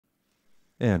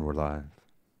And we're live.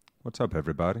 What's up,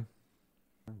 everybody?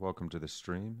 Welcome to the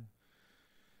stream.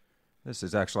 This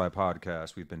is actually a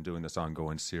podcast. We've been doing this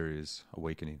ongoing series,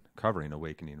 covering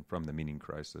Awakening from the Meaning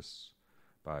Crisis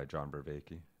by John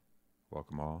Vervaeke.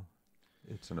 Welcome all.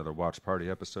 It's another watch party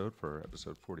episode for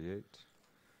episode 48.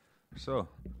 So,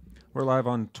 we're live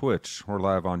on Twitch. We're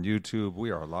live on YouTube.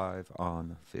 We are live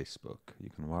on Facebook.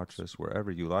 You can watch us wherever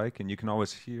you like, and you can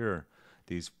always hear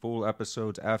these full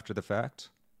episodes after the fact.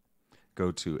 Go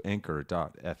to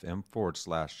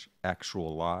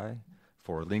anchor.fm/actuallie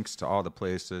for links to all the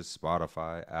places,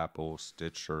 Spotify, Apple,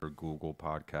 Stitcher, Google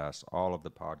Podcasts, all of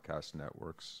the podcast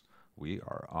networks. We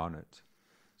are on it.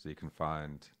 So you can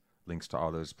find links to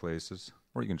all those places,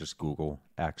 or you can just Google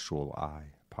Actual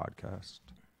Eye Podcast.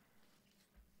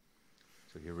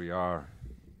 So here we are.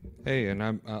 Hey,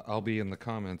 and I'll be in the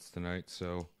comments tonight,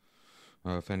 so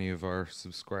if any of our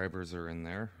subscribers are in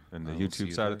there. And the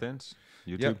YouTube side of things?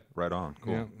 YouTube? Yep. Right on.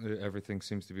 Cool. Yeah, everything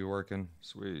seems to be working.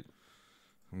 Sweet.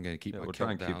 I'm going to keep my we'll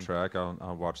try and down. keep track.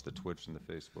 I'll watch the Twitch and the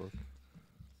Facebook.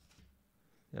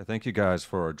 Yeah, thank you guys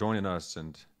for joining us,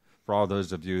 and for all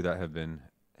those of you that have been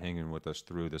hanging with us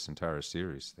through this entire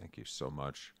series, thank you so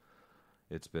much.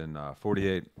 It's been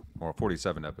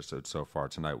 47 episodes so far.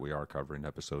 Tonight we are covering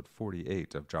episode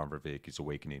 48 of John Vervaeke's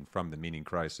Awakening from the Meaning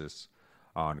Crisis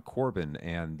on Corbin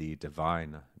and the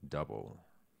Divine Double.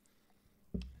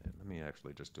 And let me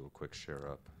actually just do a quick share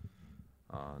up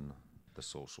on the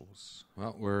socials.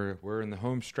 Well, we're in the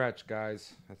home stretch,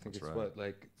 guys. I think That's it's right.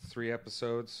 like 3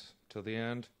 episodes till the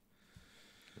end.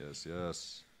 Yes.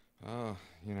 I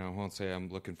won't say I'm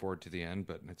looking forward to the end,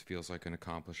 but it feels like an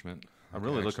accomplishment. I'm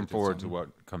really looking forward to what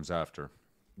comes after.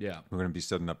 Yeah. We're going to be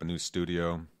setting up a new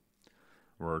studio.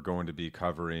 We're going to be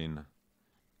covering,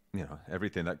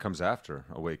 everything that comes after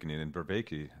Awakening. And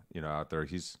Vervaeke, out there,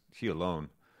 he alone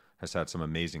has had some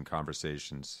amazing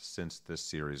conversations since this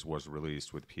series was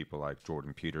released with people like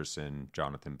Jordan Peterson,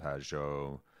 Jonathan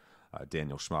Pajot,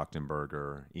 Daniel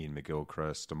Schmachtenberger, Ian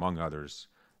McGilchrist, among others.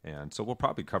 And so we'll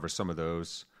probably cover some of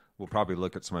those. We'll probably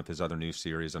look at some of his other new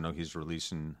series. I know he's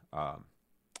releasing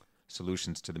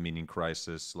Solutions to the Meaning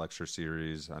Crisis lecture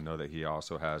series. I know that he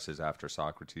also has his After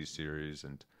Socrates series.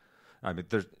 And I mean,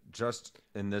 there's just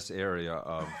in this area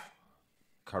of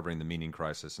covering the meaning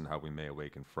crisis and how we may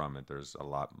awaken from it, there's a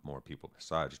lot more people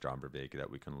besides John Vervaeke that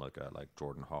we can look at, like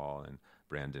Jordan Hall and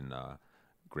Brandon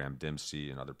Graham Dempsey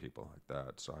and other people like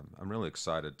that. So I'm really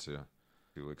excited to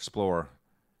explore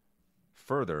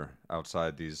further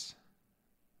outside this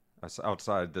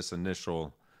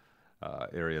initial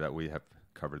area that we have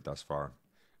covered thus far.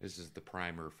 This is the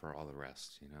primer for all the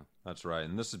rest, That's right,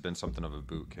 and this has been something of a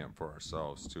boot camp for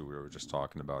ourselves too. We were just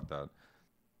talking about that.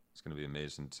 It's going to be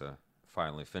amazing to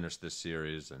finally finish this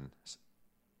series and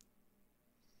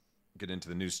get into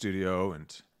the new studio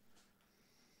and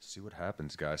see what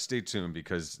happens, guys. Stay tuned,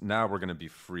 because now we're going to be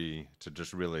free to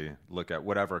just really look at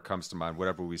whatever comes to mind,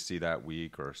 whatever we see that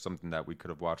week, or something that we could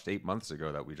have watched 8 months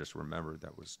ago that we just remembered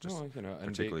that was just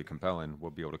particularly compelling.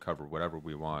 We'll be able to cover whatever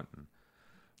we want, and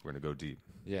we're going to go deep.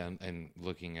 Yeah, and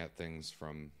looking at things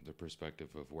from the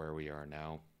perspective of where we are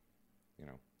now,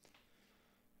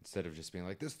 instead of just being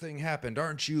like, this thing happened,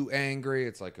 aren't you angry?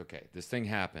 It's like, okay, this thing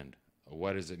happened.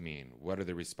 What does it mean? What are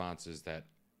the responses that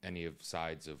any of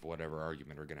sides of whatever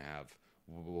argument are going to have?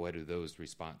 Where do those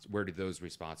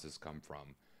responses come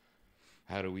from?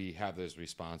 How do we have those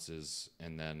responses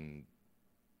and then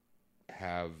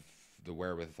have the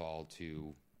wherewithal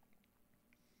to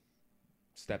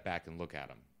step back and look at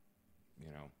them?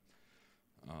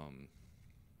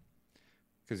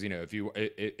 Because if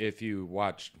you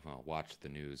watch the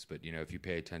news, but if you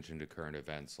pay attention to current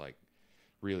events, like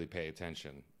really pay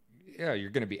attention, yeah,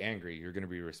 you're going to be angry, you're going to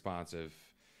be responsive,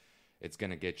 it's going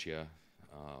to get you,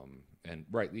 and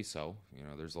rightly so.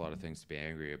 There's a lot of things to be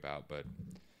angry about, but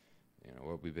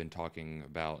what we've been talking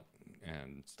about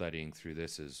and studying through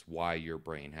this is why your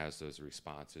brain has those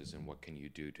responses and what can you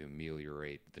do to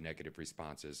ameliorate the negative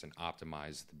responses and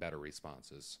optimize the better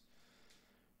responses.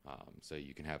 So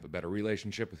you can have a better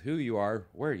relationship with who you are,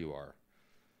 where you are.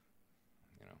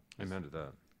 Amen to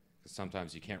that. Because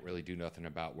sometimes you can't really do nothing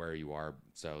about where you are,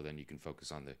 so then you can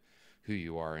focus on the who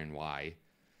you are and why,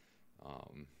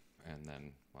 and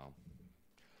then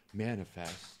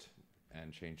manifest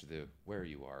and change the where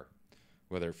you are,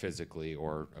 whether physically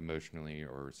or emotionally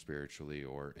or spiritually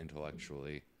or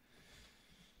intellectually.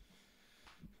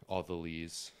 All the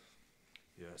lees.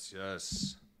 Yes.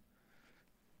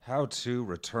 How to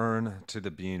return to the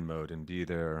being mode and be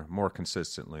there more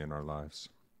consistently in our lives.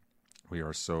 We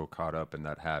are so caught up in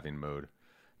that having mode,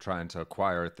 trying to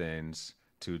acquire things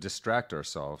to distract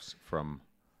ourselves from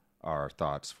our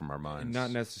thoughts from our minds, Not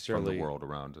from necessarily the world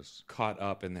around us. caught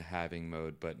up in the having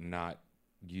mode, but not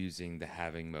using the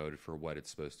having mode for what it's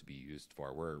supposed to be used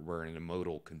for. We're in a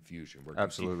modal confusion. We're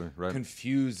Absolutely, right.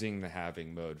 confusing the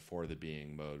having mode for the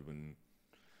being mode when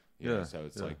so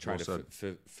it's like trying to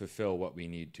fulfill what we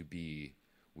need to be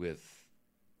with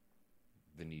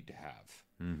the need to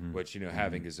have, which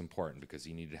having is important because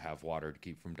you need to have water to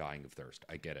keep from dying of thirst.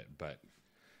 I get it, but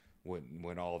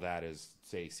when all that is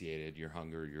satiated, your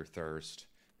hunger, your thirst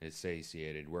is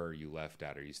satiated, where are you left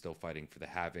at? Are you still fighting for the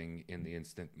having in the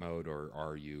instant mode, or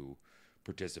are you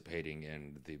participating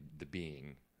in the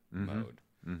being mode?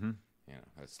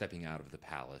 Stepping out of the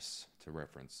palace, to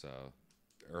reference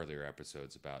earlier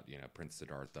episodes about Prince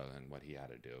Siddhartha and what he had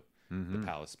to do. The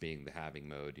palace being the having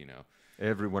mode.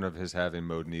 Every one of his having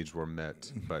mode needs were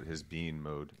met, but his being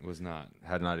mode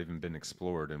had not even been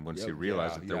explored. And once he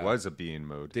realized that there was a being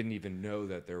mode, didn't even know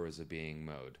that there was a being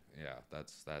mode. Yeah,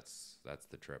 that's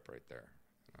the trip right there.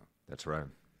 That's right.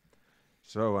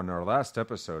 So on our last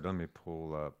episode, let me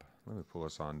pull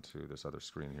us onto this other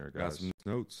screen here, guys. Got some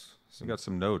notes. We got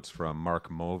some notes from Mark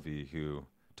Mulvey, who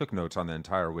took notes on the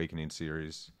entire Awakening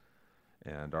series.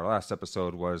 And our last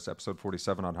episode was episode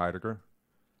 47 on Heidegger.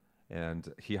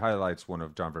 And he highlights one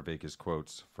of John Vervaeke's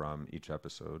quotes from each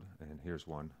episode. And here's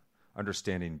one.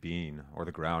 Understanding being, or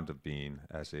the ground of being,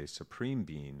 as a supreme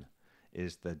being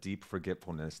is the deep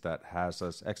forgetfulness that has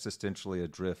us existentially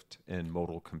adrift in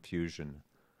modal confusion,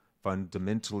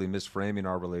 fundamentally misframing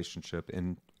our relationship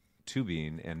to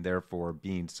being, and therefore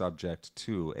being subject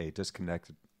to a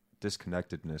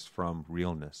disconnectedness from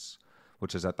realness,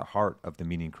 which is at the heart of the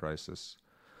meaning crisis.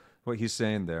 What he's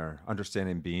saying there,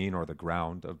 understanding being, or the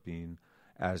ground of being,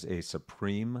 as a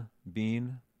supreme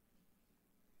being,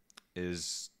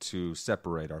 is to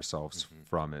separate ourselves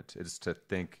from it. It's to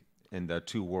think in the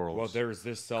two worlds. Well, there's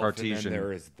this self, Cartesian, and then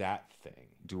there is that thing.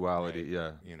 Duality,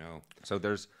 right? yeah. So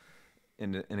there's,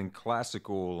 in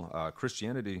classical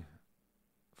Christianity,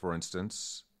 for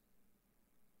instance,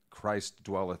 Christ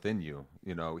dwelleth in you.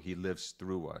 He lives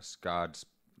through us. God's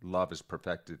love is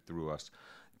perfected through us.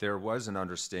 There was an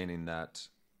understanding that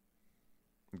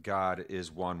God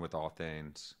is one with all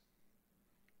things,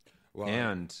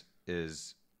 and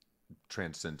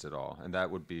transcends it all, and that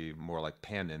would be more like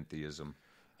panentheism.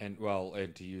 And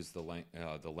to use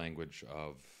the language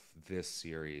of this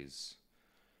series,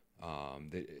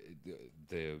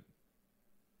 the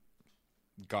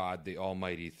God, the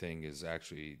Almighty thing, is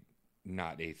actually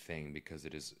not a thing because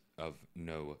it is of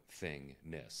no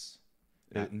thingness.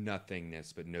 Not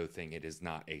nothingness, but no thing. It is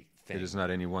not a thing. It is not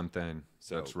any one thing.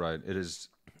 So, that's right. It is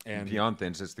beyond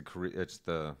things. It's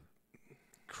the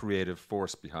creative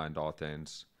force behind all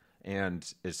things, and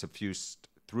it's suffused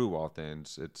through all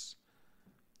things. It's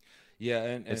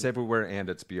it's everywhere, and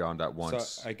it's beyond at once.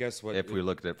 So I guess we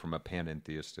look at it from a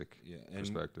panentheistic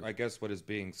perspective. I guess what is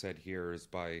being said here is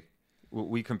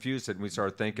we confused it, and we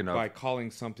started thinking of, by calling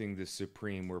something the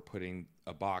supreme, we're putting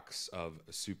a box of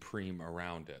supreme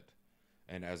around it.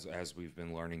 And as we've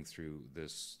been learning through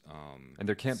this and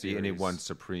there can't series, be any one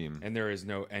supreme. And there is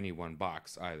no any one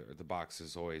box either. The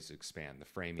boxes always expand.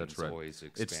 The framings always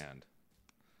expand.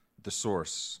 It's the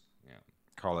source. Yeah.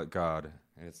 Call it God.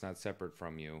 And it's not separate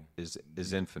from you. Is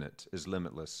infinite, is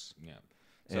limitless. Yeah.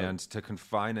 And to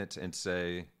confine it and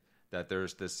say that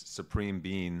there's this supreme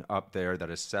being up there that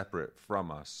is separate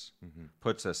from us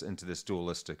puts us into this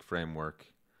dualistic framework.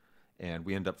 And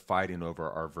we end up fighting over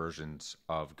our versions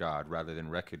of God rather than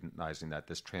recognizing that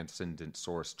this transcendent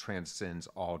source transcends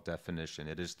all definition.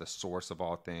 It is the source of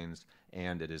all things,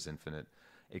 and it is infinite.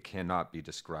 It cannot be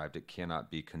described. It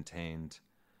cannot be contained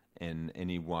in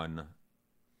any one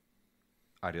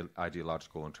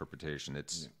ideological interpretation.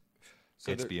 It's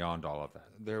beyond all of that.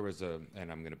 There was and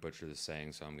I'm going to butcher the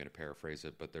saying, so I'm going to paraphrase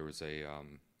it, but there was a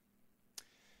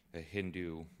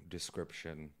Hindu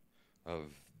description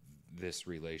of this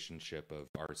relationship of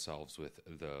ourselves with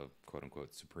the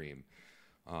quote-unquote supreme.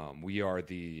 We are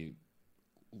the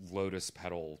lotus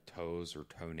petal toes or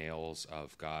toenails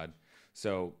of God.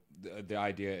 So the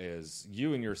idea is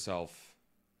you and yourself,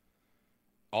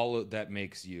 all that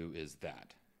makes you is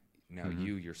that. Now,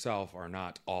 you yourself are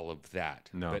not all of that,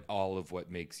 but all of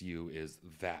what makes you is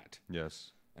that.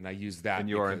 Yes. And I use that and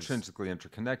you are intrinsically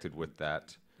interconnected with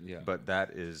that. Yeah. But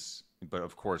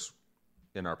of course,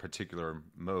 in our particular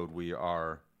mode, we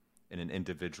are in an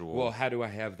individual. Well, how do I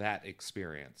have that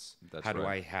experience? How do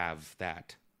I have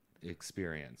that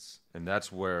experience? And that's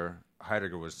where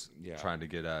Heidegger was trying to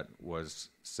get at, was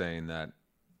saying that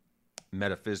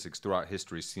metaphysics throughout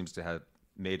history seems to have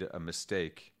made a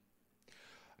mistake.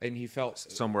 And he felt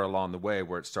somewhere along the way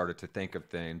where it started to think of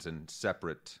things in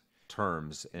separate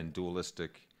terms and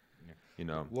dualistic You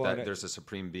know, Well, that there's a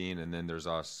supreme being, and then there's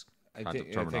us I kind of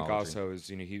think terminology. also is,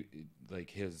 he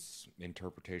like his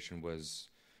interpretation was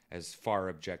as far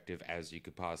objective as you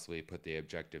could possibly put the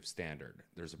objective standard.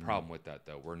 There's a problem with that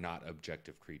though. We're not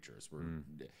objective creatures. We're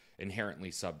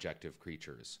inherently subjective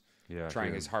creatures. Yeah, Trying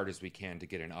here. as hard as we can to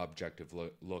get an objective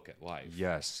look at life.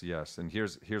 Yes, yes. And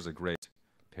here's a great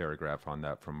paragraph on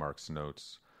that from Mark's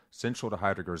notes. Central to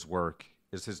Heidegger's work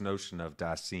is his notion of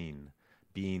Dasein,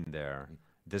 being there.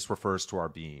 This refers to our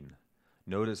being.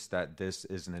 Notice that this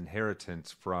is an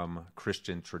inheritance from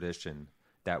Christian tradition,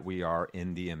 that we are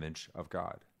in the image of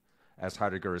God. As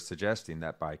Heidegger is suggesting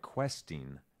that by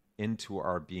questing into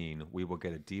our being, we will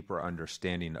get a deeper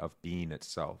understanding of being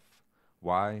itself.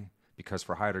 Why? Because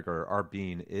for Heidegger, our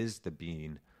being is the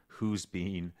being whose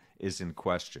being is in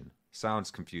question.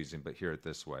 Sounds confusing, but hear it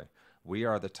this way. We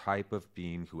are the type of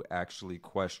being who actually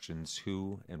questions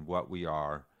who and what we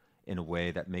are in a way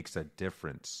that makes a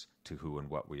difference to who and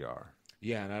what we are.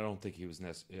 Yeah, and I don't think he was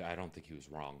I don't think he was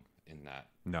wrong in that.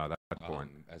 No, that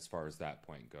point. As far as that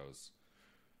point goes.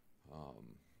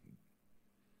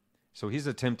 So he's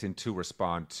attempting to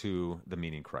respond to the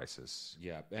meaning crisis.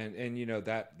 Yeah, and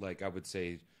that, like, I would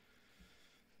say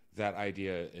that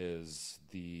idea is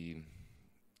the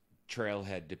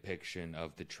trailhead depiction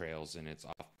of the trails in its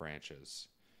off branches.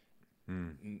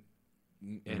 And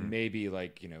maybe,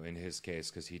 like, in his case,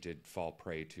 because he did fall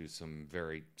prey to some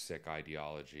very sick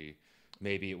ideology,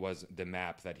 maybe it was the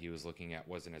map that he was looking at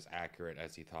wasn't as accurate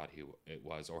as he thought it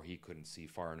was, or he couldn't see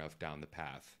far enough down the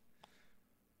path.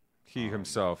 He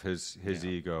himself, his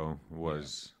ego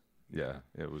was,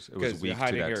 it was weak to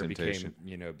Heidegger that temptation.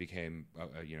 became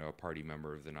a party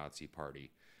member of the Nazi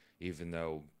Party, even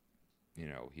though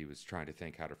he was trying to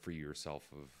think how to free yourself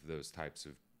of those types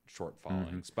of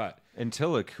shortfallings. But And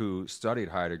Tillich, who studied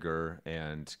Heidegger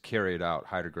and carried out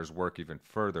Heidegger's work even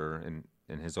further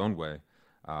in his own way,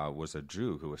 was a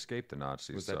Jew who escaped the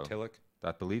Nazis. was that Tillich?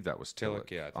 I believe that was Tillich.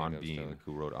 Tillich, yeah, I think On that was Being, Tillich.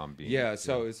 who wrote On Being. Yeah,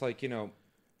 so it's like,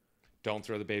 don't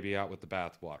throw the baby out with the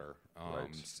bathwater.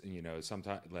 Right.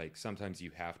 Sometimes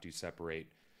you have to separate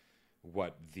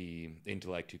what the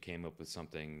intellect who came up with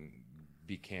something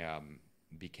became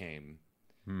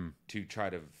to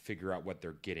try to figure out what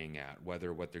they're getting at,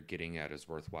 whether what they're getting at is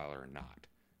worthwhile or not.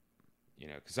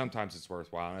 Because sometimes it's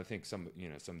worthwhile, and I think some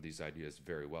of these ideas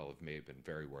very well may have been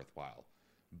very worthwhile.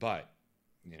 But,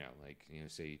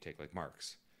 say you take like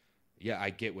Marx. Yeah,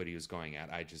 I get what he was going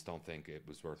at. I just don't think it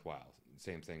was worthwhile.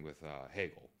 Same thing with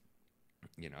Hegel.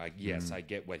 Yes, I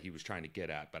get what he was trying to get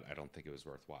at, but I don't think it was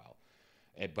worthwhile.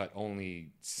 But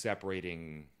only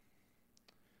separating,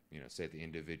 say the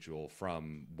individual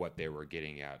from what they were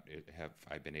getting at, have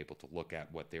I been able to look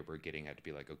at what they were getting at to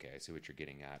be like, okay, I see what you're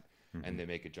getting at, and then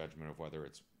make a judgment of whether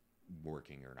it's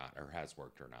working or not, or has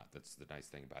worked or not. That's the nice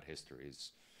thing about history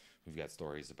is we've got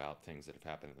stories about things that have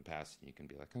happened in the past, and you can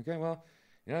be like, okay, well,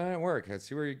 it didn't work. I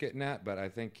see where you're getting at, but I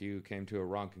think you came to a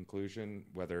wrong conclusion,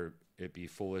 whether it be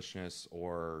foolishness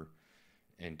or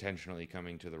intentionally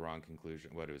coming to the wrong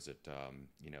conclusion. What is it?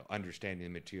 Understanding the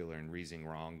material and reasoning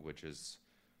wrong, which is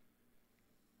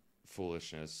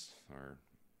foolishness,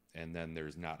 and then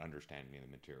there's not understanding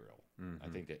the material. I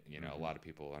think that, a lot of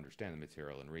people understand the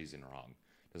material and reason wrong.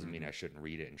 Doesn't mean I shouldn't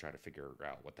read it and try to figure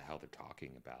out what the hell they're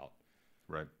talking about.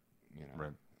 Right.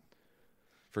 Right.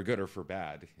 For good or for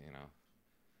bad, And,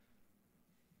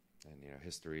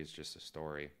 history is just a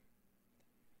story.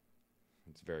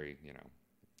 It's very,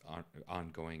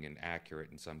 ongoing and accurate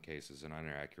in some cases, an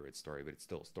inaccurate story, but it's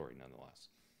still a story nonetheless.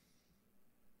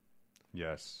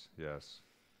 Yes, yes.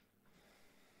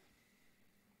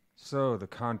 So the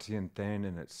Kantian thing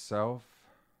in itself,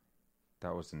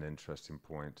 that was an interesting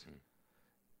point,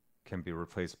 can be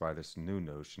replaced by this new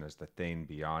notion as the thing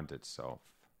beyond itself,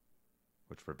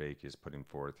 which Verbeke is putting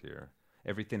forth here.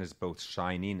 Everything is both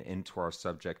shining into our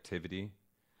subjectivity,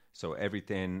 so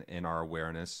everything in our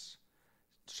awareness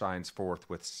shines forth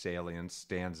with salience,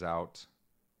 stands out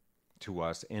to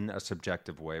us in a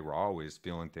subjective way. We're always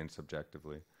feeling things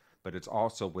subjectively, but it's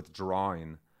also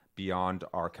withdrawing beyond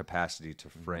our capacity to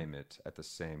frame it at the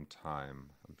same time.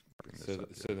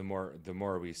 So the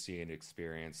more we see and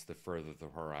experience, the further the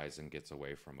horizon gets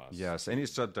away from us. Yes, any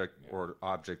subject or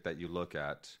object that you look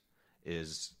at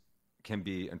can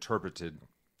be interpreted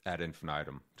ad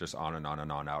infinitum, just on and on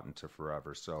and on out into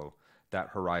forever. So that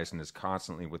horizon is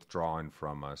constantly withdrawing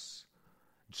from us,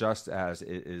 just as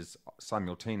it is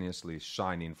simultaneously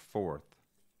shining forth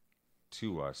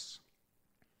to us.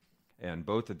 And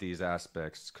both of these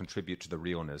aspects contribute to the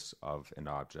realness of an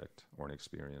object or an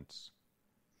experience.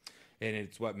 And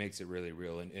it's what makes it really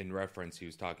real. In reference, he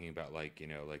was talking about like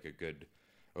a good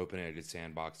open-ended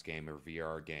sandbox game or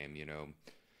VR game,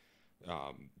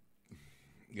 um,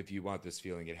 if you want this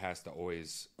feeling, it has to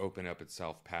always open up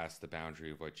itself past the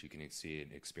boundary of what you can see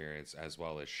and experience, as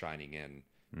well as shining in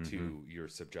to your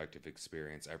subjective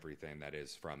experience, everything that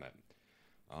is from it.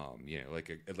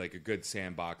 Like a good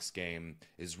sandbox game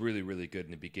is really, really good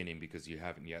in the beginning because you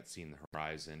haven't yet seen the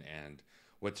horizon, and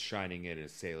what's shining in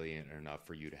is salient enough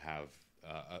for you to have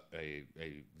a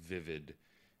vivid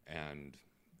and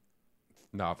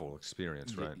novel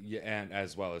experience, right? Yeah, and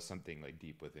as well as something like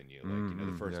deep within you.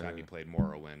 Like, the first time you played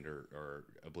Morrowind or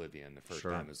Oblivion, the first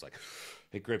time is like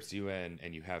it grips you in,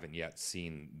 and you haven't yet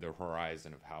seen the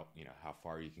horizon of how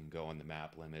far you can go on the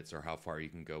map limits, or how far you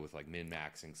can go with like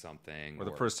min-maxing something. Or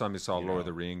the first time you saw Lord of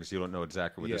the Rings, you don't know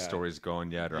exactly where the story's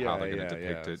going yet, or how they're going to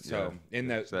depict it. So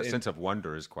that sense of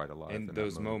wonder is quite alive. In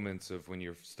those moments of when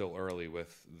you're still early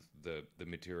with the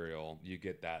material, you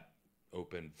get that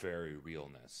open very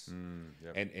realness.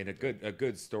 And a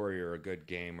good story or a good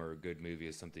game or a good movie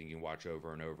is something you can watch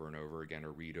over and over and over again,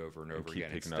 or read over and over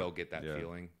again and still get that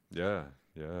feeling.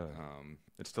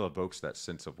 It still evokes that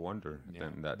sense of wonder,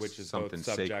 and that's which is something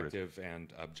both subjective sacred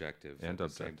and objective at the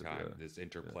same time. This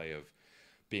interplay of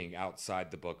being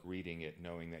outside the book, reading it,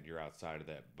 knowing that you're outside of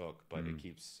that book, but it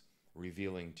keeps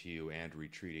revealing to you and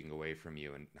retreating away from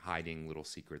you and hiding little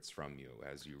secrets from you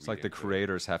as you read. It's like the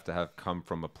creators have to have come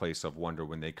from a place of wonder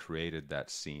when they created that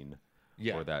scene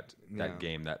or that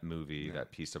game, that movie,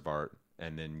 that piece of art,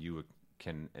 and then you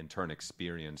can in turn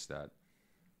experience that.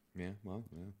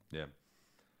 Yeah.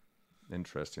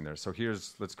 Interesting there. So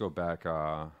let's go back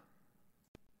to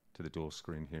the dual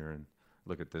screen here and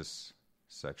look at this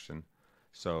section.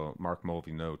 So Mark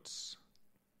Mulvey notes,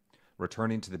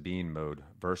 returning to the being mode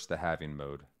versus the having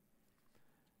mode.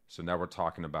 So now we're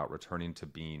talking about returning to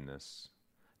beingness.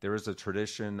 There is a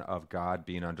tradition of God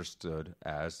being understood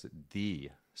as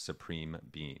the supreme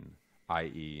being,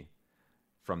 i.e.,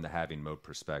 from the having mode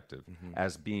perspective,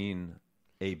 as being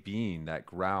a being that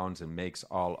grounds and makes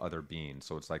all other beings.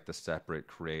 So it's like the separate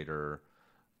creator,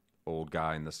 old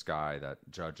guy in the sky that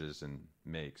judges and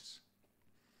makes.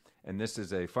 And this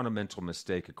is a fundamental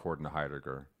mistake according to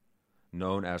Heidegger,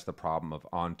 known as the problem of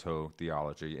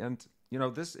ontotheology. And,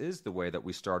 this is the way that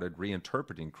we started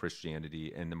reinterpreting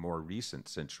Christianity in the more recent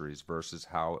centuries versus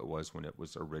how it was when it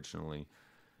was originally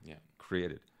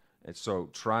created. And so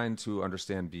trying to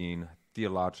understand being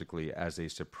theologically as a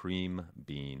supreme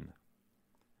being,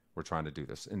 we're trying to do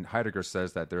this. And Heidegger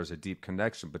says that there's a deep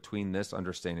connection between this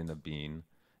understanding of being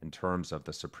in terms of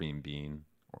the supreme being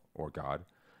or God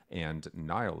and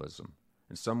nihilism.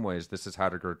 In some ways, this is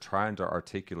Heidegger trying to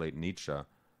articulate Nietzsche,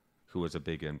 who was a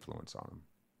big influence on him.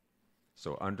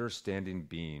 So understanding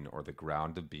being, or the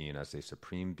ground of being as a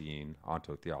supreme being,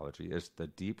 ontotheology, is the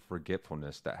deep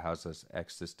forgetfulness that has us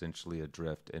existentially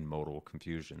adrift in modal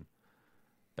confusion.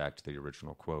 Back to the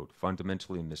original quote.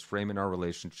 Fundamentally misframing our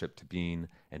relationship to being,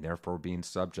 and therefore being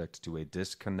subject to a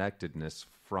disconnectedness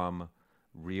from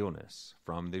realness,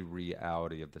 from the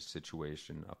reality of the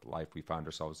situation of life we find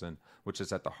ourselves in, which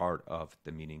is at the heart of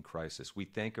the meaning crisis. We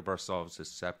think of ourselves as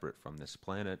separate from this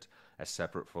planet, as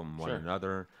separate from one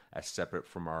another, as separate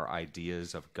from our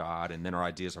ideas of God, and then our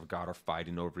ideas of God are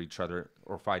fighting over each other,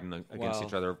 or fighting against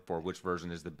each other for which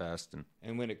version is the best.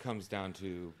 And when it comes down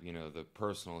to, the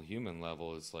personal human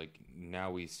level, it's like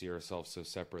now we see ourselves so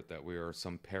separate that we are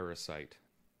some parasite.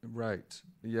 Right.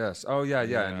 Yes. Oh, yeah.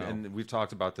 And we've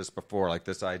talked about this before, like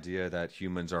this idea that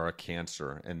humans are a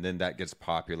cancer, and then that gets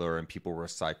popular, and people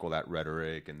recycle that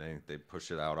rhetoric, and they push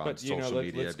it out on social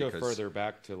media. Let's go further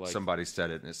back to somebody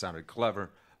said it and it sounded clever.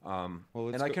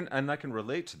 I can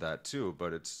relate to that too,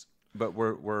 but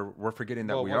we're forgetting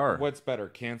that we are. What's better,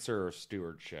 cancer or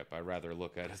stewardship? I rather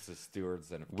look at us as stewards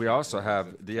than. We also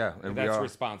have and that's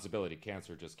responsibility.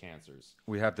 Cancer just cancers.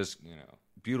 We have this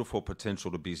beautiful potential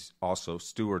to be also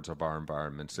stewards of our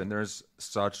environments, and there's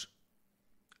such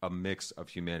a mix of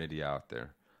humanity out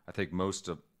there. I think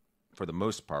for the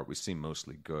most part, we seem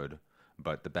mostly good,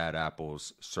 but the bad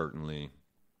apples certainly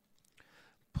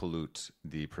pollute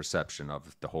the perception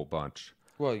of the whole bunch.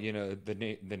 Well,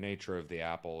 the nature of the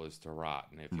apple is to rot,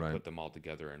 and if you put them all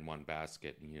together in one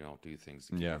basket and you don't do things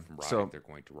to keep them from rotting, they're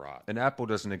going to rot. An apple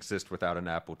doesn't exist without an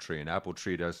apple tree. An apple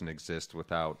tree doesn't exist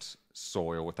without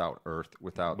soil, without earth,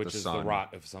 without the sun. Which is the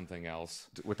rot of something else.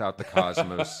 Without the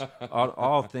cosmos.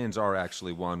 all things are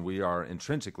actually one. We are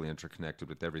intrinsically interconnected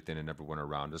with everything and everyone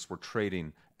around us. We're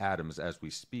trading atoms as we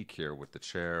speak here with the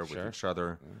chair, with each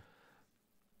other. Yeah.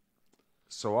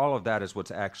 So all of that is what's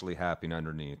actually happening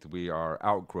underneath. We are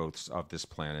outgrowths of this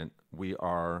planet. We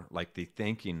are like the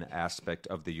thinking aspect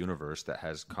of the universe that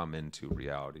has come into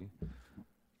reality.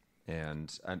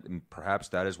 And perhaps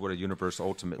that is what a universe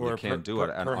ultimately Or can do on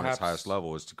its perhaps, highest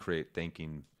level, is to create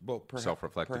thinking, well,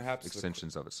 self-reflective perhaps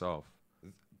extensions of itself.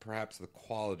 perhaps the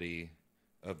quality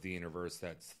of the universe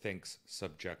that thinks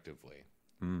subjectively.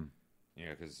 Mm. You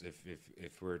know, because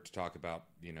if we're to talk about,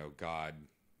 you know, God,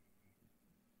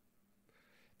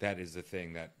 that is the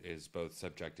thing that is both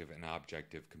subjective and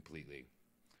objective completely.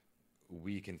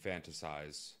 We can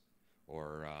fantasize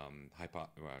or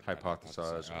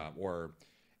Hypothesize or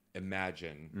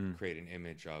imagine, create an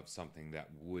image of something that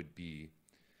would be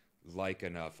like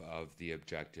enough of the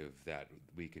objective that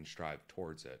we can strive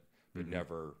towards it, but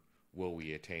never will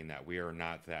we attain that. We are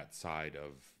not that side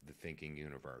of the thinking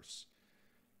universe.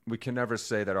 We can never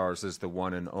say that ours is the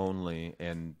one and only,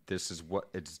 and this is what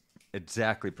it's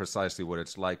exactly precisely what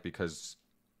it's like, because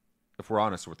if we're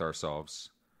honest with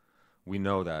ourselves, we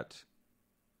know that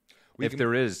if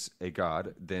there is a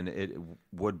God, then it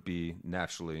would be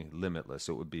naturally limitless.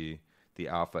 It would be the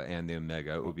Alpha and the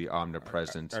Omega. It would be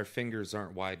omnipresent. Our fingers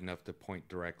aren't wide enough to point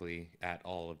directly at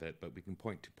all of it, but we can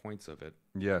point to points of it.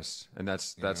 Yes, and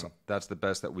that's the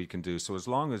best that we can do. So as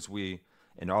long as we,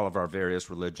 in all of our various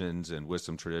religions and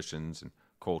wisdom traditions and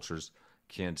cultures,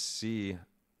 can see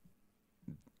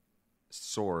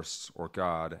Source or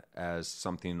God as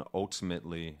something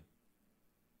ultimately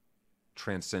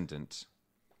transcendent,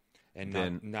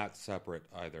 and not separate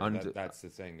either. That's the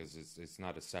thing, is it's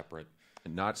not a separate,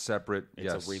 not separate.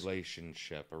 It's a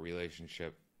relationship. A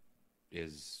relationship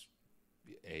is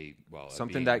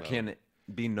something that can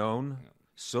be known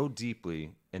so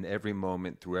deeply in every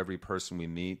moment, through every person we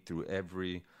meet, through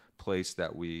every place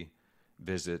that we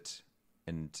visit,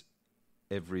 and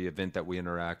every event that we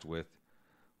interact with.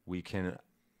 We can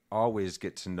always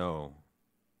get to know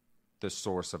the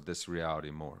source of this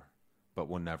reality more, but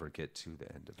we'll never get to the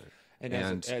end of it. And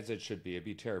as it should be. It'd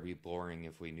be terribly boring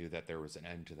if we knew that there was an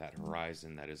end to that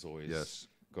horizon that is always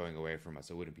going away from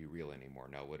us. It wouldn't be real anymore.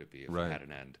 Now, would it be if it had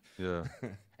an end? Yeah.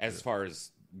 As far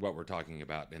as what we're talking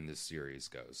about in this series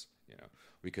goes, you know,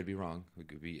 we could be wrong. We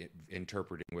could be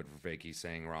interpreting what Vervaeke's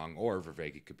saying wrong, or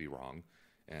Vervaeke could be wrong.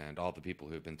 And all the people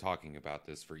who have been talking about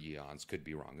this for eons could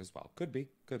be wrong as well. Could be.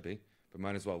 But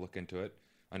might as well look into it,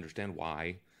 understand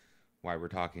why we're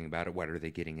talking about it. What are they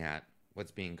getting at?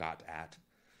 What's being got at?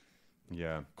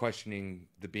 Yeah. Questioning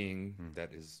the being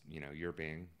that is, you know, your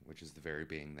being, which is the very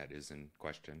being that is in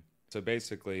question. So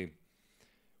basically,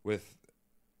 with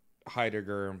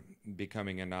Heidegger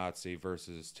becoming a Nazi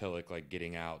versus Tillich, like,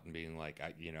 getting out and being like,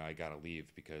 I gotta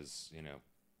leave because, you know,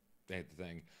 they ain't the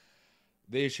thing.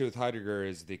 The issue with Heidegger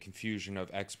is the confusion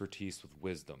of expertise with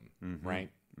wisdom, right?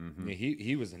 Mm-hmm.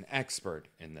 He was an expert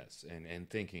in this and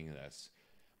thinking this,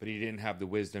 but he didn't have the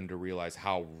wisdom to realize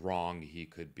how wrong he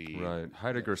could be. Right.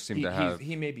 Heidegger seemed to have...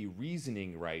 He may be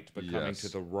reasoning right, but coming to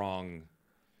the wrong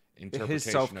interpretation. His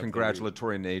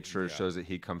self-congratulatory nature shows that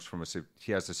he comes from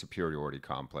he has a superiority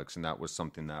complex, and that was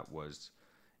something that was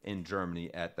in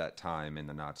Germany at that time in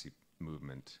the Nazi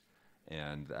movement,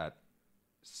 and that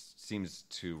seems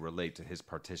to relate to his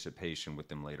participation with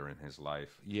them later in his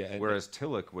life. Yeah. Whereas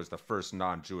Tillich was the first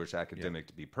non-Jewish academic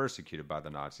to be persecuted by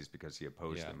the Nazis because he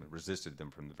opposed them and resisted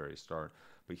them from the very start.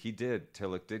 But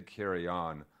Tillich did carry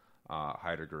on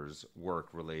Heidegger's work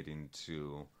relating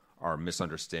to our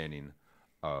misunderstanding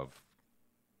of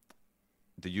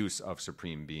the use of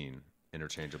supreme being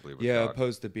interchangeably with God.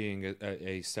 Opposed to being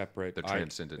a separate, the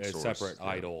transcendent source. Separate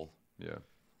idol. Yeah.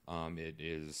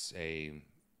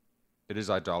 It is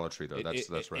idolatry, though.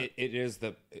 That's right. It is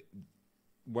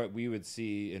what we would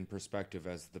see in perspective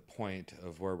as the point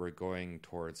of where we're going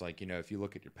towards. Like, you know, if you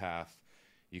look at your path,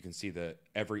 you can see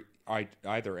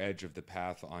either edge of the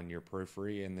path on your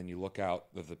periphery, and then you look out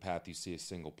of the path, you see a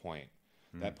single point.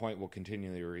 That point will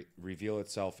continually reveal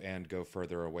itself and go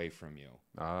further away from you.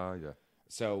 Yeah.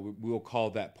 So we'll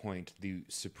call that point the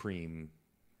supreme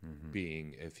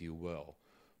being, if you will.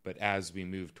 But as we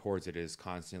move towards it, is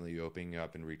constantly opening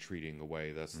up and retreating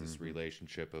away. That's this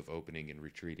relationship of opening and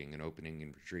retreating and opening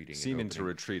and retreating. Seeming to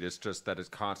retreat. It's just that it's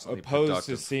constantly opposed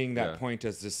productive. to seeing that point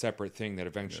as this separate thing that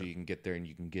eventually you can get there and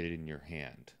you can get it in your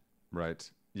hand. Right.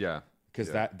 Yeah. Because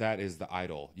that is the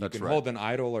idol. You can hold an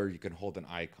idol or you can hold an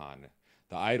icon.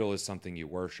 The idol is something you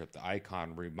worship. The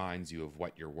icon reminds you of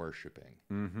what you're worshiping.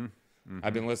 Mm-hmm. Mm-hmm.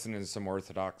 I've been listening to some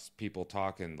Orthodox people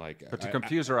talking but to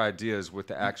confuse our ideas with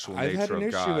the actual nature of God. I've had an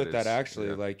issue with that,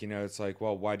 actually. Like, you know, it's like,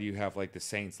 well, why do you have like the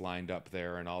saints lined up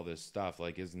there and all this stuff?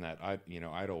 Like, isn't that,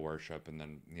 idol worship? And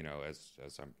then, you know, as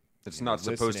I'm it's not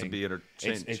supposed to be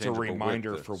interchangeable. It's a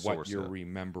reminder for what you're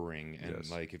remembering, and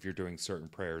like if you're doing certain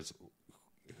prayers,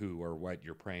 who or what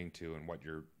you're praying to, and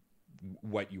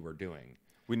what you were doing.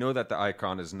 We know that the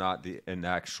icon is not an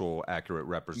actual accurate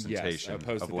representation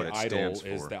opposed of to what the it idol stands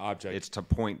is for. the object. It's to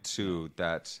point to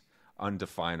that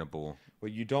undefinable.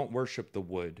 Well, you don't worship the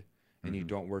wood and you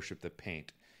don't worship the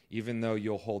paint. Even though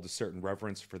you'll hold a certain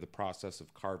reverence for the process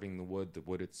of carving the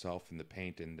wood itself, and the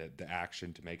paint and the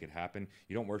action to make it happen,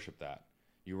 you don't worship that.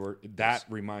 That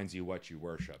reminds you what you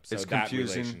worship. So It's that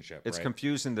confusing. relationship, It's right?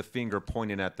 confusing the finger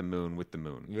pointing at the moon with the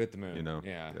moon. With the moon, You know?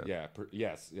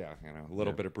 yes, yeah. You know, a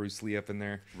little bit of Bruce Lee up in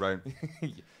there. Right.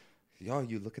 Yo,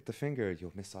 you look at the finger,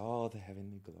 you'll miss all the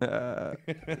heavenly glory.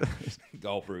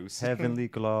 All Bruce. Heavenly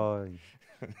glory.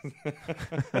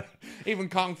 Even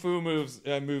kung fu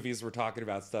movies were talking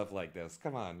about stuff like this.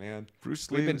 Come on, man. Bruce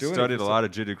We've Lee been doing it studied for a lot of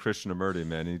Jiddu-Krishnamurti,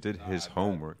 man. He did his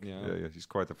homework. Yeah. He's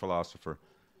quite the philosopher.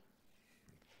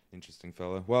 Interesting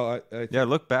fellow. Well, Yeah,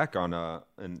 look back on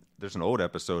and there's an old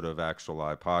episode of Actual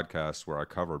Live Podcast where I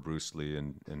cover Bruce Lee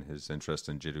and his interest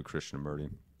in Jiddu-Krishnamurti,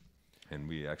 and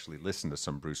we actually listened to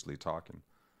some Bruce Lee talking.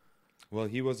 well,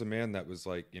 he was a man that was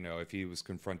like, you know, if he was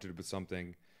confronted with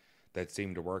something that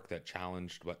seemed to work, that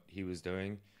challenged what he was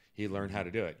doing, he learned how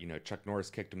to do it. You know, Chuck Norris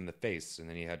kicked him in the face, and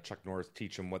then he had Chuck Norris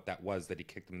teach him what that was that he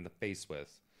kicked him in the face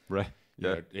with. Right.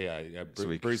 You Yeah. know,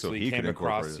 So Bruce Lee he came could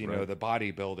across, incorporate it, you know, right. the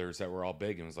bodybuilders that were all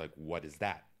big, and was like, "What is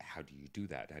that? How do you do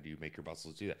that? How do you make your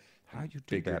muscles do that?" How you do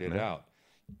Figured that, it man? out.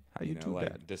 How you know, do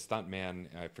like that? the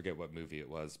stuntman, I forget what movie it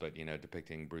was, but you know,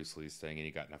 depicting Bruce Lee's thing, and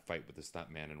he got in a fight with the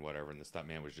stuntman and whatever, and the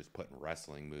stuntman was just putting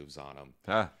wrestling moves on him.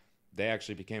 Ah, They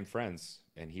actually became friends,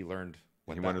 and he learned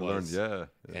what he that wanted to learn, was yeah.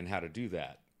 and how to do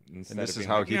that. Instead And this of is being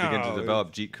how like, he began to "No,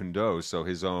 develop Jeet Kune Do, so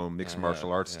his own mixed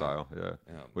martial arts yeah, style,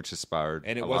 yeah. which inspired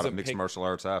And it a lot of wasn't mixed martial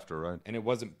arts after, right? And it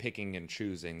wasn't picking and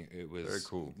choosing; it was Very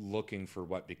cool. looking for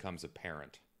what becomes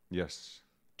apparent. Yes.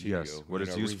 To Yes. you, What you is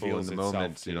know, useful in reveals the itself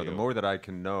moment, to the you. more that I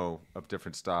can know of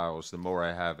different styles, the more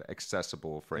I have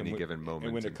accessible for any And given moment.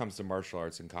 And when it comes to martial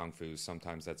arts and kung fu,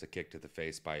 sometimes that's a kick to the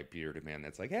face by a bearded man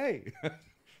that's like, "Hey,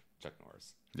 Chuck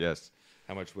Norris." Yes.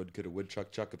 How much wood could a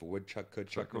woodchuck chuck if a woodchuck could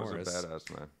Chuck Chuck was Norris? a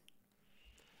badass, man.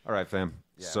 All right, fam.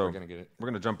 Yeah, so we're gonna get it. We're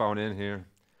gonna jump on in here.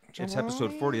 It's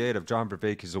episode 48 of John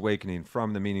Vervaeke's Awakening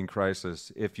from the Meaning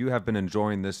Crisis. If you have been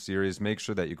enjoying this series, make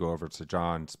sure that you go over to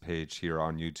John's page here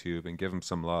on YouTube and give him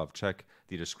some love. Check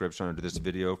the description under this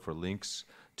video for links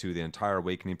to the entire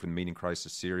Awakening from the Meaning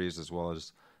Crisis series, as well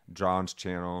as John's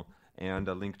channel, and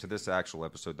a link to this actual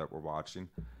episode that we're watching.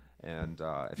 And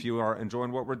if you are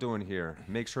enjoying what we're doing here,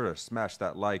 make sure to smash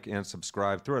that like and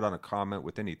subscribe. Throw it on a comment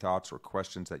with any thoughts or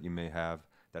questions that you may have.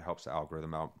 That helps the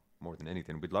algorithm out more than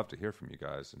anything. We'd love to hear from you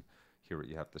guys and hear what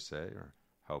you have to say, or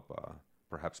help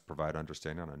perhaps provide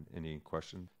understanding on any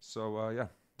question. So, yeah,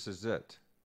 this is it.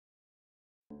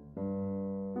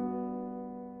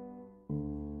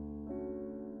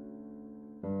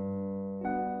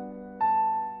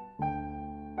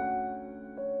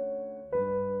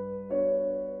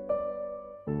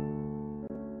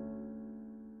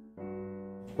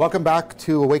 Welcome back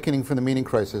to Awakening from the Meaning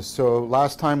Crisis. So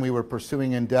last time we were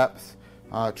pursuing in depth,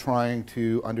 trying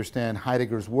to understand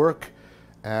Heidegger's work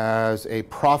as a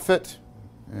prophet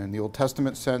in the Old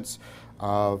Testament sense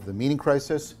of the meaning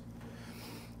crisis.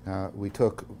 We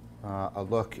took a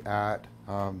look at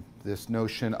this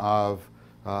notion of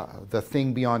the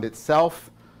thing beyond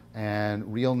itself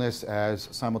and realness as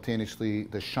simultaneously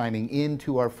the shining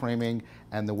into our framing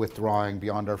and the withdrawing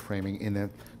beyond our framing in a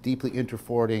deeply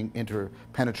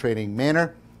interpenetrating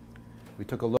manner. We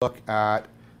took a look at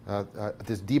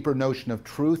this deeper notion of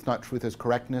truth, not truth as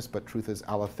correctness, but truth as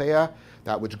aletheia,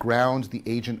 that which grounds the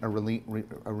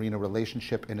agent-arena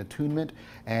relationship in attunement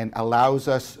and allows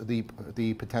us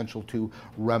the potential to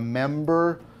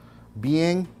remember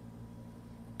being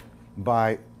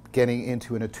by getting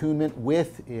into an attunement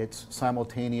with its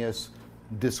simultaneous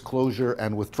disclosure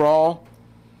and withdrawal.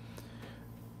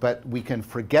 But we can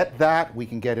forget that. We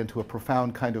can get into a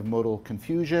profound kind of modal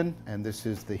confusion, and this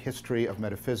is the history of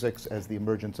metaphysics as the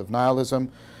emergence of nihilism.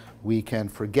 We can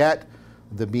forget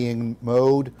the being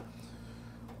mode.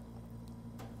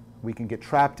 We can get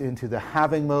trapped into the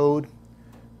having mode,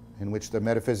 in which the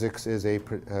metaphysics is a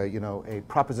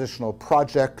propositional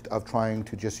project of trying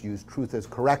to just use truth as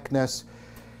correctness.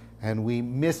 And we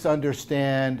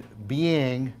misunderstand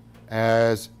being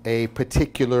as a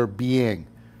particular being.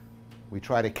 We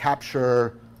try to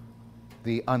capture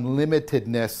the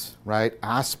unlimitedness, right,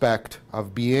 aspect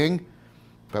of being,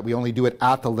 but we only do it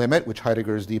at the limit, which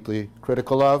Heidegger is deeply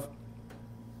critical of.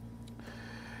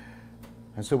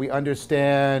 And so we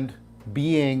understand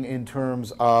being in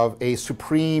terms of a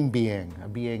supreme being, a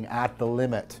being at the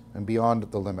limit and beyond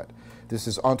the limit. This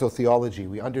is ontotheology.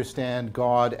 We understand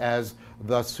God as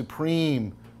the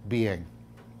supreme being.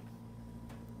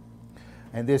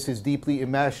 And this is deeply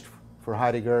enmeshed for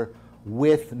Heidegger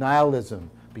with nihilism,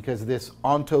 because this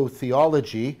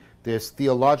ontotheology, this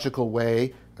theological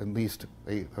way, at least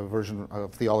a version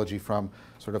of theology from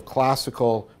sort of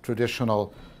classical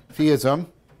traditional theism,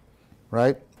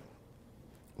 right?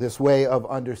 This way of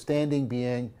understanding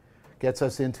being gets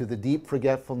us into the deep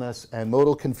forgetfulness and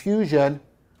modal confusion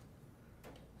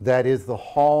that is the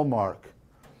hallmark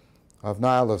of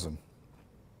nihilism.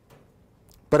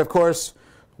 But of course,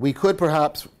 we could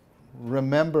perhaps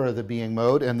remember the being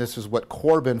mode, and this is what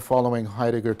Corbin, following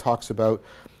Heidegger, talks about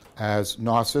as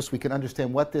gnosis. We can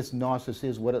understand what this gnosis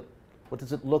is, what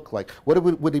does it look like, what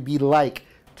would it be like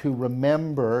to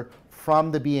remember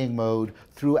from the being mode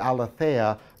through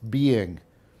aletheia being.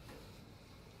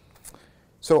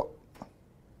 So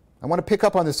I want to pick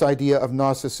up on this idea of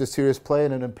gnosis as serious play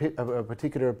in a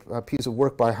particular piece of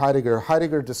work by Heidegger.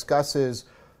 Heidegger discusses,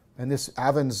 and this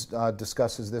Avens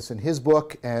discusses this in his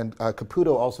book, and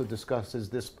Caputo also discusses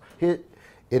this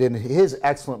in his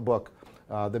excellent book,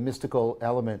 The Mystical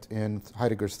Element in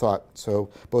Heidegger's Thought.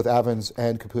 So both Avens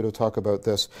and Caputo talk about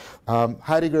this.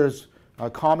 Heidegger's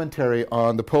commentary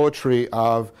on the poetry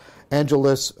of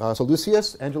Angelus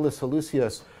Seleucius. Angelus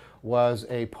Seleucius was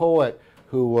a poet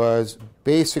who was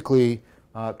basically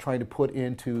trying to put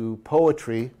into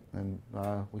poetry, and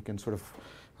we can sort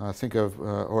of think of,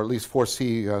 or at least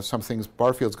foresee some things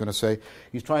Barfield's going to say.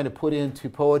 He's trying to put into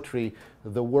poetry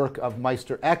the work of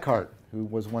Meister Eckhart, who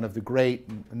was one of the great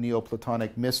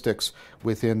Neoplatonic mystics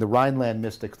within the Rhineland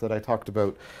mystics that I talked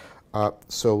about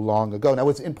so long ago. Now,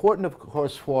 it's important, of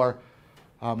course, for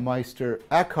Meister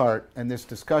Eckhart and this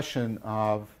discussion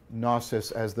of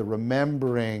gnosis as the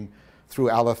remembering through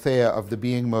aletheia of the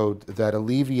being mode that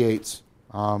alleviates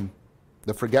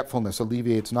the forgetfulness,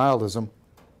 alleviates nihilism,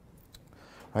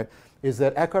 right, is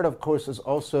that Eckhart, of course, is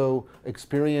also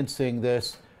experiencing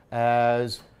this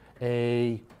as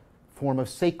a form of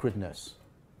sacredness,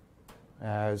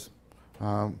 as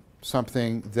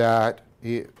something that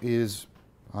is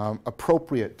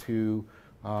appropriate to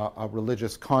a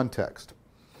religious context.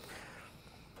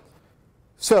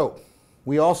 So,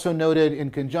 we also noted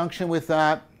in conjunction with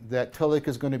that Tillich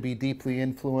is going to be deeply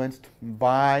influenced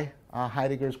by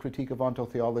Heidegger's critique of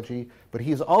ontotheology, but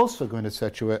he's also going to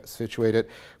situate it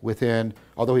within,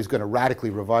 although he's going to radically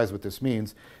revise what this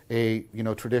means, a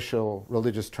traditional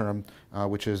religious term,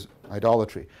 which is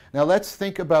idolatry. Now let's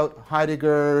think about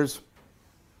Heidegger's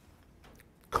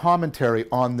commentary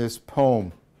on this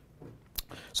poem.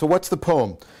 So what's the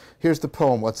poem? Here's the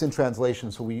poem. Well, it's in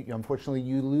translation, so unfortunately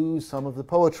you lose some of the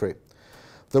poetry.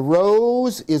 The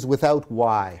rose is without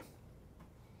why.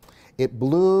 It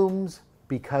blooms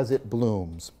because it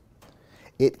blooms.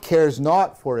 It cares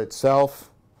not for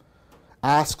itself,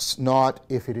 asks not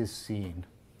if it is seen.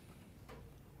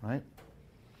 Right?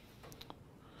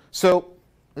 So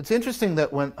it's interesting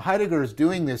that when Heidegger is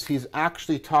doing this, he's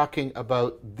actually talking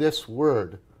about this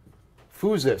word,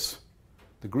 physis,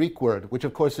 the Greek word, which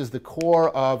of course is the core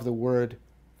of the word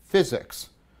physics,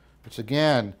 which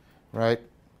again, right,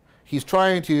 he's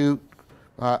trying to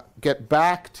get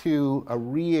back to a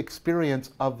re-experience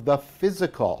of the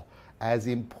physical as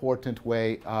the important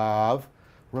way of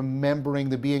remembering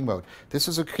the being mode. This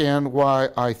is again why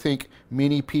I think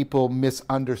many people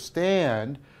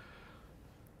misunderstand,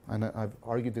 and I've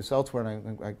argued this elsewhere,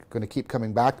 and I'm going to keep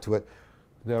coming back to it,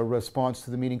 the response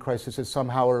to the meaning crisis is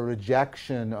somehow a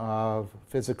rejection of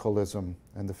physicalism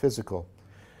and the physical.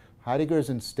 Heidegger is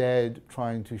instead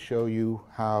trying to show you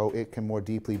how it can more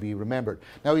deeply be remembered.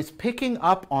 Now he's picking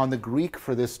up on the Greek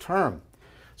for this term.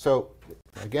 So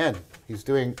again, he's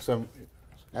doing some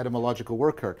etymological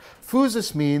work here.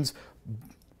 Physis means,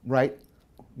 right,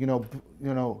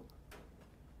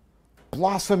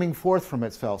 blossoming forth from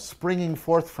itself, springing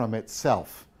forth from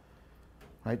itself.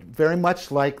 Right? Very much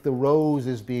like the rose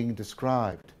is being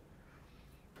described.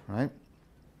 Right?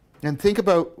 And think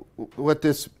about what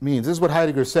this means. This is what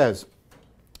Heidegger says.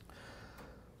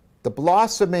 The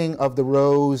blossoming of the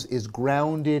rose is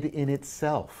grounded in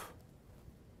itself.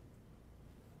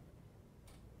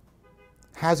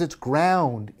 Has its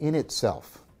ground in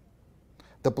itself.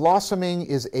 The blossoming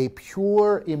is a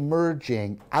pure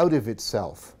emerging out of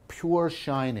itself, pure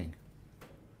shining.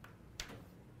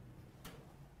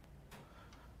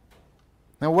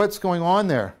 Now, what's going on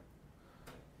there?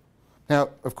 Now,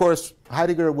 of course,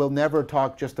 Heidegger will never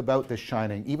talk just about this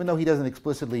shining. Even though he doesn't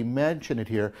explicitly mention it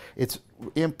here, it's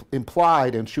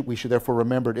implied, and we should therefore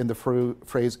remember it in the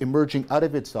phrase emerging out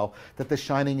of itself, that the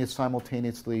shining is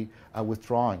simultaneously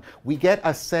withdrawing. We get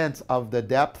a sense of the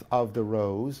depth of the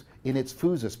rose in its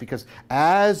physis, because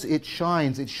as it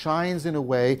shines in a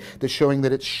way that's showing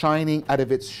that it's shining out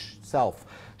of itself,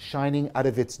 shining out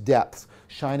of its depth,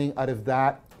 shining out of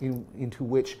that into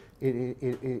which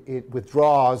it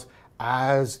withdraws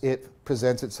as it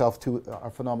presents itself to our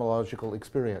phenomenological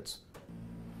experience.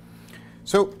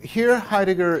 So here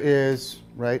Heidegger is,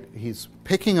 right, he's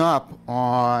picking up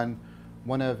on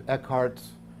one of Eckhart's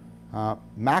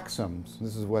maxims.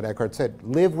 This is what Eckhart said: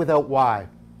 live without why.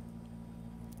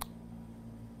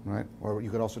 Right? Or you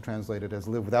could also translate it as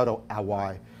live without a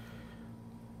why.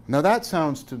 Now that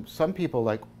sounds to some people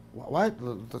like, what?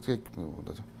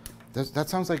 That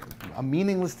sounds like a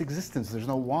meaningless existence. There's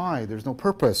no why, there's no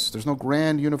purpose, there's no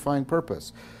grand unifying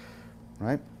purpose.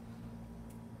 Right?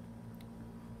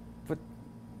 But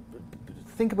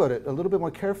think about it a little bit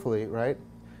more carefully, right?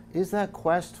 Is that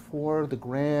quest for the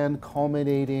grand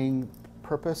culminating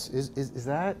purpose, is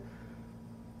that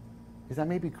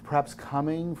maybe perhaps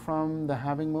coming from the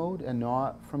having mode and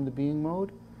not from the being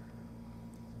mode?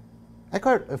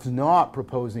 Eckhart is not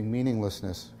proposing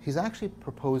meaninglessness. He's actually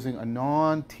proposing a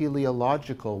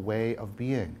non-teleological way of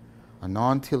being. A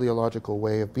non-teleological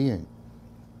way of being.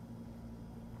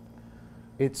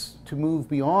 It's to move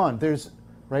beyond. There's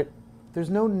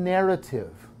no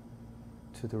narrative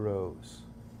to the rose.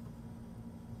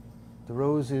 The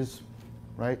rose is,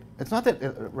 right? It's not that,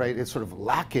 right, it's sort of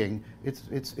lacking. It's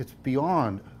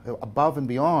beyond, above and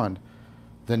beyond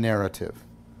the narrative,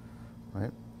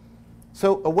 right?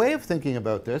 So a way of thinking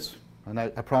about this, and I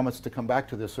promised to come back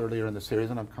to this earlier in the series,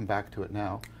 and I'll come back to it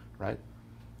now, right?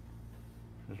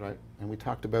 Right? And we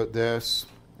talked about this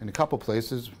in a couple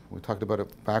places. We talked about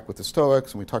it back with the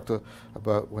Stoics, and we talked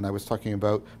about when I was talking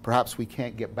about perhaps we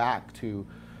can't get back to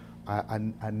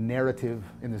a narrative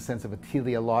in the sense of a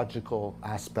teleological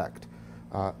aspect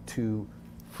to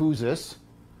physis,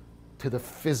 to the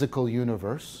physical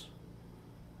universe.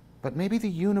 But maybe the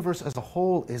universe as a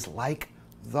whole is like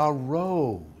the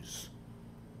rose.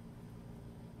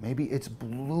 Maybe it's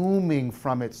blooming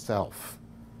from itself,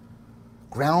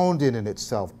 grounded in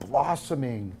itself,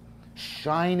 blossoming,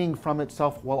 shining from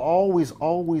itself while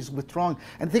always withdrawing.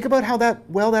 And think about how that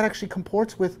actually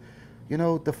comports with,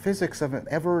 the physics of an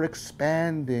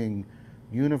ever-expanding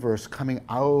universe coming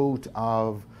out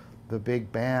of the Big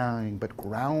Bang, but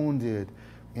grounded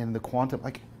in the quantum.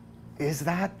 Like, is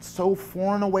that so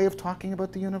foreign a way of talking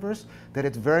about the universe that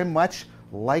it's very much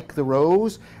like the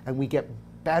rose, and we get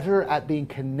better at being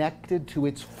connected to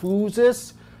its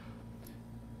physis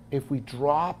if we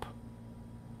drop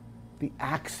the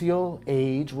axial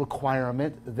age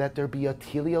requirement that there be a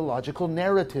teleological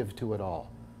narrative to it all?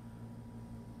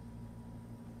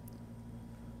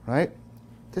 Right?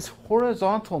 This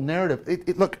horizontal narrative,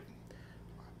 look,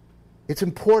 it's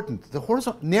important. The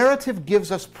horizontal narrative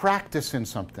gives us practice in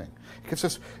something. It gives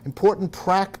us important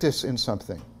practice in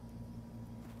something.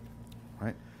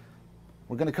 Right?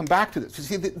 We're going to come back to this. You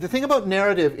see, the thing about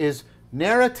narrative is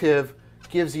narrative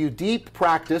gives you deep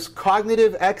practice,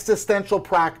 cognitive existential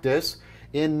practice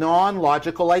in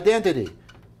non-logical identity.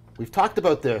 We've talked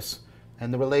about this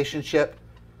and the relationship,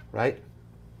 right,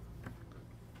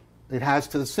 it has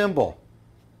to the symbol.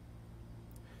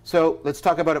 So let's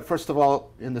talk about it first of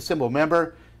all in the symbol.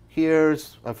 Remember,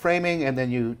 here's a framing, and then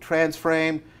you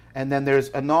transframe, and then there's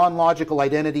a non-logical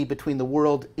identity between the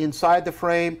world inside the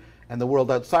frame and the world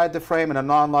outside the frame, and a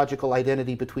non-logical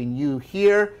identity between you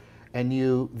here and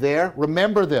you there.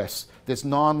 Remember this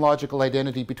non-logical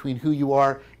identity between who you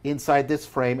are inside this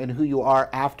frame and who you are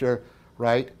after,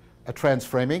 right, a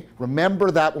transframing.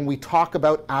 Remember that when we talk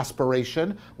about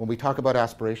aspiration.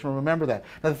 Remember that.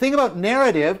 Now the thing about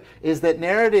narrative is that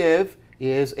narrative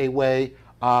is a way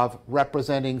of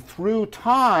representing through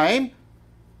time,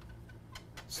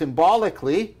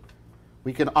 symbolically.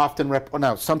 We can often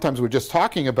now sometimes we're just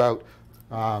talking about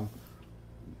a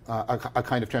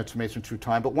kind of transformation through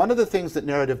time, but one of the things that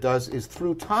narrative does is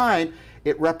through time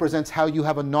it represents how you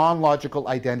have a non-logical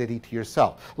identity to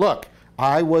yourself. Look,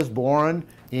 I was born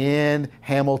in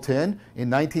Hamilton in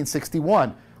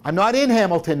 1961. I'm not in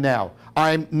Hamilton now.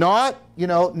 I'm not,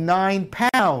 9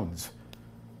 pounds.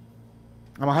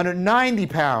 I'm 190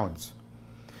 pounds.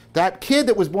 That kid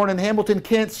that was born in Hamilton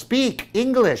can't speak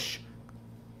English.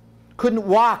 Couldn't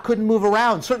walk, couldn't move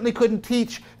around, certainly couldn't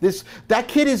teach this. That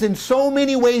kid is in so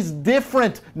many ways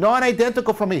different,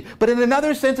 non-identical from me. But in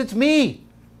another sense, it's me.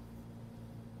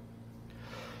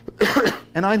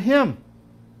 And I'm him.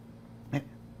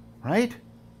 Right?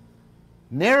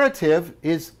 Narrative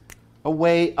is a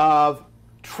way of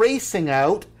tracing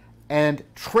out and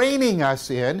training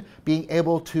us in being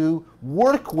able to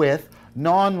work with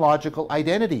non-logical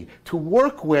identity, to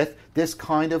work with this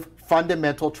kind of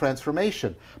fundamental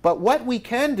transformation. But what we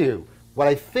can do, what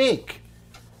I think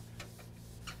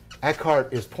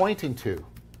Eckhart is pointing to,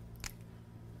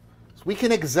 is we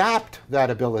can exact that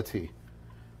ability.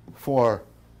 for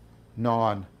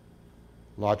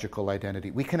non-logical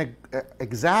identity. We can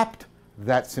exact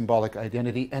that symbolic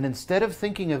identity, and instead of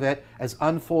thinking of it as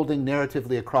unfolding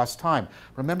narratively across time,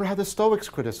 remember how the Stoics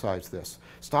criticized this.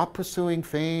 Stop pursuing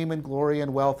fame and glory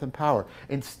and wealth and power.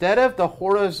 Instead of the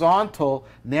horizontal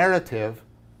narrative,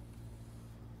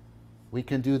 we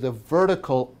can do the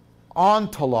vertical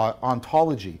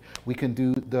ontology. We can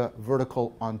do the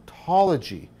vertical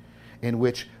ontology, in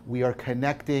which we are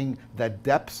connecting the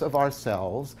depths of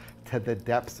ourselves to the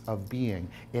depths of being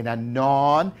in a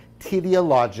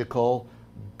non-teleological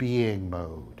being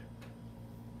mode.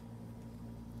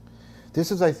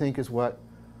 This is, I think, is what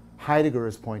Heidegger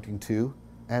is pointing to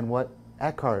and what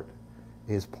Eckhart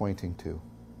is pointing to.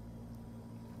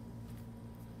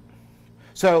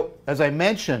 So, as I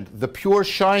mentioned, the pure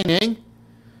shining,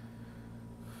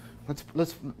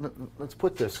 let's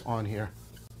put this on here.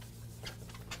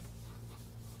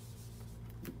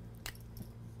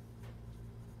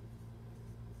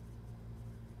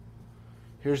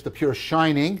 Here's the pure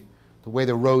shining, the way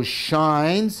the rose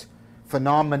shines,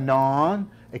 phenomenon,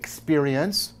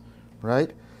 experience,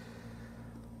 right?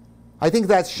 I think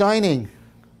that's shining.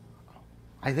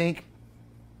 I think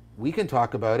we can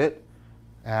talk about it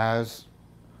as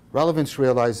relevance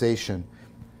realization,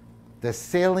 the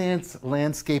salience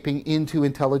landscaping into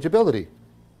intelligibility.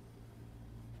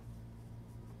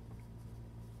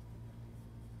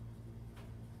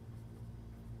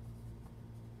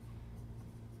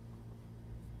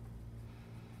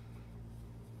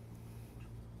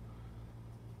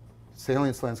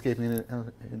 Salience landscaping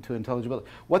into intelligibility.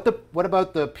 What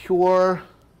about the pure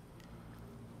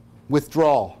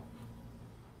withdrawal?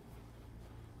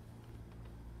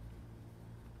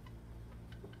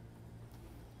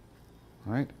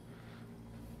 Right?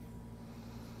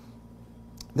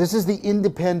 This is the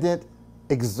independent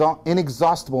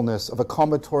inexhaustibleness of a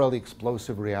combinatorially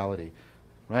explosive reality.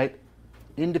 Right?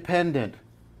 Independent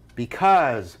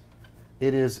because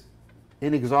it is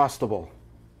inexhaustible.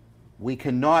 We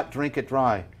cannot drink it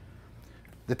dry.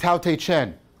 The Tao Te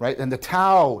Ching, right? And the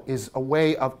Tao is a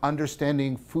way of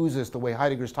understanding physis, the way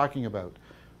Heidegger's talking about,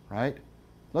 right?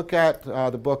 Look at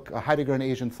the book Heidegger and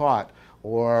Asian Thought,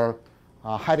 or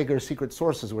Heidegger's Secret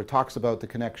Sources, where it talks about the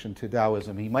connection to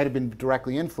Taoism. He might have been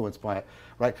directly influenced by it,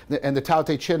 right? And the Tao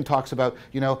Te Ching talks about,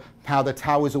 how the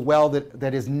Tao is a well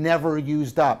that is never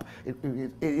used up. It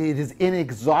is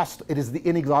it is the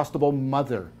inexhaustible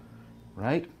mother,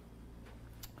 right?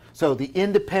 So the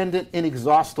independent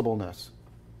inexhaustibleness.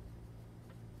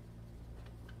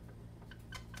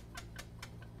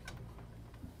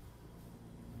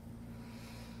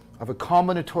 Of a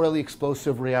combinatorially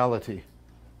explosive reality.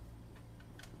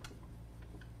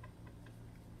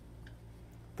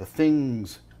 The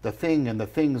thing and the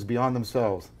things beyond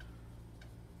themselves.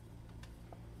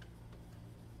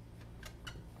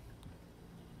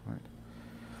 Right.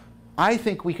 I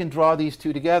think we can draw these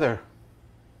two together,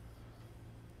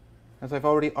 as I've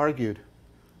already argued,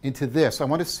 into this. I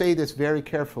want to say this very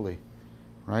carefully,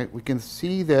 right? We can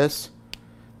see this,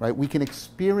 right? We can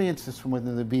experience this from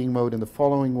within the being mode in the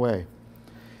following way.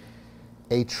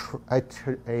 A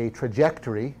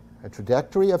trajectory of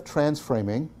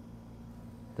transframing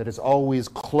that is always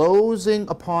closing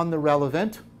upon the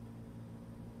relevant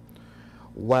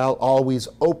while always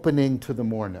opening to the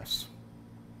moreness.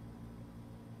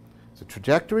 It's a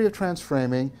trajectory of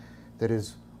transframing that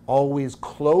is always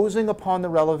closing upon the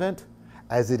relevant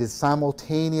as it is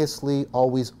simultaneously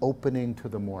always opening to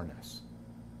the moreness.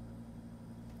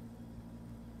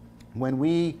 When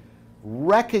we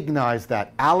recognize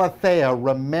that, aletheia,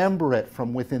 remember it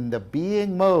from within the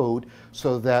being mode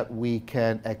so that we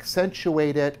can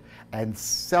accentuate it and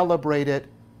celebrate it,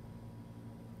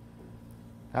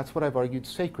 that's what I've argued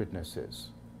sacredness is.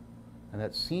 And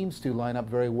that seems to line up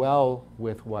very well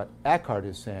with what Eckhart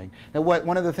is saying. Now,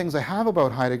 one of the things I have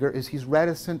about Heidegger is he's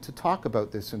reticent to talk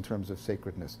about this in terms of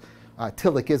sacredness.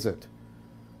 Tillich isn't.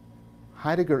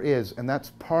 Heidegger is, and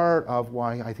that's part of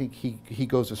why I think he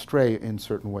goes astray in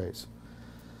certain ways.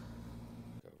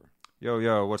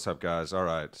 Yo, what's up, guys? All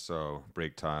right, so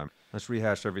break time. Let's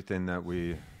rehash everything that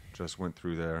we just went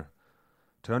through there.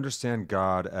 To understand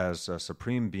God as a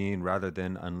supreme being rather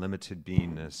than unlimited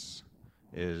beingness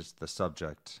is the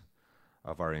subject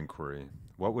of our inquiry.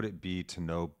 What would it be to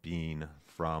know being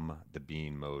from the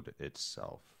being mode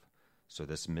itself? So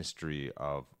this mystery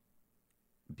of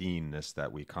beingness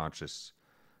that we conscious,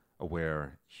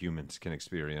 aware humans can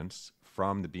experience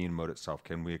from the being mode itself,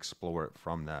 can we explore it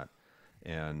from that?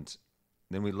 And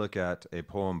then we look at a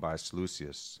poem by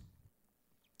Seleucus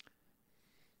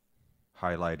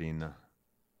highlighting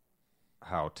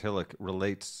how Tillich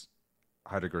relates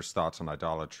Heidegger's thoughts on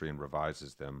idolatry and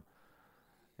revises them.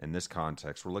 In this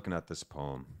context, we're looking at this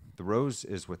poem. The rose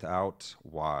is without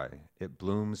why. It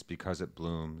blooms because it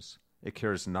blooms. It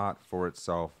cares not for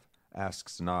itself,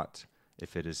 asks not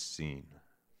if it is seen.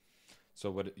 So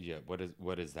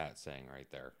what is that saying right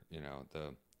there? You know,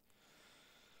 the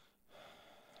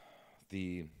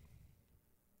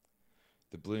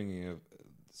blooming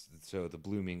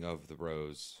of the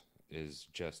rose is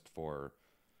just for,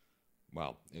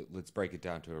 well, let's break it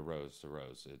down to a rose. The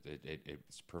rose,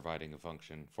 it's providing a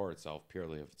function for itself,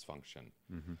 purely of its function.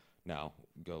 Mm-hmm. Now,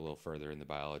 go a little further in the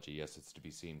biology. Yes, it's to be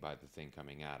seen by the thing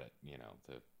coming at it, you know,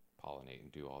 to pollinate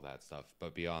and do all that stuff.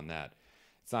 But beyond that,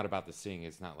 it's not about the seeing.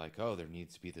 It's not like, oh, there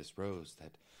needs to be this rose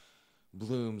that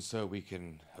blooms so we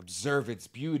can observe its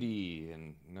beauty.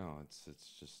 And no,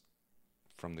 it's just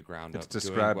from the ground It's up.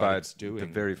 described doing what by it's doing. the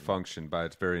very function, by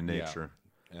its very nature.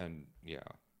 Yeah. And yeah.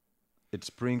 It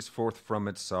springs forth from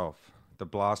itself. The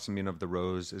blossoming of the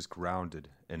rose is grounded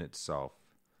in itself.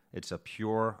 It's a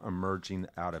pure emerging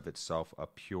out of itself, a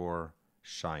pure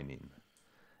shining.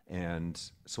 And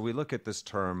so we look at this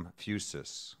term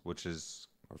phusis, which is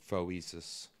Or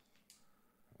phoesis.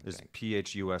 is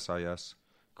Phusis,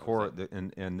 core,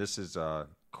 and this is a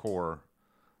core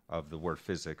of the word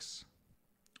physics.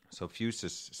 So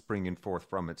phusis, springing forth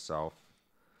from itself.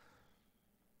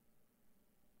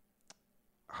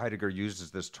 Heidegger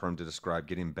uses this term to describe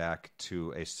getting back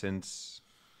to a sense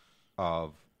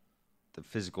of the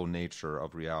physical nature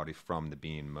of reality from the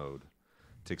being mode,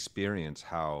 to experience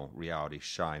how reality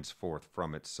shines forth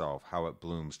from itself, how it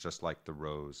blooms just like the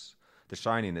rose. The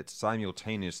shining, it's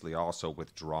simultaneously also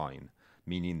withdrawing,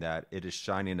 meaning that it is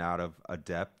shining out of a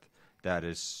depth that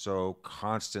is so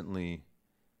constantly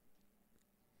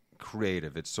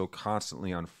creative, it's so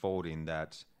constantly unfolding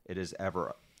that it is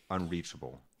ever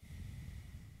unreachable.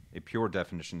 A pure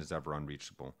definition is ever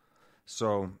unreachable.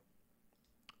 So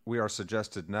we are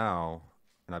suggested now,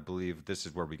 and I believe this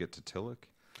is where we get to Tillich,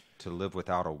 to live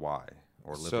without a why,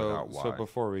 or live without why. So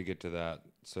before we get to that,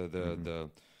 so the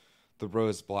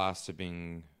rose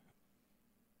blossoming,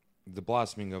 the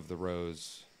blossoming of the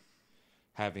rose,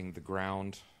 having the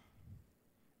ground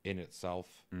in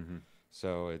itself. Mm-hmm.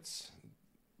 So it's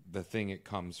the thing it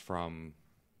comes from,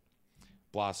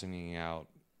 blossoming out.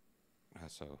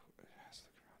 So it has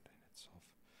the ground in itself.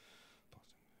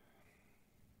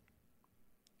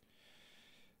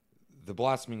 The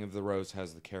blossoming of the rose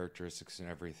has the characteristics and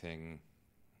everything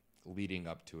leading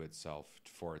up to itself,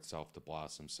 for itself to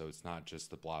blossom. So it's not just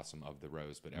the blossom of the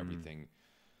rose, but everything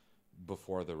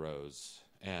before the rose,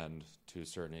 and to a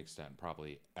certain extent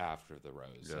probably after the rose.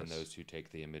 Yes. And those who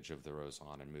take the image of the rose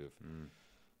on and move.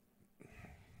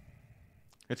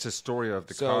 It's a story of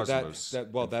the So cosmos.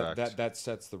 that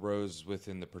sets the rose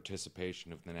within the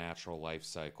participation of the natural life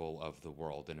cycle of the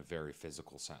world in a very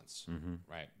physical sense,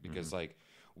 right? Because like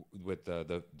with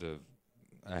the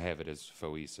I have it as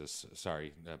phoesis.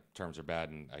 Sorry, terms are bad,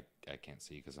 and I can't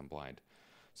see because I'm blind.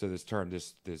 So this term,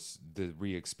 the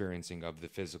re-experiencing of the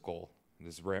physical,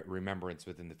 this remembrance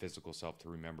within the physical self to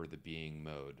remember the being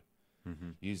mode,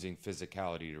 using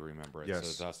physicality to remember it.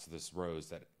 Yes. So thus this rose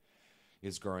that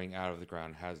is growing out of the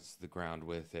ground has the ground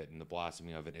with it, and the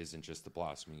blossoming of it isn't just the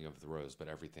blossoming of the rose, but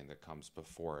everything that comes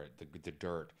before it, the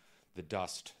dirt, the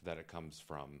dust that it comes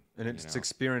from. And it's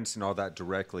experiencing all that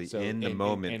directly So in the and-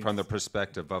 moment and- from the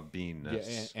perspective of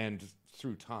beingness. Yeah, and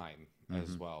through time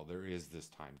as well. There is this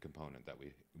time component that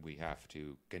we have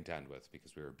to contend with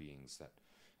because we are beings that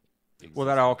exist Well,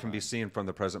 that all in can be time. seen from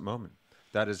the present moment.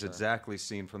 That is exactly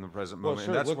seen from the present Well, moment.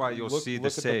 sure, And that's look- why you'll look- see the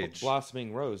look at sage.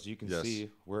 blossoming rose. You can Yes.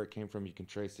 see where it came from. You can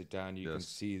trace it down. You can Yes.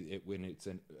 see it when it's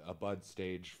in a bud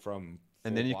stage from.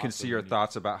 And full then you can see your blossom.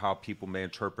 thoughts about how people may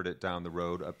interpret it down the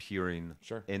road, appearing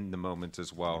Sure. in the moment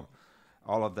as well.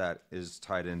 All of that is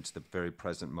tied into the very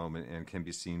present moment and can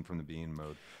be seen from the being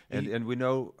mode. And we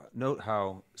note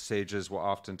how sages will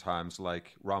oftentimes,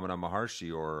 like Ramana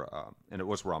Maharshi, and it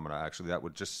was Ramana actually, that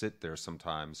would just sit there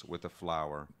sometimes with a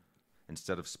flower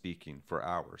instead of speaking for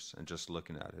hours and just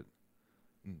looking at it.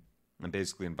 And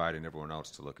basically inviting everyone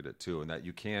else to look at it too. And that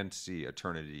you can see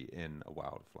eternity in a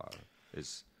wildflower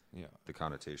is the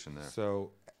connotation there.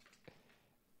 So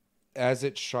as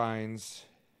it shines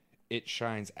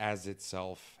as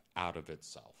itself out of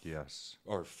itself. Yes.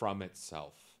 Or from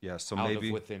itself. Yes. So out maybe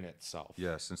of within itself.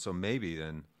 Yes. And so maybe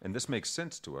then, and this makes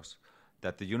sense to us,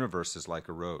 that the universe is like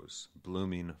a rose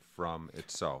blooming from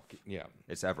itself. Yeah.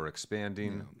 It's ever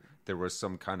expanding. There was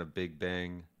some kind of Big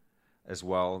Bang as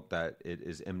well that it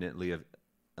is imminently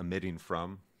emitting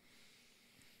from.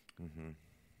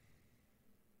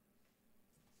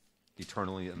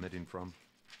 Eternally emitting from.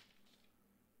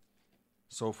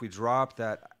 So if we drop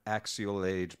that axial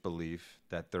age belief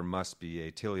that there must be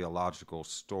a teleological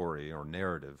story or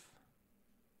narrative,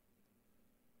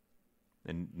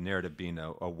 and narrative being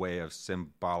a way of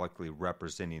symbolically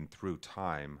representing through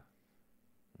time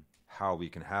how we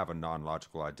can have a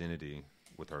non-logical identity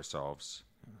with ourselves,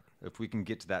 if we can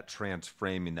get to that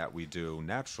transframing that we do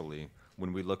naturally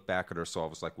when we look back at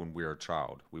ourselves, like when we were a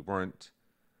child, we weren't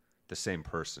the same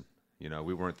person. You know,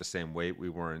 we weren't the same weight. We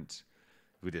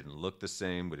didn't look the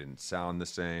same. We didn't sound the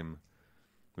same.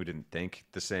 We didn't think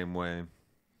the same way.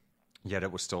 Yet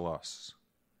it was still us.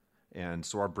 And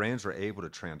so our brains are able to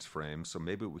transframe. So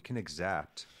maybe we can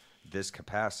exact this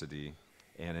capacity.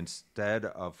 And instead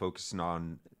of focusing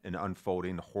on an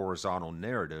unfolding horizontal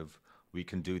narrative, we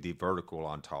can do the vertical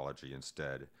ontology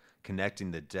instead, connecting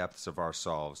the depths of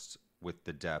ourselves with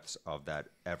the depths of that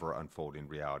ever unfolding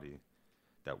reality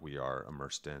that we are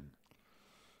immersed in.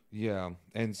 Yeah.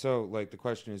 And so, like, the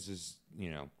question is,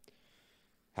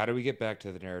 how do we get back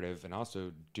to the narrative? And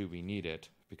also, do we need it?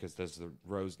 Because does the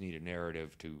rose need a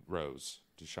narrative to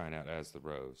shine out as the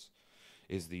rose?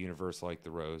 Is the universe like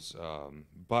the rose?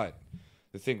 But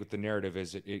the thing with the narrative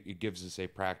is it gives us a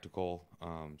practical,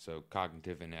 so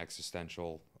cognitive and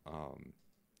existential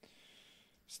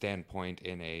standpoint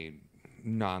in a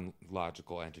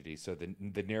non-logical entity. So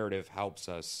the narrative helps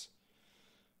us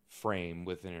frame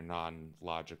within a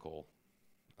non-logical,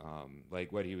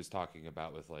 like what he was talking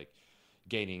about with like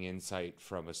gaining insight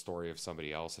from a story of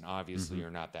somebody else. And obviously you're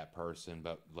not that person,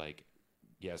 but like,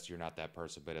 yes, you're not that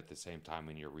person. But at the same time,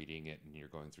 when you're reading it and you're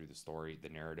going through the story, the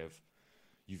narrative,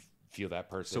 you feel that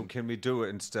person. So can we do it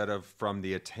instead of from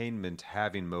the attainment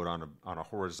having mode on a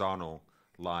horizontal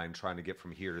line, trying to get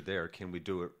from here to there? Can we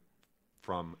do it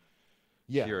from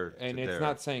here and to it's there?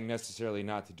 not saying necessarily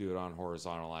not to do it on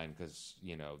horizontal line, because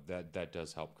that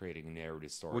does help creating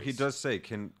narrative stories. Well, he does say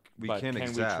can we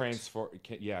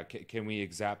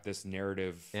exact this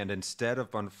narrative? And instead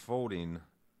of unfolding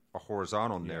a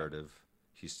horizontal narrative,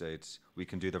 he states, we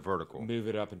can do the vertical. Move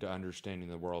it up into understanding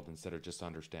the world instead of just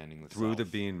understanding the through self. the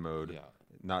being mode,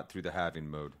 not through the having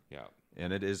mode. Yeah.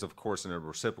 And it is, of course, in a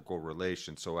reciprocal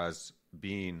relation. So as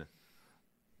being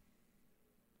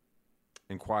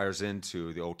inquires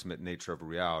into the ultimate nature of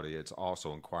reality, it's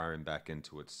also inquiring back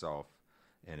into itself.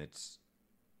 And it's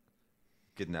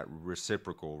getting that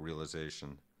reciprocal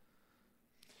realization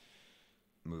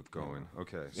move going.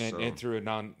 Okay. And through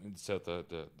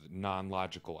the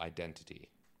non-logical identity.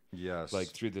 Yes. Like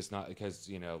through this, not because,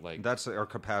 that's our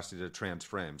capacity to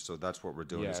transframe. So that's what we're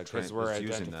doing. Yeah, because we're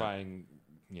identifying,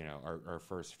 our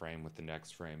first frame with the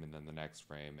next frame and then the next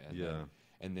frame.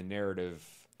 And the narrative.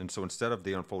 And so instead of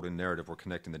the unfolding narrative, we're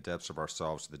connecting the depths of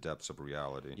ourselves to the depths of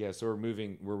reality. Yeah. So we're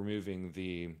moving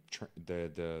the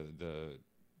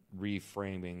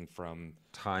reframing from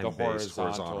time-based, the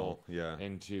horizontal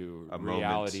into a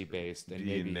reality-based and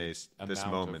maybe this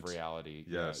amount moment of reality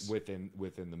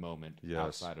within the moment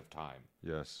outside of time.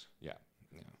 Yes. Yeah.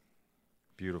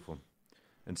 Beautiful.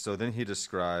 And so then he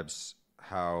describes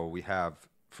how we have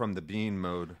from the being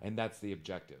mode. And that's the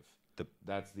objective.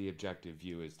 That's the objective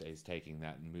view is taking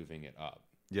that and moving it up.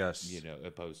 Yes.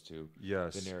 Opposed to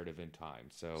the narrative in time.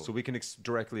 So we can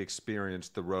directly experience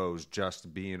the rose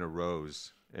just being a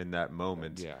rose in that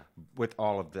moment, with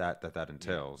all of that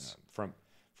entails,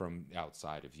 from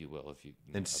outside, if you will,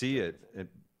 and see it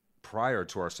prior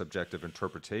to our subjective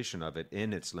interpretation of it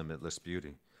in its limitless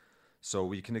beauty. So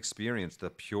we can experience the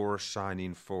pure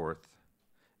shining forth,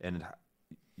 and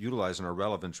utilizing our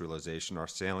relevance realization, our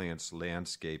salience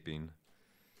landscaping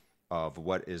of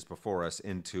what is before us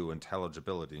into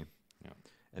intelligibility,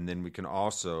 and then we can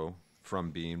also,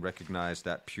 from being, recognize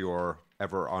that pure,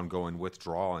 ever ongoing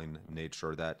withdrawing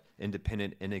nature, that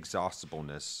independent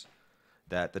inexhaustibleness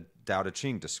that the Tao Te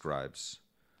Ching describes,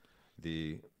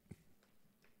 the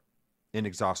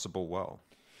inexhaustible well.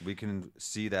 We can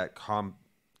see that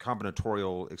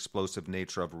combinatorial, explosive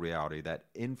nature of reality, that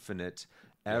infinite,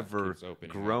 ever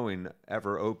growing,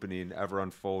 ever opening, ever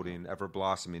unfolding, ever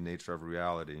blossoming nature of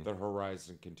reality. The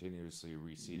horizon continuously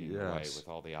receding away with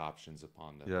all the options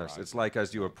upon the horizon. It's like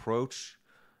as you approach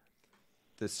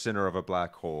the center of a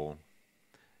black hole,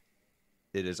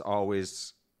 it is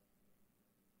always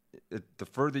the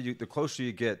closer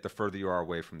you get, the further you are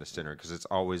away from the center, because it's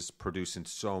always producing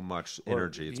so much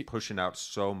energy. It's pushing out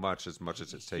so much as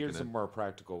it's taking in. Here's a more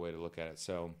practical way to look at it.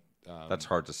 So that's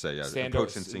hard to say. Stand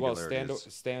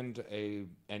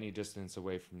any distance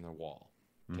away from the wall.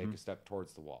 Take a step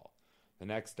towards the wall. The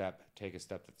next step, take a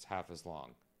step that's half as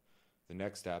long. The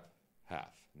next step, half.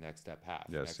 Next step, half.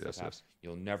 Yes.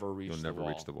 You'll never reach the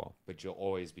wall, but you'll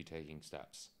always be taking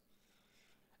steps.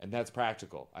 And that's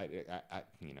practical.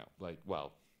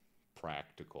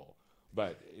 practical.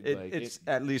 But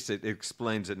At least it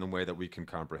explains it in a way that we can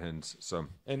comprehend. So,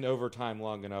 and over time,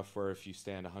 long enough where if you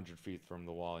stand 100 feet from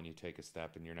the wall and you take a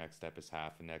step, and your next step is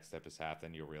half, and next step is half,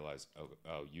 then you'll realize,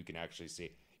 oh, you can actually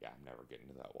see. Yeah, I'm never getting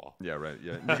to that wall. Yeah, right.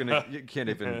 Yeah, you can't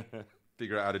even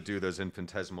figure out how to do those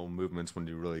infinitesimal movements when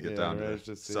you really get down to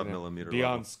just, sub-millimeter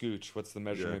beyond level. scooch. What's the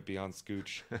measurement beyond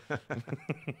scooch?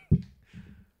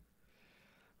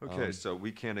 Okay, so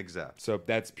we can't accept. So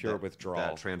that's pure withdrawal.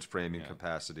 That transframing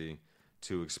capacity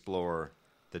to explore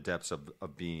the depths of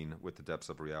being with the depths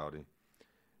of reality.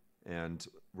 And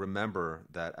remember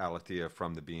that aletheia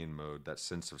from the being mode, that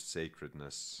sense of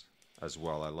sacredness as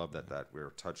well. I love that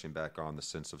we're touching back on the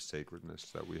sense of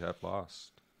sacredness that we have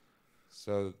lost.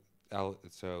 So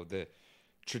the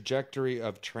trajectory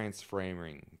of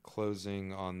transframing,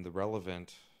 closing on the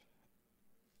relevant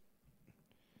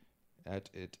as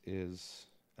it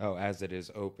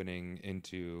is opening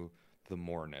into the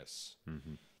moreness.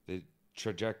 Mm-hmm. The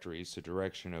trajectory, so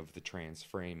direction of the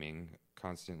transframing,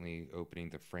 constantly opening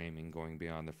the framing, going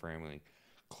beyond the framing,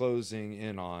 closing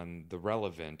in on the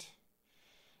relevant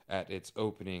at its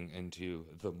opening into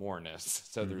the moreness.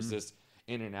 So there's this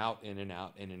in and out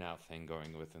thing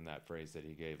going within that phrase that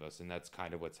he gave us, and that's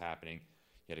kind of what's happening.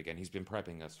 Yet again, he's been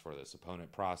prepping us for this.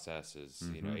 Opponent processes,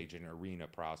 agent arena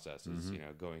processes,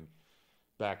 going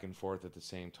back and forth at the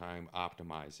same time,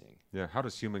 optimizing. Yeah, how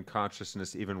does human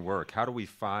consciousness even work? How do we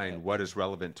find what is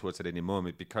relevant to us at any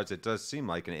moment? Because it does seem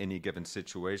like in any given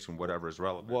situation, whatever is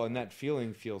relevant. Well, and that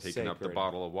feeling feels Taking sacred. up the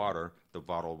bottle of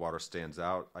water stands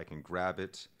out. I can grab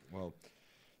it. Well,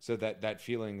 so that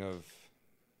feeling of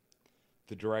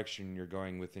the direction you're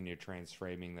going within your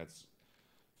transframing, that's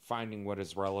finding what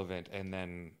is relevant and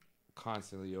then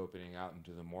constantly opening out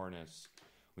into the moreness.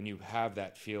 When you have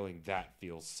that feeling, that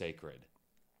feels sacred.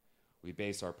 We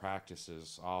base our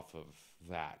practices off of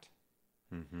that.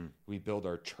 Mm-hmm. We build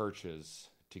our churches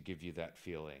to give you that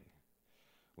feeling.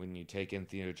 When you take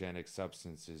entheogenic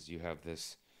substances, you have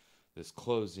this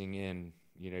closing in.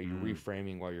 You're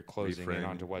reframing while you're closing in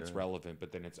onto what's relevant,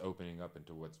 but then it's opening up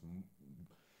into what's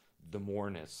the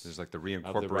moreness. There's like the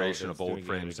reincorporation of old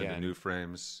frames into new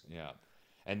frames. Yeah.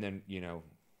 And then,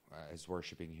 as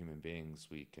worshiping human beings,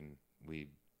 we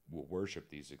will worship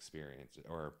these experiences,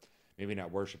 or maybe not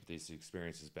worship these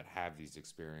experiences, but have these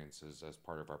experiences as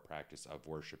part of our practice of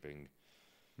worshiping.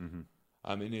 Mm-hmm.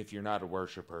 And if you're not a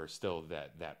worshiper, still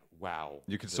that wow.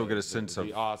 You can still get a sense of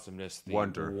the awesomeness, the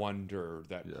wonder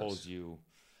that pulls you,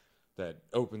 that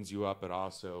opens you up. It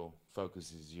also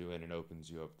focuses you in and opens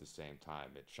you up at the same time.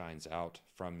 It shines out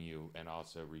from you and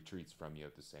also retreats from you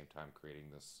at the same time, creating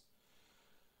this.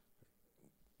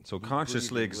 So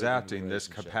consciously exacting this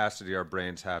capacity our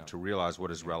brains have to realize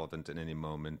what is relevant in any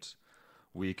moment,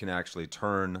 we can actually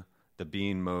turn the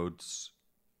being mode's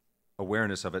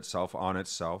awareness of itself on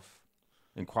itself,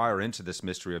 inquire into this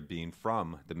mystery of being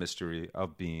from the mystery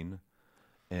of being,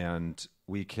 and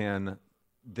we can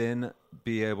then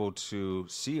be able to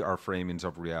see our framings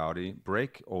of reality,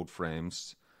 break old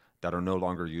frames that are no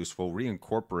longer useful,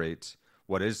 reincorporate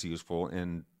what is useful,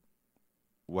 and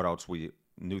whatever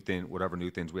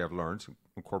new things we have learned,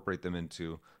 incorporate them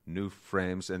into new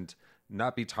frames, and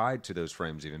not be tied to those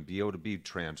frames, even be able to be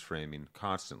transframing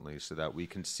constantly so that we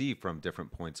can see from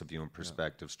different points of view and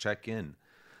perspectives, check in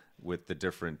with the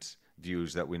different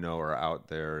views that we know are out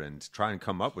there, and try and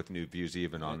come up with new views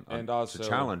even and also to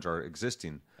challenge our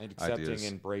existing and accepting, ideas.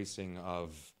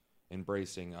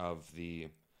 embracing of the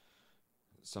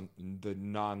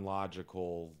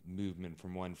non-logical movement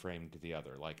from one frame to the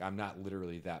other. Like, I'm not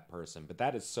literally that person, but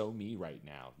that is so me right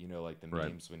now. Like the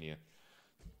memes when you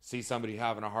see somebody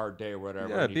having a hard day or whatever.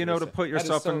 Yeah, being able to put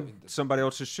yourself in somebody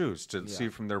else's shoes to see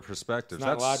from their perspective. It's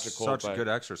not That's logical, such a good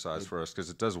exercise for us, because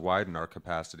it does widen our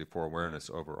capacity for awareness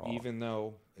overall. Even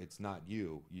though it's not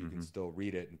you, you can still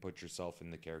read it and put yourself in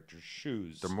the character's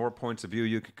shoes. The more points of view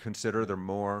you can consider, the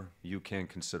more you can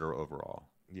consider overall.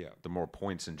 Yeah. The more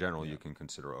points in general you can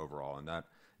consider overall. And that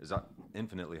is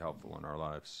infinitely helpful in our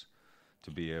lives,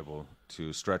 to be able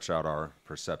to stretch out our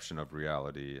perception of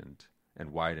reality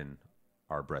and widen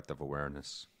our breadth of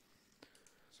awareness.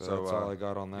 So that's all I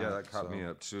got on that. Yeah, that caught me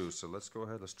up too. So let's go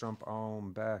ahead. Let's jump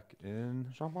on back in.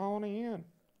 Jump on in.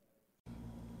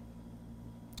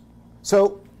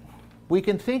 So we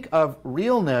can think of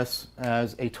realness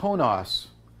as a tonos,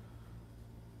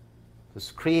 this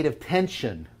creative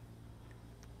tension.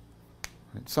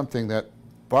 It's something that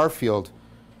Barfield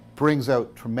brings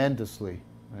out tremendously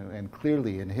and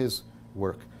clearly in his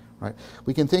work. Right?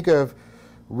 We can think of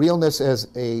realness as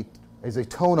a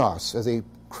tonos, as a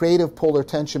creative polar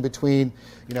tension between,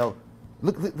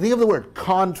 think of the word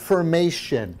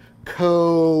confirmation,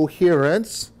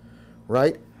 coherence,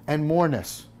 right, and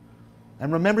moreness.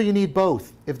 And remember, you need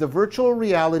both. If the virtual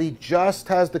reality just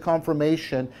has the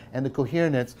confirmation and the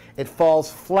coherence, it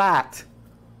falls flat.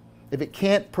 If it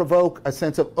can't provoke a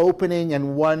sense of opening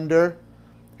and wonder,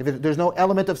 there's no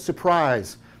element of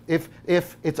surprise, if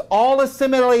it's all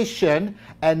assimilation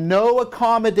and no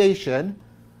accommodation,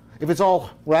 if it's all,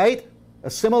 right,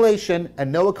 assimilation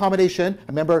and no accommodation,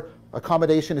 remember,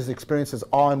 accommodation is experienced as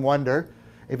awe and wonder.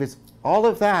 If it's all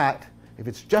of that, if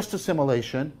it's just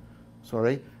assimilation,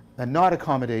 and not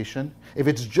accommodation, if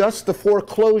it's just the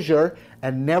foreclosure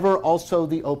and never also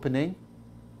the opening,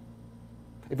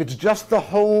 if it's just the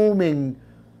homing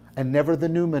and never the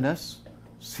numinous,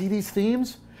 see these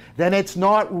themes? Then it's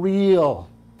not real.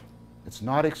 It's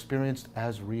not experienced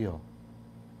as real.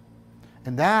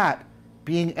 And that,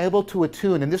 being able to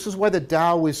attune, and this is why the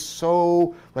Tao is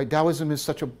so, right, Taoism is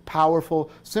such a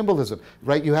powerful symbolism,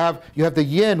 right? You have the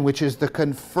yin, which is the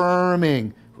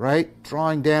confirming, right,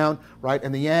 drawing down, right,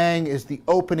 and the yang is the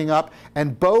opening up,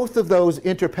 and both of those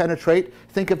interpenetrate.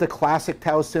 Think of the classic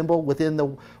Tao symbol. Within the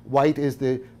white is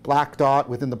the black dot,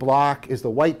 within the black is the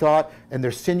white dot, and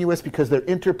they're sinuous because they're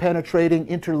interpenetrating,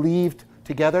 interleaved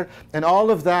together, and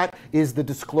all of that is the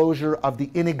disclosure of the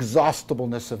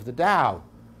inexhaustibleness of the Tao.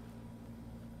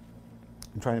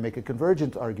 I'm trying to make a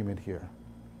convergent argument here,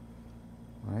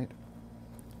 right?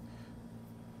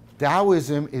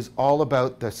 Taoism is all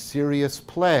about the serious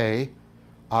play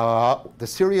with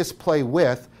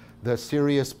the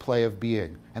serious play of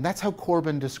being. And that's how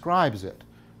Corbin describes it,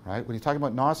 right? When he's talking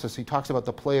about Gnosis, he talks about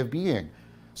the play of being.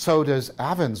 So does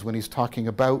Evans when he's talking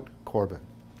about Corbin.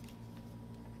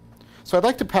 So I'd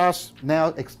like to pass now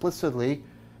explicitly,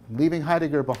 leaving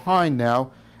Heidegger behind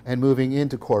now and moving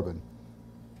into Corbin.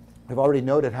 I've already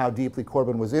noted how deeply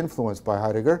Corbin was influenced by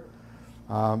Heidegger,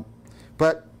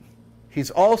 but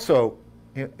he's also,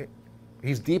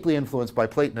 he's deeply influenced by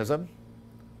Platonism,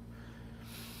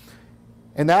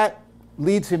 and that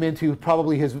leads him into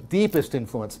probably his deepest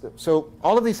influence. So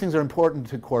all of these things are important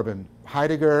to Corbin.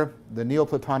 Heidegger, the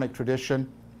Neoplatonic tradition,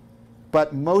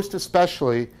 but most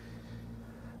especially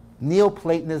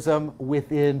Neoplatonism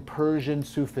within Persian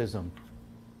Sufism.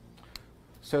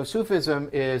 So Sufism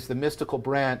is the mystical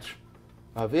branch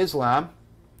of Islam,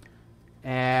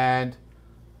 and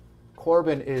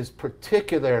Corbin is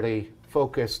particularly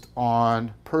focused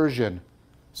on Persian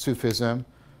Sufism.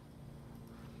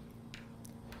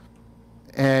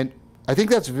 And I think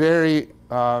that's very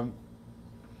something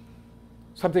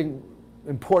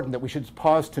important that we should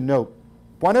pause to note.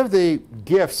 One of the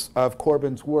gifts of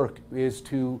Corbin's work is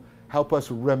to help us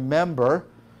remember,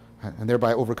 and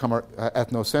thereby overcome our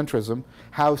ethnocentrism,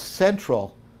 how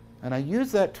central, and I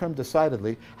use that term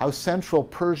decidedly, how central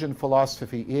Persian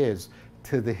philosophy is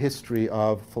to the history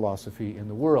of philosophy in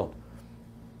the world.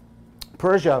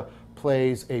 Persia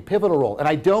plays a pivotal role, and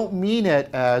I don't mean it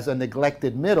as a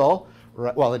neglected middle.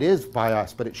 Well, it is by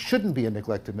us, but it shouldn't be a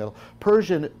neglected middle.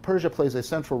 Persia plays a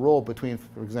central role between,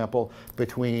 for example,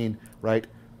 right,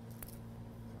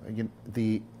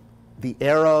 the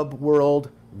Arab world,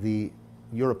 the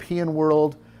European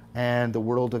world, and the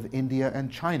world of India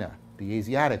and China, the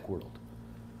Asiatic world.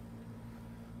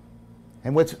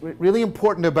 And what's really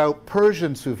important about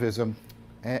Persian Sufism,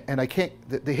 and I can't,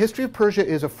 the history of Persia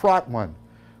is a fraught one,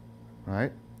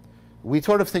 right? We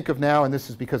sort of think of now, and this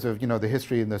is because of the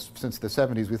history since the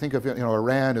 70s. We think of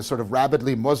Iran as sort of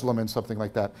rabidly Muslim and something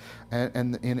like that,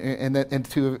 and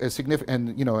to a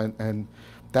significant and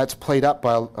that's played up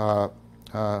by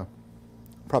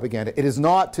propaganda. It is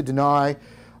not to deny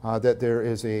that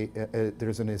there's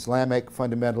an Islamic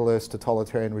fundamentalist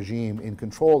totalitarian regime in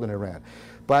control in Iran,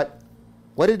 but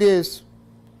what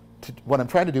I'm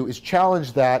trying to do is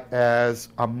challenge that as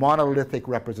a monolithic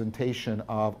representation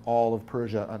of all of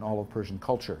Persia and all of Persian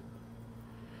culture.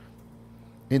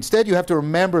 Instead, you have to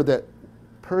remember that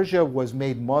Persia was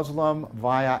made Muslim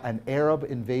via an Arab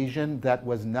invasion that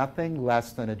was nothing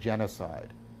less than a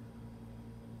genocide.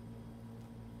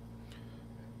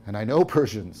 And I know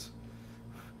Persians.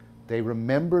 They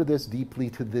remember this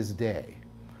deeply to this day.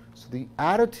 So the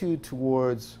attitude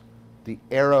towards the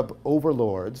Arab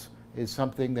overlords is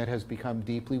something that has become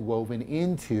deeply woven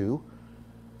into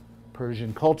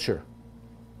Persian culture.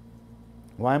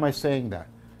 Why am I saying that?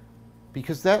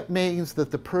 Because that means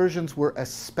that the Persians were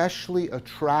especially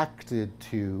attracted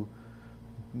to,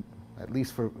 at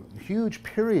least for huge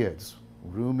periods,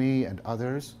 Rumi and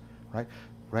others, right?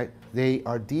 They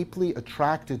are deeply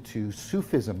attracted to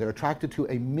Sufism. They're attracted to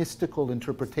a mystical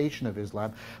interpretation of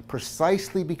Islam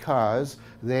precisely because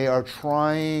they are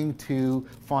trying to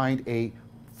find a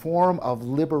form of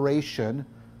liberation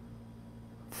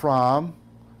from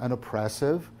an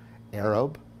oppressive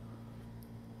Arab,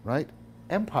 right,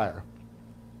 empire.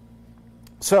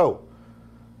 So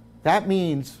that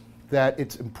means that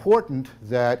it's important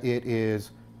that it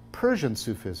is Persian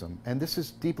Sufism, and this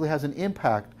deeply has an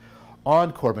impact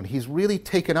on Corbin. He's really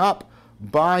taken up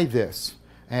by this,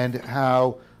 and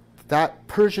how that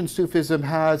Persian Sufism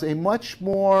has a much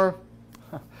more,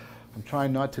 I'm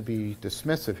trying not to be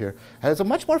dismissive here, has a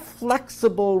much more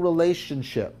flexible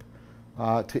relationship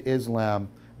to Islam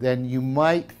than you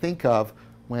might think of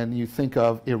when you think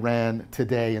of Iran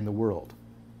today in the world.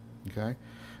 Okay?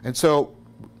 And so,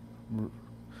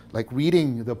 like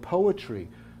reading the poetry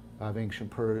of ancient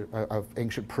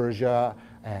Persia,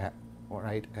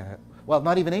 well,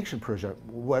 not even ancient Persia,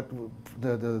 what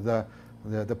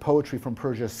the poetry from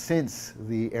Persia since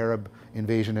the Arab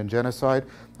invasion and genocide,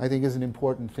 I think is an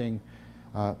important thing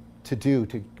to do,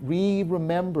 to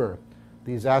remember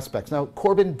these aspects. Now,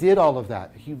 Corbin did all of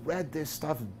that. He read this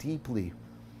stuff deeply,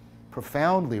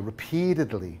 profoundly,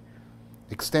 repeatedly,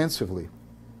 extensively.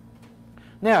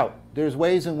 Now, there's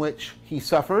ways in which he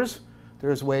suffers.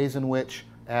 There's ways in which,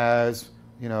 as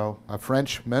a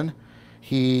Frenchman,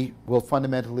 he will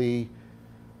fundamentally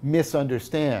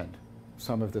misunderstand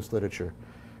some of this literature.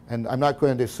 And I'm not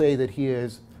going to say that he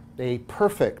is a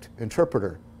perfect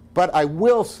interpreter, but I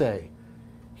will say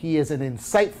he is an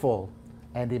insightful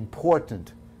and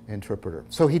important interpreter.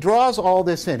 So he draws all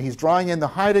this in. He's drawing in the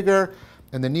Heidegger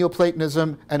and the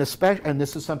Neoplatonism, and especially, and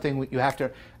this is something you have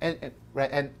to,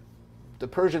 and the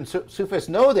Persian Sufis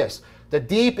know this, the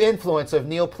deep influence of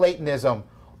Neoplatonism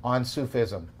on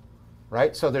Sufism,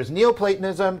 right? So there's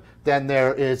Neoplatonism, then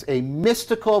there is a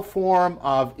mystical form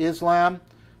of Islam,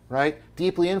 right?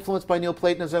 Deeply influenced by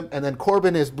Neoplatonism, and then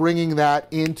Corbin is bringing that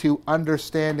into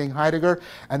understanding Heidegger,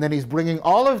 and then he's bringing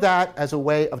all of that as a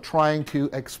way of trying to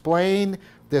explain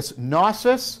this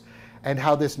gnosis and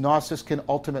how this gnosis can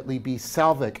ultimately be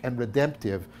salvic and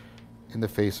redemptive in the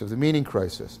face of the meaning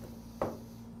crisis.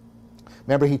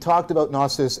 Remember, he talked about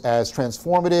gnosis as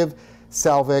transformative,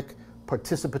 salvic,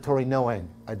 participatory knowing,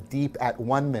 a deep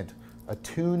at-one-ment,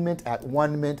 attunement at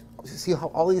one-ment. See how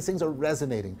all these things are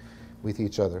resonating with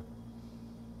each other.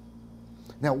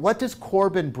 Now, what does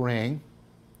Corbin bring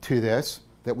to this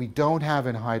that we don't have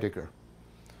in Heidegger?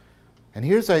 And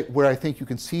here's where I think you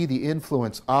can see the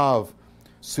influence of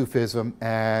Sufism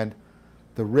and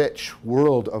the rich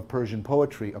world of Persian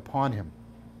poetry upon him.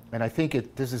 And I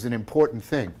think this is an important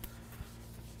thing.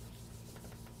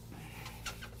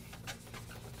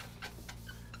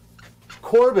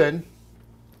 Corbin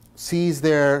sees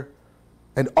there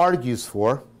and argues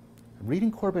for, reading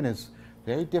Corbin is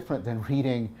very different than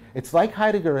reading, it's like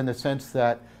Heidegger in the sense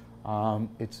that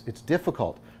it's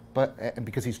difficult, but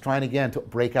because he's trying again to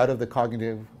break out of the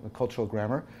cognitive cultural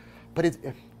grammar, but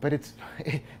it's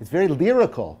very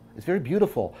lyrical, it's very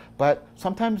beautiful, but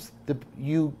sometimes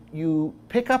you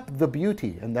pick up the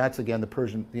beauty, and that's again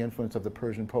the influence of the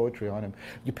Persian poetry on him.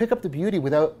 You pick up the beauty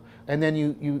without, and then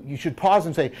you should pause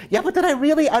and say, yeah, but did I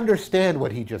really understand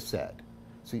what he just said?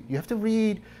 So you have to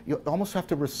read, you almost have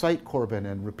to recite Corbin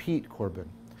and repeat Corbin.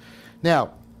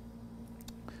 Now,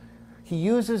 he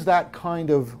uses that kind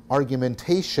of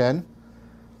argumentation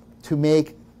to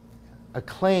make a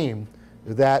claim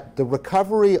that the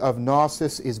recovery of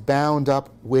gnosis is bound up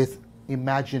with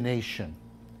imagination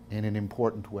in an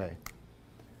important way.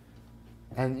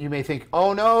 And you may think,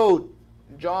 oh no,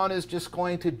 John is just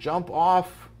going to jump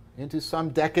off into some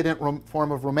decadent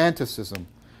form of romanticism.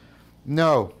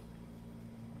 No.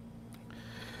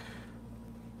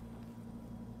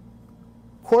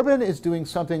 Corbin is doing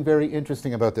something very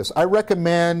interesting about this. I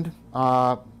recommend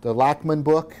the Lachman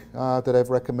book that I've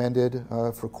recommended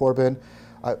for Corbin.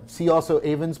 See also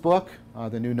Avon's book,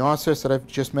 The New Gnosis that I've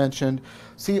just mentioned.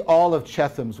 See all of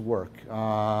Chetham's work,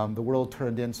 The World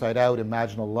Turned Inside Out,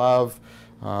 Imaginal Love.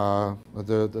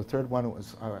 The third one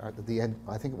was, I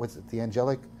think it was The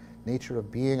Angelic Nature of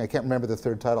Being. I can't remember the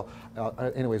third title.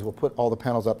 Anyways, we'll put all the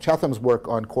panels up. Chetham's work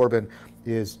on Corbin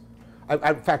is,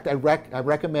 in fact, I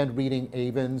recommend reading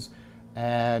Avon's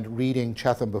and reading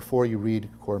Chetham before you read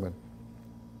Corbin.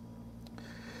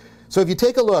 So if you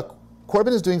take a look,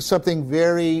 Corbin is doing something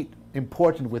very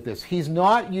important with this. He's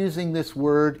not using this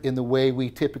word in the way we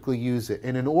typically use it.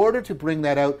 And in order to bring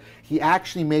that out, he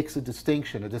actually makes a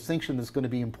distinction that's going to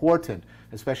be important,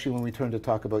 especially when we turn to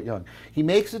talk about Jung. He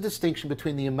makes a distinction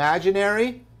between the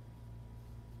imaginary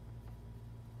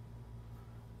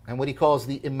and what he calls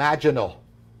the imaginal.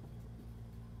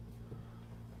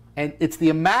 And it's the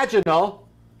imaginal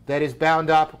that is bound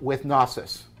up with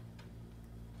gnosis.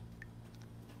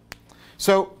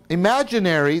 So the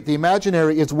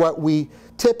imaginary is what we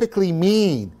typically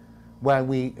mean when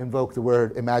we invoke the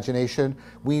word imagination.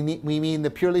 We mean the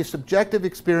purely subjective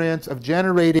experience of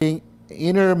generating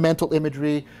inner mental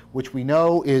imagery which we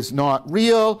know is not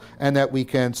real, and that we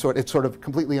can it's sort of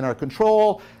completely in our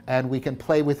control, and we can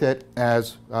play with it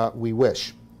as we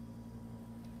wish.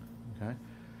 Okay?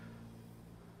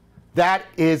 That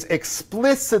is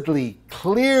explicitly,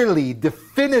 clearly,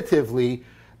 definitively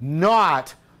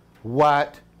not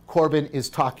what Corbin is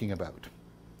talking about.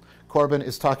 Corbin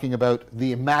is talking about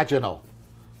the imaginal.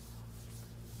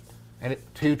 And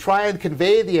to try and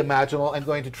convey the imaginal, I'm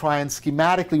going to try and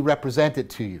schematically represent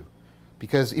it to you.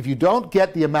 Because if you don't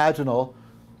get the imaginal,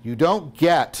 you don't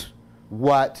get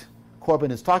what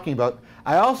Corbin is talking about.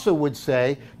 I also would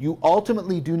say you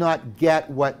ultimately do not get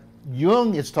what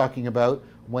Jung is talking about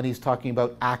when he's talking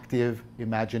about active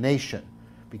imagination,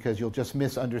 because you'll just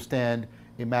misunderstand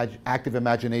active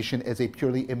imagination as a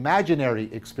purely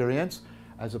imaginary experience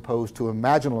as opposed to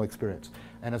imaginal experience.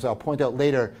 And as I'll point out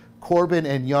later, Corbin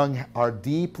and Jung are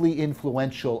deeply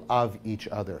influential of each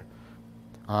other.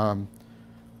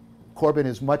 Corbin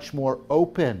is much more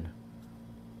open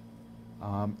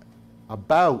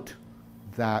about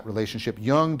that relationship.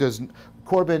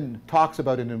 Corbin talks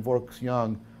about and invokes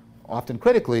Jung often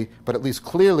critically, but at least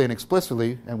clearly and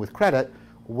explicitly and with credit,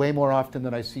 way more often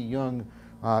than I see Jung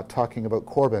talking about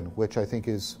Corbin, which I think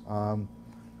is a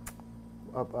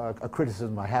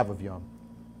criticism I have of Jung.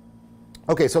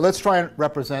 Okay, so let's try and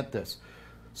represent this.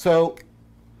 So,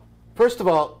 first of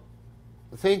all,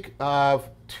 think of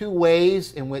two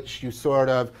ways in which you sort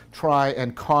of try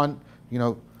and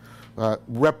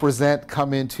represent,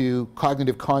 come into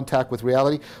cognitive contact with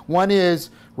reality. One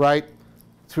is, right,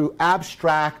 through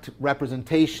abstract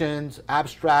representations,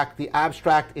 the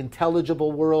abstract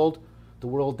intelligible world, the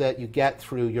world that you get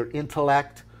through your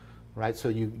intellect, right? So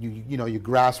you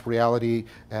grasp reality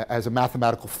as a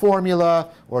mathematical formula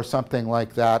or something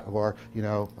like that, or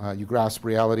you grasp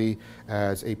reality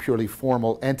as a purely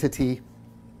formal entity.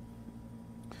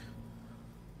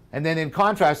 And then in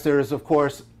contrast, there is, of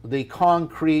course, the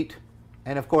concrete,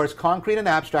 and of course, concrete and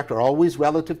abstract are always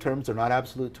relative terms, they're not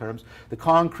absolute terms, the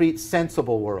concrete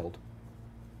sensible world,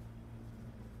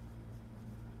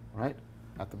 right?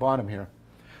 At the bottom here.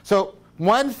 So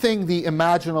one thing the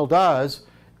imaginal does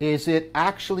is it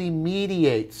actually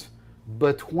mediates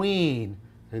between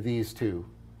these two.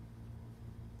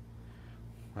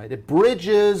 Right? It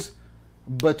bridges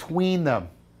between them.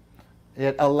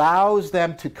 It allows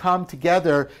them to come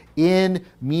together in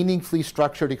meaningfully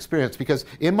structured experience. Because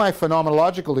in my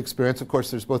phenomenological experience, of course,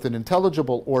 there's both an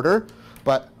intelligible order,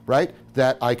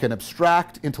 that I can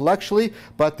abstract intellectually,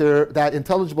 but that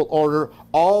intelligible order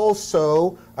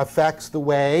also affects the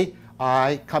way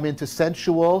I come into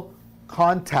sensual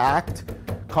contact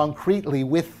concretely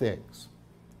with things.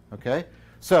 Okay?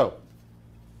 So,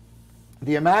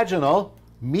 the imaginal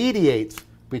mediates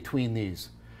between these.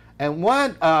 And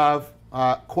one of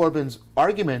Corbin's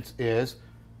arguments is,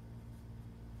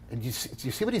 and do you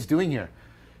see what he's doing here?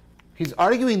 He's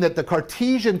arguing that the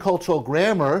Cartesian cultural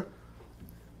grammar,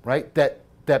 right,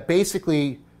 that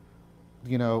basically,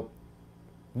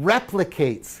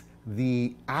 replicates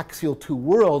the axial two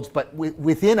worlds, but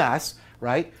within us,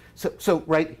 right? So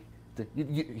right,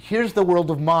 here's the world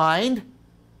of mind,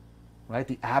 right?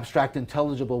 The abstract,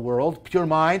 intelligible world, pure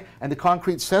mind, and the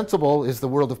concrete, sensible is the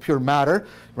world of pure matter,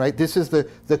 right? This is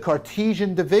the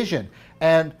Cartesian division.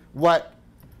 And what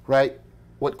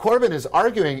Corbin is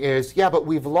arguing is, yeah, but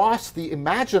we've lost the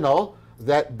imaginal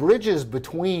that bridges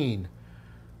between,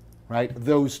 right,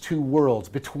 those two worlds,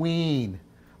 between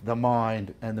the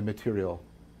mind and the material.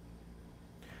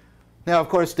 Now, of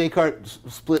course, Descartes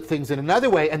split things in another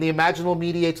way, and the imaginal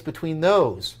mediates between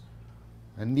those.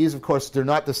 And these, of course, they're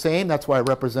not the same. That's why I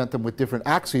represent them with different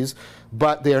axes,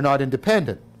 but they are not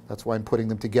independent. That's why I'm putting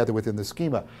them together within the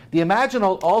schema. The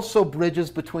imaginal also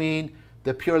bridges between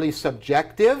the purely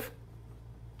subjective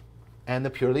and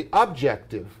the purely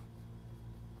objective.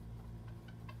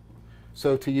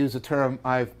 So to use a term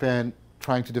I've been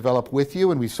trying to develop with you,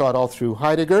 and we saw it all through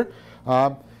Heidegger,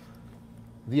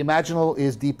 the imaginal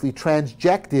is deeply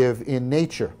transjective in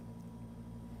nature.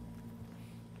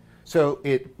 So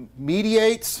it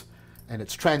mediates, and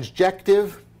it's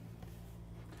transjective.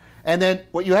 And then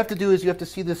what you have to do is you have to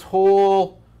see this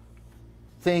whole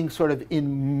thing sort of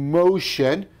in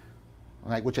motion,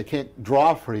 right, which I can't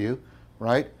draw for you,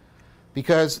 right?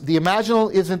 Because the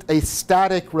imaginal isn't a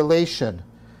static relation.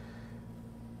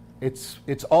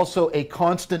 It's also a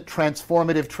constant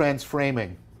transformative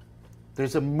transframing.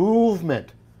 There's a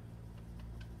movement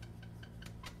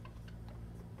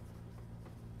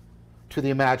to the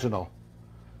imaginal.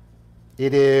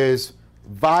 It is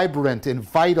vibrant and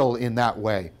vital in that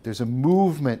way. There's a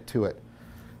movement to it.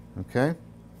 Okay?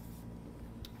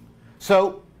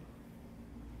 So,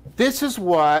 this is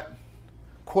what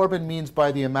Corbin means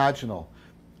by the imaginal.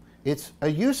 It's a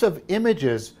use of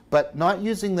images, but not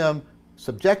using them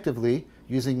subjectively,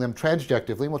 using them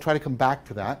transjectively, and we'll try to come back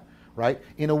to that, right?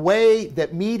 In a way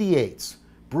that mediates,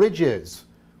 bridges,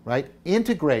 right?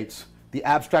 Integrates the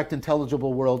abstract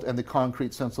intelligible world and the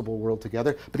concrete sensible world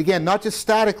together. But again, not just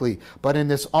statically, but in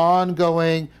this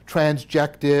ongoing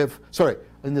transformative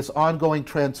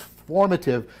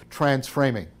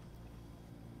transframing.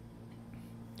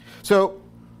 So,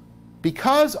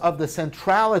 because of the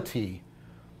centrality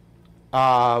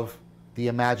of the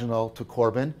imaginal to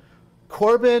Corbin,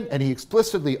 and he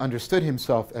explicitly understood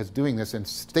himself as doing this and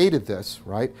stated this,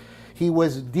 right? He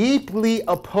was deeply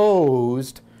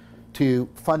opposed to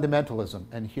fundamentalism.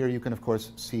 And here you can, of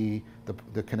course, see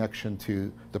the connection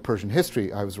to the Persian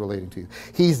history I was relating to.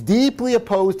 He's deeply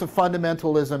opposed to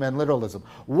fundamentalism and literalism.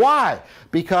 Why?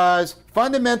 Because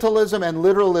fundamentalism and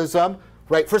literalism,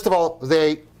 right, first of all,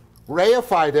 they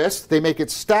reify this, they make it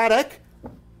static,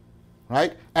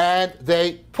 right, and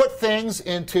they put things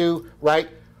into, right,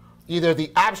 either the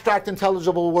abstract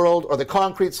intelligible world or the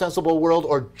concrete sensible world,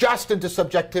 or just into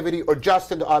subjectivity or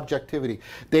just into objectivity.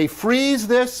 They freeze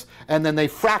this and then they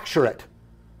fracture it.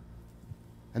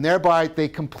 And thereby they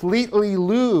completely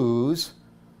lose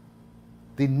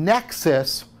the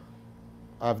nexus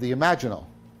of the imaginal.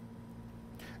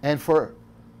 And for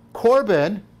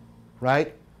Corbin,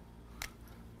 right,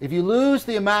 if you lose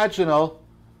the imaginal,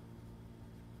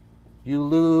 you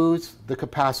lose the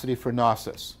capacity for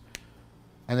gnosis.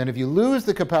 And then if you lose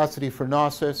the capacity for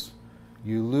gnosis,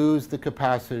 you lose the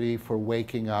capacity for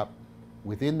waking up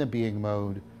within the being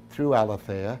mode through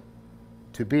aletheia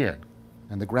to being,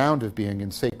 and the ground of being in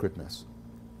sacredness.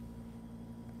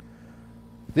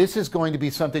 This is going to be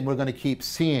something we're going to keep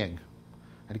seeing.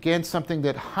 And again, something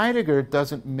that Heidegger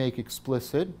doesn't make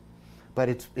explicit, but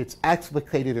it's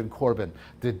explicated in Corbin,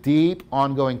 the deep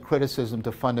ongoing criticism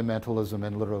to fundamentalism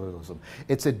and literalism.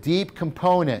 It's a deep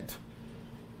component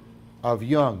of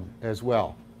Jung as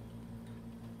well,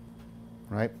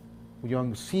 right?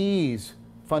 Jung sees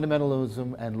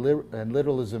fundamentalism and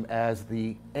literalism as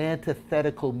the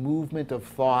antithetical movement of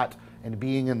thought and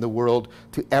being in the world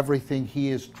to everything he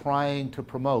is trying to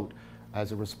promote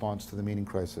as a response to the meaning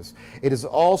crisis. It is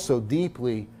also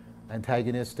deeply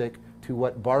antagonistic to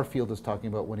what Barfield is talking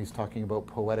about when he's talking about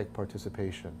poetic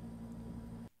participation.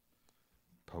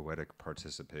 Poetic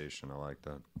participation, I like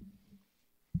that.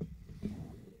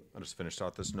 I just finished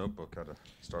out this notebook. Got to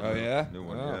start a new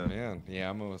one. Oh, man. Yeah,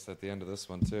 I'm almost at the end of this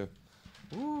one, too.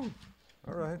 Woo.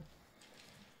 All right.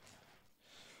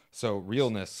 So,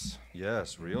 realness.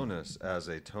 Yes, realness as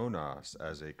a tonos,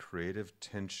 as a creative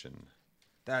tension.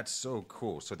 That's so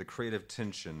cool. So the creative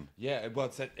tension. Yeah,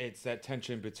 well, it's that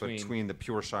tension between the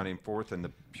pure shining forth and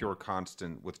the pure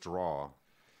constant withdrawal.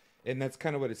 And that's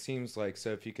kind of what it seems like.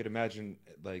 So if you could imagine,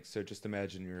 just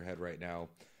imagine in your head right now,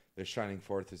 the shining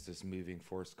forth is this moving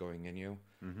force going in you,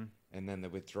 and then the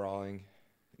withdrawing,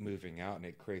 moving out, and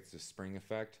it creates this spring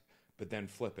effect. But then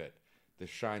flip it. The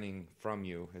shining from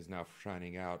you is now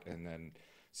shining out, and then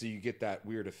so you get that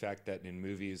weird effect that in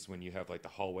movies when you have like the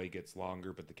hallway gets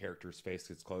longer but the character's face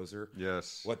gets closer.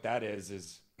 Yes. What that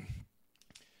is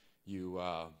you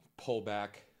pull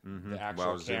back the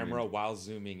actual camera while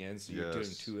zooming in, so you're doing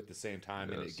two at the same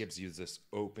time, and it gives you this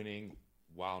opening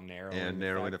while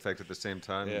narrowing effect at the same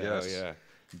time. Yeah, yes. Oh, yeah.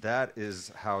 That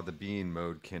is how the being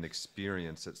mode can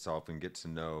experience itself and get to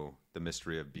know the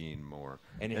mystery of being more.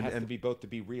 And it has to be both to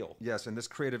be real. Yes, and this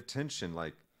creative tension,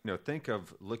 think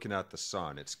of looking at the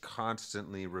sun. It's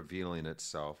constantly revealing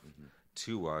itself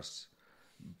to us.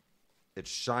 It's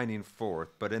shining forth,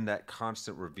 but in that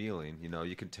constant revealing,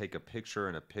 you can take a picture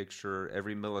and a picture.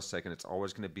 Every millisecond, it's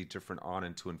always going to be different on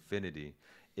into infinity.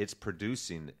 It's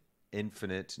producing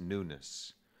infinite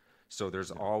newness. So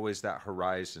there's always that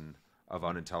horizon of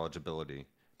unintelligibility.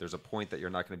 There's a point that you're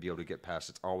not going to be able to get past.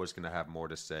 It's always going to have more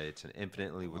to say. It's an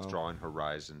infinitely withdrawing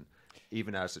horizon,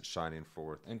 even as it's shining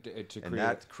forth. And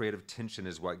that creative tension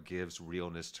is what gives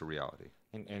realness to reality.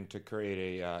 And to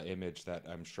create a image that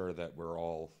I'm sure that we're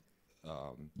all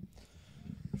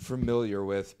familiar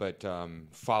with, but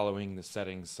following the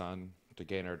setting sun to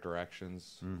gain our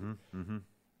directions.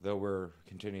 Though we're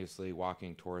continuously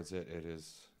walking towards it, it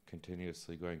is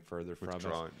continuously going further from us.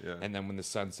 Yeah. And then when the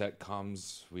sunset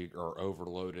comes, we are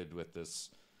overloaded with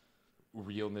this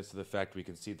realness of the fact we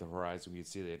can see the horizon, we can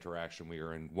see the interaction, we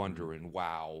are in wonder and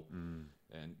wow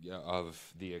and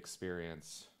of the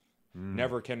experience.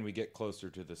 Never can we get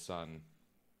closer to the sun,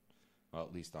 well,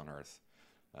 at least on Earth.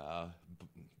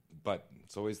 But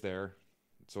it's always there,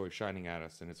 it's always shining at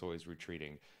us, and it's always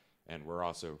retreating, and we're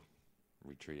also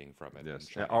retreating from it. Yes,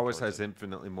 it always has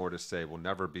infinitely more to say. Will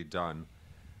never be done.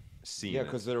 seeing Yeah, it.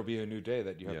 because there'll be a new day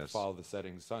that you have to Yes. follow the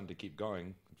setting sun to keep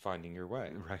going, finding your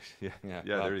way. Right. Yeah. Yeah,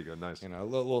 Yeah. well, There you go. Nice. You know, a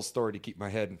little story to keep my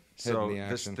head in So the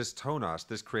this action. this tonos,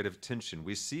 this creative tension,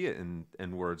 we see it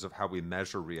in words of how we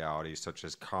measure reality, such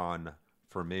as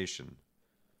confirmation.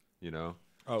 You know.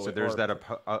 Oh, So there's or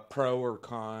that pro or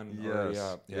con. Or,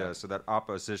 yes, yeah. So that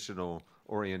oppositional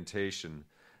orientation,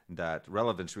 that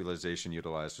relevance realization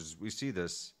utilizes. We see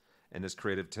this in this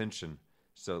creative tension.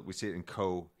 So we see it in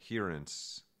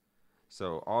coherence.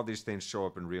 So all these things show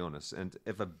up in realness. And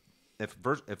if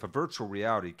a virtual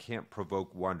reality can't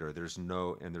provoke wonder, there's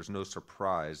no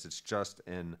surprise. It's just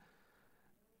an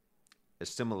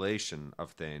assimilation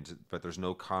of things, but there's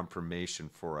no confirmation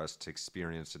for us to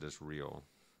experience it as real.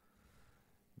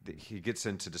 He gets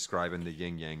into describing the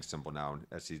yin yang symbol now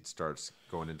as he starts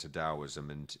going into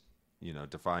Taoism, and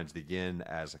defines the yin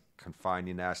as a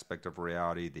confining aspect of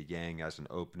reality, the yang as an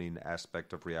opening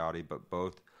aspect of reality, but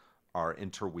both are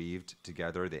interweaved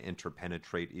together. They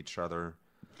interpenetrate each other.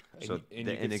 So the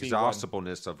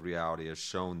inexhaustibleness of reality is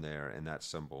shown there in that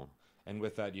symbol. And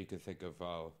with that, you could think of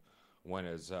one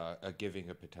as a giving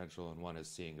a potential and one as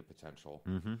seeing a potential.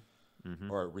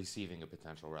 Or receiving a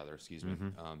potential, rather, excuse me.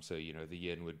 So, the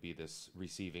yin would be this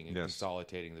receiving and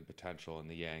consolidating the potential, and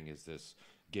the yang is this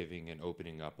giving and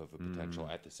opening up of a potential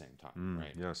at the same time,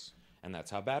 right? Yes. And that's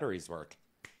how batteries work.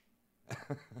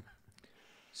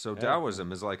 So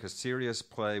Taoism is like a serious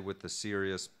play with the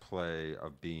serious play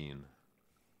of being,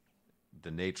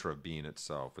 the nature of being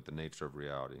itself, with the nature of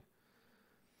reality.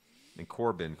 And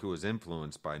Corbin, who is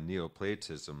influenced by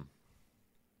Neoplatism,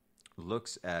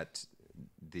 looks at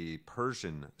the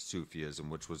Persian Sufism,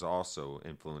 which was also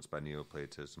influenced by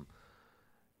Neoplatism,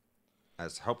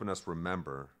 as helping us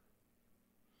remember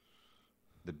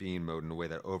the being mode in a way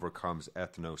that overcomes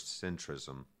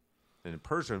ethnocentrism. And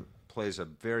Persia plays a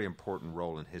very important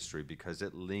role in history because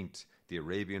it linked the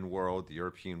Arabian world, the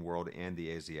European world, and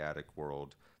the Asiatic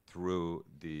world through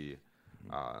the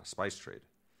spice trade.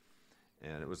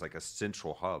 And it was like a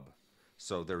central hub.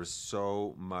 So there was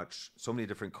so many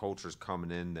different cultures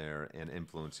coming in there and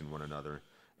influencing one another.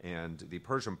 And the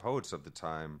Persian poets of the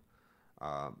time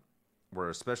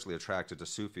were especially attracted to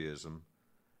Sufism,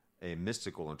 a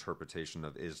mystical interpretation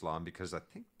of Islam, because I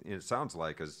think it sounds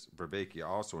like, as Vervaeke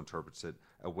also interprets it,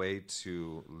 a way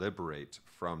to liberate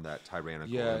from that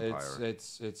tyrannical empire. Yeah,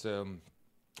 it's a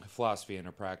philosophy and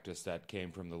a practice that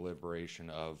came from the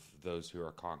liberation of those who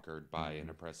are conquered by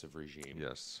an oppressive regime.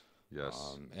 Yes.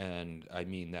 And I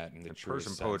mean that in the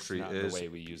Persian sense, poetry not is the way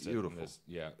we use beautiful.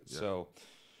 it. So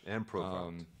And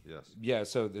profound. Yes. yeah,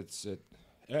 so it's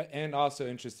and also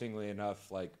interestingly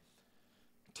enough, like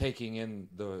taking in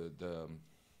the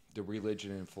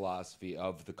religion and philosophy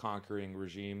of the conquering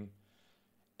regime,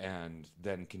 and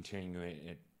then continuing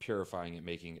it, purifying it,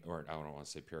 making, or I don't want to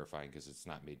say purifying because it's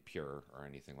not made pure or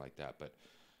anything like that, but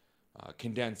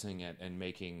condensing it and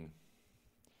making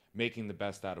the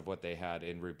best out of what they had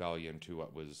in rebellion to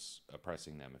what was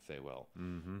oppressing them, if they will.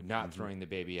 Not throwing the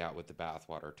baby out with the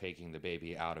bathwater, taking the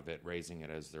baby out of it, raising it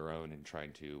as their own, and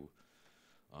trying to,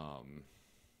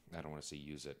 I don't want to say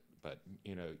use it, but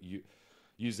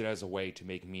use it as a way to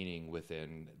make meaning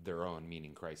within their own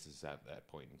meaning crisis at that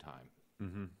point in time.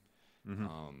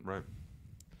 Right.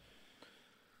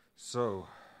 So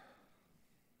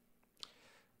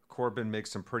Corbin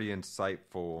makes some pretty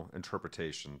insightful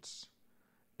interpretations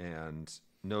and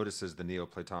notices the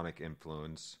Neoplatonic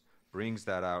influence, brings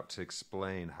that out to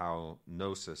explain how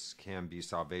gnosis can be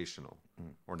salvational,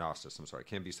 or gnosis,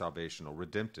 can be salvational,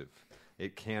 redemptive.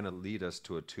 It can lead us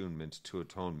to attunement, to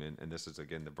atonement, and this is,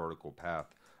 again, the vertical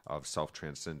path of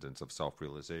self-transcendence, of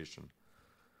self-realization,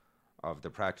 of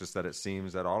the practice that it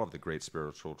seems that all of the great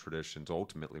spiritual traditions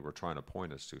ultimately were trying to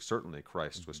point us to. Certainly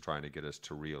Christ was trying to get us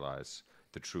to realize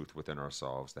the truth within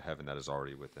ourselves, the heaven that is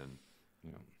already within.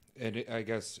 Yeah. And I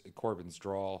guess Corbin's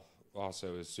draw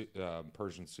also is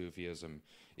Persian Sufism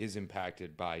is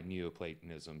impacted by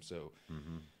Neoplatonism, so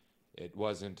it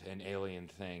wasn't an alien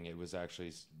thing. It was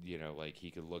actually, like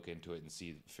he could look into it and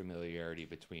see familiarity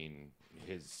between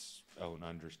his own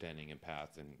understanding and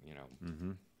path, and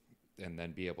and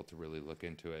then be able to really look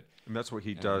into it. And that's what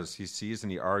he does. He sees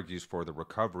and he argues for the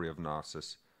recovery of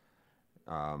gnosis,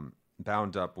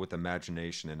 bound up with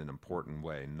imagination in an important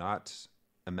way, not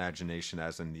imagination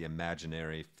as in the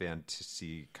imaginary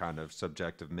fantasy kind of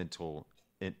subjective inner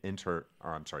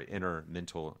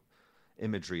mental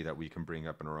imagery that we can bring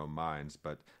up in our own minds,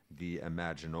 but the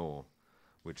imaginal,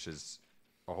 which is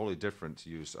a wholly different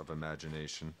use of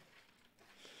imagination.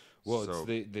 Well, so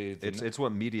it's it's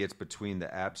what mediates between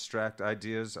the abstract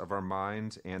ideas of our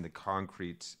mind and the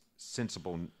concrete,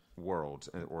 sensible world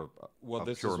or Well,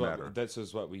 of pure matter. this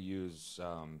is what we use,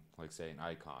 like say an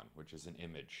icon, which is an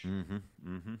image.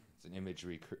 It's an image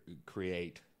we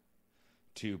create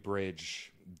to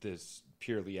bridge this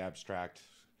purely abstract,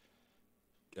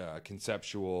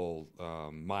 conceptual,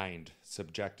 mind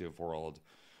subjective world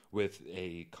with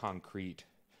a concrete,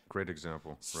 Great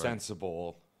example. Right.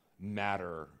 sensible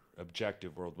matter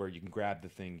objective world where you can grab the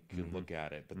thing, you can look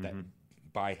at it, but that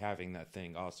by having that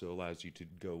thing also allows you to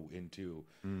go into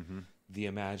the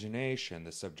imagination,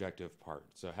 the subjective part.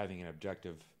 So having an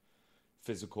objective,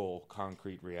 physical,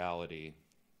 concrete reality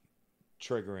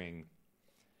triggering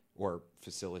or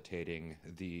facilitating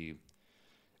the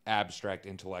abstract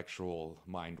intellectual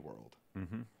mind world.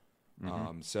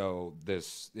 So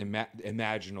this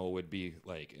imaginal would be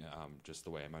like, just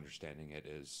the way I'm understanding it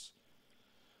is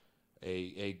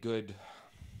a good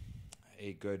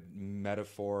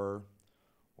metaphor,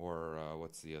 or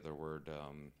what's the other word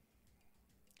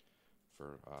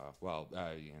for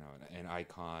an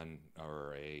icon,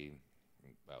 or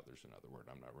there's another word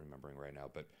I'm not remembering right now,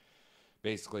 but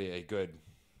basically a good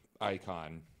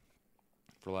icon,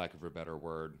 for lack of a better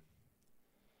word.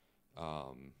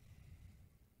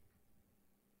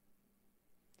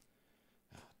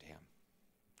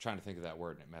 Trying to think of that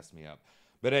word and it messed me up.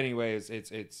 But anyways,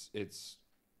 it's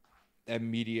a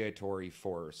mediatory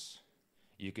force.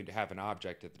 You could have an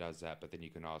object that does that, but then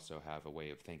you can also have a way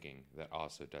of thinking that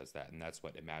also does that, and that's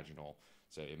what imaginal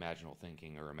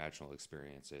thinking or imaginal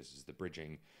experience is the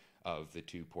bridging of the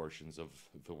two portions of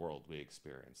the world we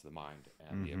experience, the mind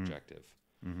and the objective.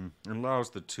 It allows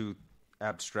the two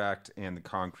abstract and the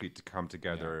concrete to come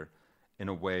together in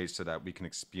a way so that we can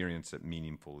experience it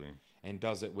meaningfully. And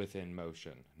does it within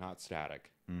motion, not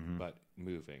static, but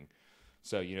moving.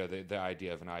 So, the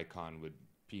idea of an icon would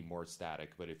be more static,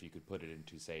 but if you could put it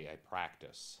into, say, a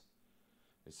practice,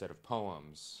 instead of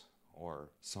poems or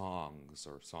songs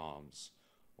or psalms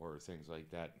or things like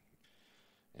that,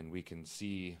 and we can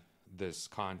see this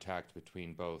contact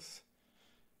between both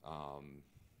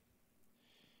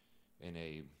in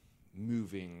a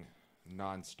moving,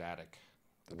 non-static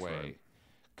way.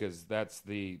 Because that's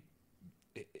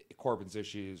Corbin's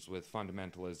issues with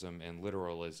fundamentalism and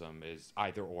literalism is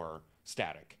either or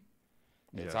static.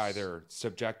 It's either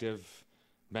subjective,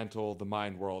 mental, the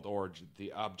mind world, or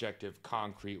the objective,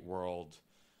 concrete world.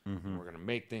 We're going to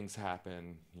make things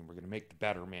happen. We're going to make the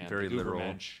better man, Very the literal.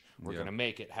 Ubermensch. We're going to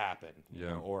make it happen.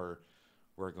 Or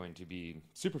we're going to be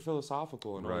super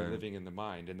philosophical and only living in the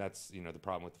mind. And that's, the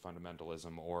problem with the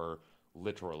fundamentalism or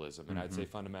literalism. And I'd say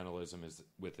fundamentalism is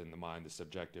within the mind, the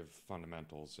subjective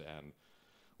fundamentals, and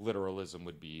literalism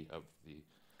would be of the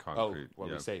concrete.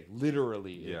 We say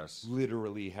literally. Yes. It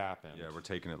literally happened. Yeah, we're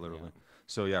taking it literally.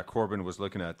 So Corbin was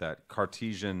looking at that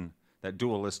Cartesian, that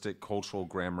dualistic cultural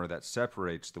grammar that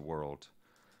separates the world,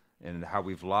 and how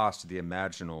we've lost the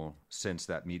imaginal sense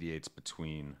that mediates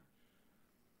between.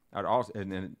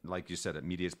 And then, like you said, it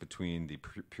mediates between the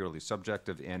purely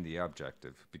subjective and the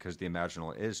objective, because the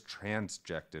imaginal is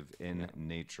transjective in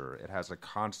nature. It has a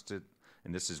constant,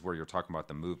 and this is where you're talking about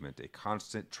the movement, a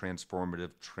constant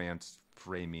transformative,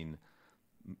 transframing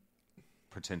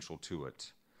potential to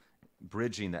it,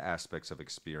 bridging the aspects of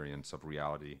experience, of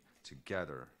reality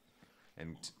together.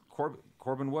 And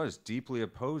Corbin was deeply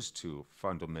opposed to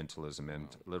fundamentalism and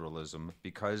literalism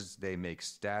because they make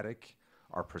static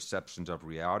our perceptions of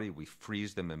reality. We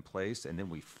freeze them in place, and then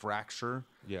we fracture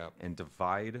and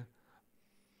divide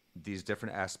these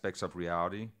different aspects of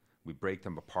reality. We break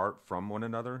them apart from one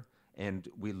another, and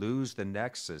we lose the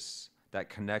nexus, that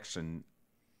connection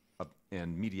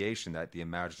and mediation that the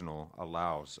imaginal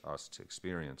allows us to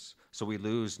experience. So we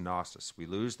lose gnosis. We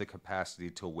lose the capacity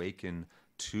to awaken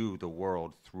to the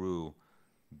world through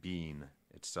being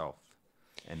itself.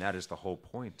 And that is the whole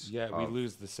point. Yeah, we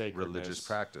lose the sacredness. Religious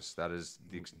practice. That is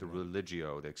the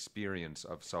religio, the experience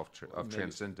of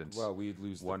transcendence. Well, we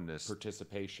lose oneness, the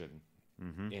participation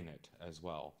in it as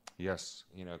well. Yes,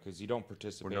 because you don't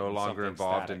participate. We're no longer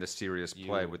involved static. in the serious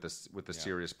play with the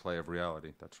serious play of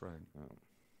reality. That's right.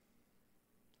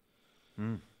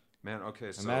 Man,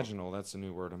 okay. So imaginal. That's a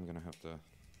new word. I'm gonna have to.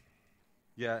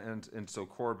 Yeah, and so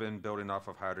Corbin, building off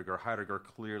of Heidegger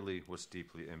clearly was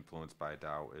deeply influenced by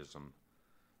Taoism.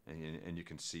 And you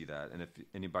can see that. And if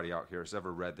anybody out here has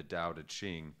ever read the Tao Te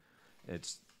Ching,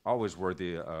 it's always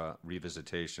worthy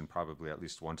revisitation, probably at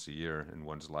least once a year in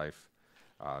one's life.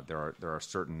 There are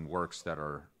certain works that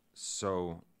are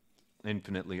so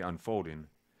infinitely unfolding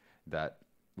that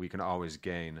we can always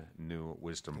gain new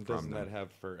wisdom from them. Doesn't that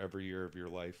have for every year of your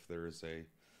life? There is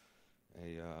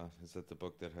is that the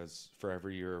book that has for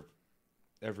every year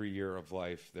every year of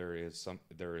life there is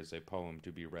a poem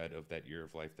to be read of that year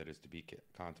of life that is to be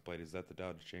contemplated. Is that the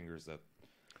Tao Te Ching, or is that?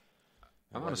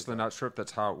 I'm honestly not sure if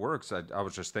that's how it works. I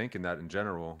was just thinking that in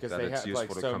general, that they it's have, useful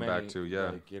like, to so come many, back to.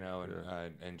 Yeah,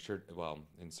 like, well,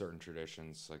 in certain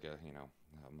traditions, like a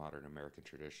modern American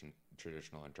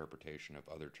traditional interpretation of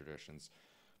other traditions.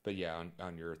 But yeah,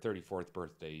 on your 34th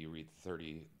birthday, you read the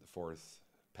 34th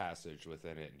passage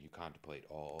within it, and you contemplate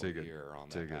all year on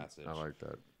that passage. I like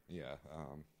that. Yeah.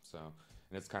 And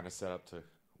it's kind of set up to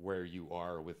where you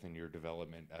are within your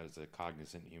development as a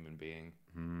cognizant human being.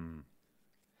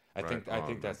 I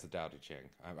think that's the Tao Te Ching.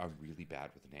 I'm really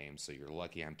bad with names, so you're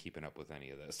lucky I'm keeping up with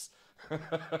any of this.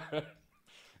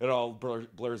 It all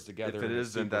blurs together. If it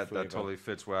is, then that totally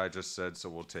fits what I just said. So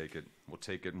we'll take it. We'll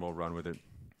take it and we'll run with it.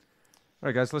 All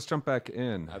right, guys, let's jump back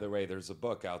in. Either way, there's a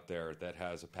book out there that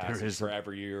has a passage for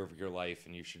every year of your life,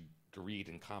 and you should read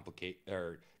and contemplate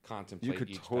You could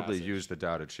each totally passage. use the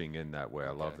Tao Te Ching in that way. I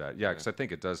love that. Yeah, because I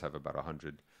think it does have about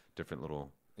 100 different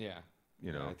little,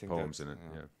 poems in it.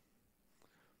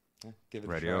 Yeah. Give it a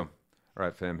Radio. try. All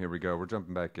right, fam, here we go. We're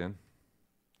jumping back in.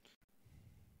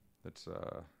 Let's,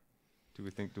 do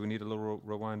we need a little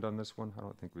rewind on this one? I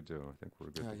don't think we do. I think we're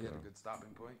good to go. A good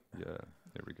stopping point. Yeah,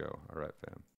 here we go. All right,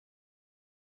 fam.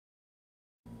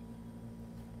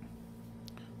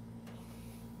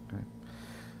 Okay.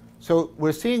 So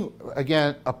we're seeing,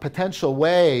 again, a potential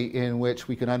way in which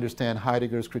we can understand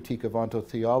Heidegger's critique of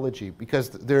ontotheology, because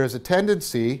there is a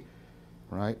tendency,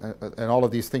 right, and all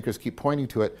of these thinkers keep pointing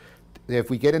to it,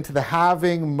 if we get into the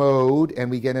having mode and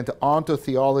we get into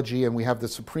ontotheology and we have the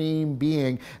supreme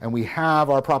being and we have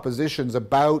our propositions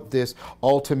about this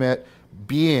ultimate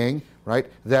being, right,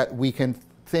 that we can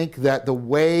think that the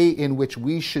way in which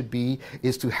we should be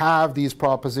is to have these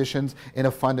propositions in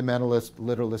a fundamentalist,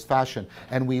 literalist fashion,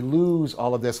 and we lose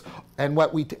all of this. And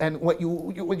what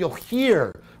you'll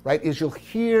hear, right, is you'll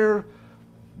hear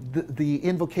the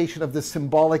invocation of the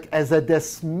symbolic as a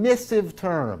dismissive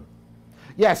term.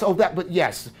 Yes,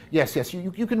 yes.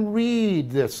 You can read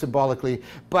this symbolically,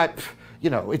 but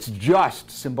it's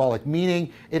just symbolic,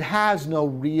 meaning it has no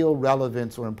real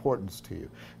relevance or importance to you.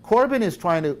 Corbin is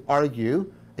trying to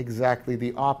argue exactly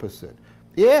the opposite.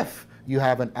 If you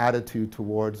have an attitude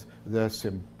towards the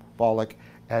symbolic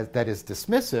that is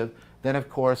dismissive, then of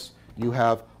course you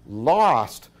have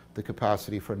lost the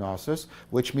capacity for gnosis,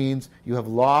 which means you have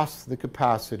lost the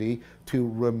capacity to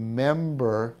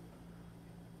remember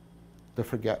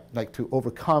to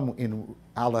overcome in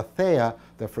aletheia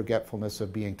the forgetfulness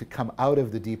of being, to come out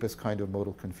of the deepest kind of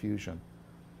modal confusion.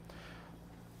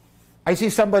 I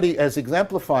see somebody as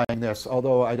exemplifying this,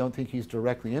 although I don't think he's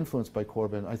directly influenced by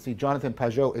Corbin. I see Jonathan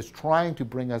Pajot is trying to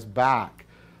bring us back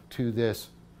to this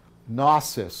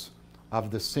gnosis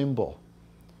of the symbol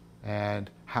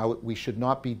and how we should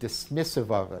not be dismissive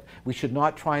of it. We should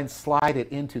not try and slide it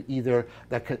into either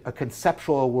a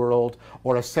conceptual world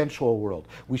or a sensual world.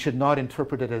 We should not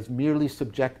interpret it as merely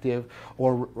subjective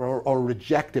or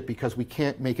reject it because we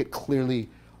can't make it clearly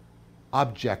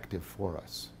objective for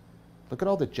us. Look at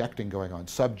all the ejecting going on.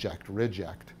 Subject,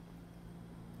 reject.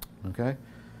 Okay?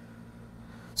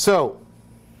 So,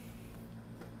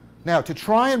 now, to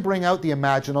try and bring out the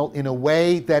imaginal in a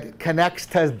way that connects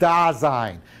to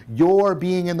Dasein, your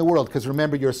being in the world, because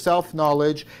remember, your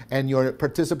self-knowledge and your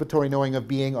participatory knowing of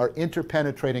being are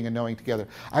interpenetrating and knowing together.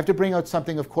 I have to bring out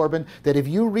something of Corbin that if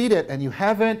you read it and you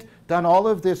haven't done all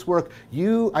of this work,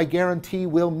 you, I guarantee,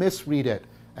 will misread it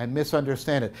and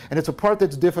misunderstand it. And it's a part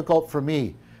that's difficult for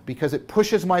me because it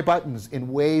pushes my buttons in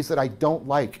ways that I don't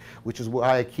like, which is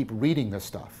why I keep reading this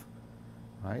stuff,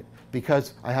 right?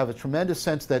 Because I have a tremendous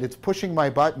sense that it's pushing my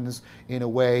buttons in a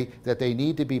way that they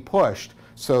need to be pushed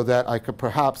so that I could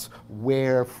perhaps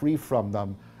wear free from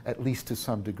them, at least to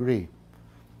some degree.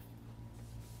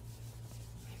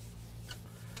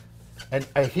 And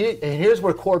here's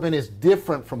where Corbin is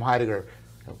different from Heidegger,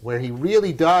 where he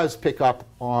really does pick up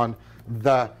on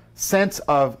the sense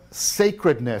of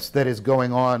sacredness that is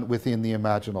going on within the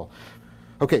imaginal.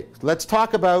 Okay, let's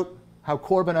talk about how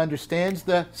Corbin understands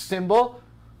the symbol,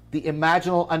 the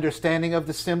imaginal understanding of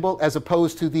the symbol, as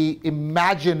opposed to the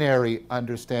imaginary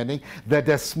understanding, the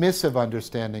dismissive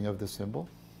understanding of the symbol.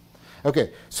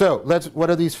 Okay, so what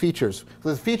are these features?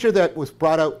 The feature that was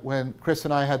brought out when Chris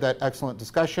and I had that excellent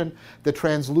discussion, the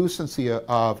translucency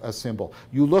of a symbol.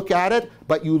 You look at it,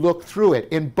 but you look through it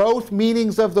in both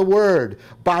meanings of the word,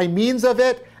 by means of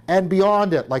it and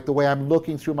beyond it, like the way I'm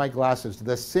looking through my glasses.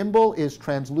 The symbol is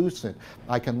translucent.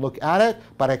 I can look at it,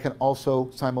 but I can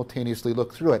also simultaneously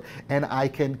look through it. And I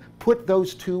can put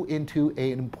those two into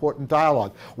an important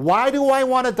dialogue. Why do I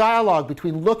want a dialogue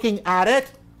between looking at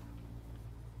it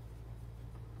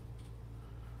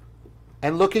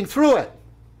and looking through it.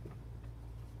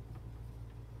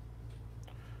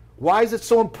 Why is it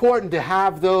so important to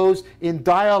have those in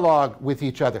dialogue with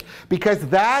each other? Because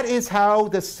that is how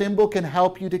the symbol can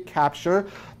help you to capture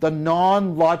the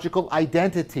non-logical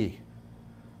identity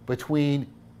between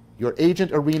your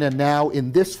agent arena now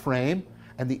in this frame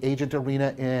and the agent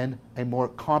arena in a more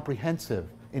comprehensive,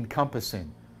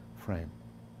 encompassing frame.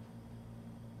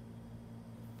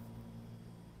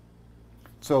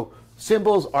 So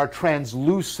symbols are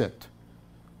translucent.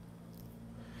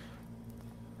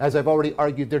 As I've already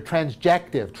argued, they're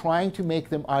transjective. Trying to make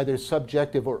them either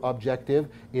subjective or objective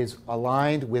is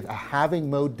aligned with a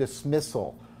having mode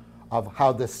dismissal of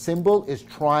how the symbol is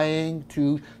trying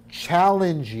to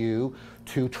challenge you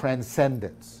to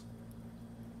transcendence.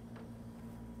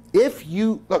 If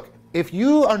you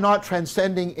are not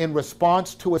transcending in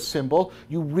response to a symbol,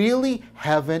 you really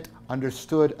haven't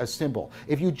understood a symbol.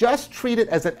 If you just treat it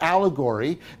as an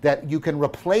allegory that you can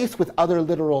replace with other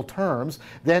literal terms,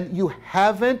 then you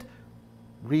haven't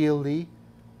really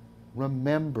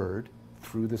remembered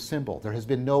through the symbol. There has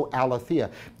been no aletheia.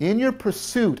 In your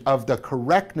pursuit of the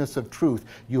correctness of truth,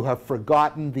 you have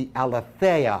forgotten the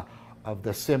aletheia of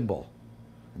the symbol.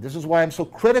 And this is why I'm so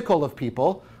critical of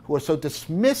people who are so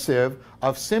dismissive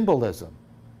of symbolism.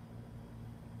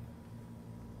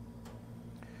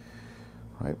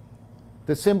 Right?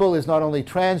 The symbol is not only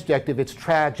transjective, it's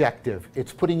trajective.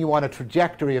 It's putting you on a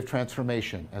trajectory of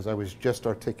transformation, as I was just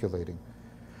articulating.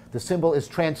 The symbol is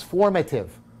transformative.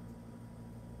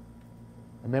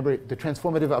 Remember, the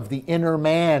transformative of the inner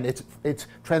man. It's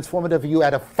transformative of you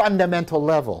at a fundamental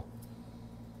level.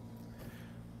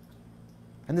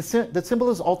 And the symbol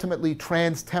is ultimately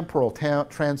trans-temporal,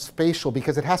 trans-spatial,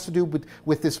 because it has to do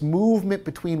with this movement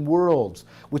between worlds,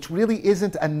 which really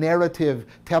isn't a narrative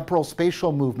temporal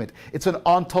spatial movement. It's an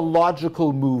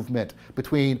ontological movement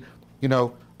between,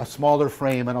 a smaller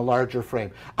frame and a larger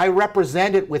frame. I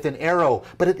represent it with an arrow,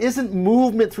 but it isn't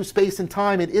movement through space and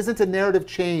time. It isn't a narrative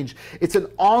change. It's an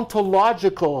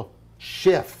ontological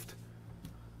shift.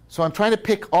 So I'm trying to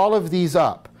pick all of these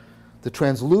up. The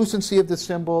translucency of the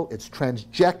symbol, it's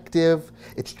transjective,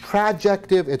 it's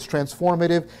trajective, it's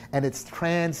transformative, and it's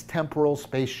trans-temporal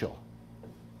spatial.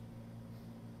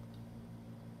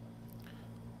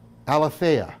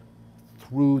 Aletheia,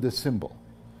 through the symbol.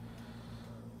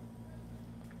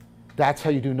 That's how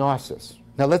you do gnosis.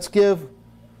 Now let's give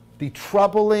the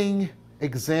troubling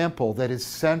example that is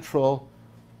central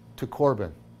to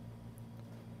Corbin.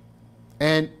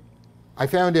 And I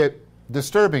found it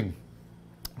disturbing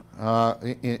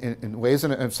in ways,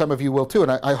 and some of you will too,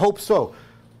 and I hope so.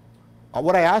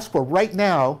 What I ask for right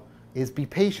now is be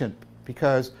patient,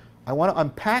 because I want to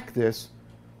unpack this.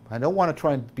 I don't want to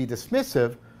try and be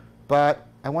dismissive, but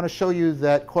I want to show you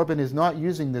that Corbin is not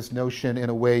using this notion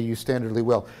in a way you standardly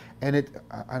will. And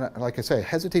like I say, I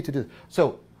hesitate to do this.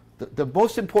 So the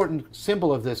most important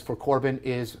symbol of this for Corbin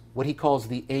is what he calls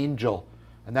the angel.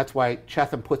 And that's why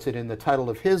Chetham puts it in the title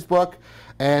of his book,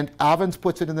 and Avens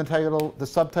puts it in the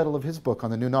subtitle of his book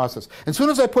on the New Gnosis. As soon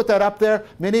as I put that up there,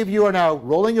 many of you are now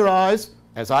rolling your eyes,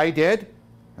 as I did,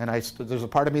 and there's a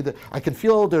part of me that I can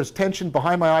feel there's tension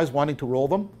behind my eyes wanting to roll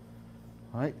them.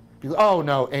 Right? Oh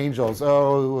no, angels,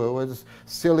 oh, what is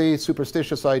silly,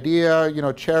 superstitious idea,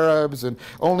 cherubs and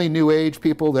only New Age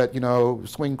people that,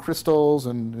 swing crystals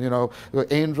and,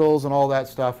 angels and all that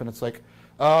stuff. And it's like,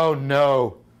 oh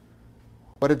no.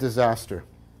 What a disaster.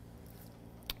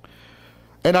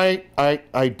 And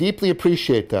I deeply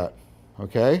appreciate that,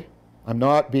 okay? I'm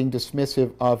not being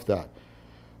dismissive of that.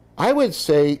 I would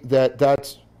say that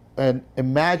that's an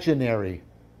imaginary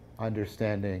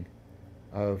understanding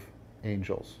of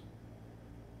angels,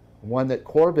 one that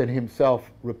Corbin himself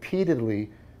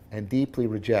repeatedly and deeply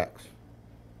rejects.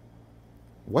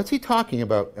 What's he talking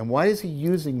about, and why is he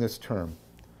using this term?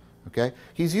 Okay,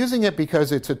 he's using it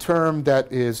because it's a term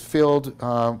that is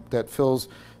that fills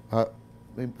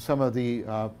some of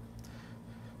the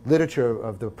literature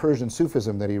of the Persian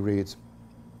Sufism that he reads.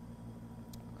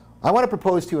 I want to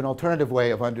propose to you an alternative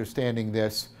way of understanding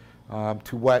this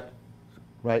to what,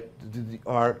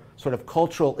 our sort of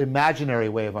cultural imaginary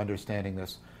way of understanding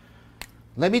this.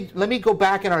 Let me go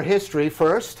back in our history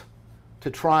first to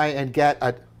try and get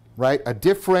a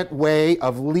different way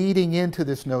of leading into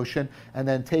this notion, and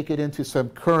then take it into some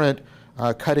current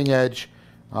cutting-edge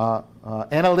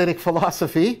analytic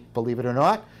philosophy, believe it or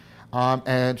not,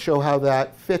 and show how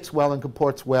that fits well and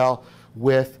comports well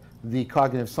with the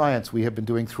cognitive science we have been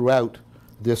doing throughout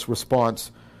this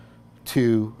response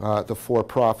to the four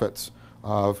prophets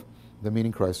of the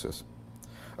meaning crisis.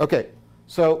 Okay,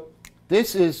 so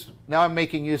this is, now I'm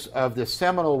making use of the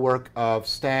seminal work of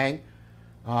Stang,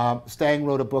 Stang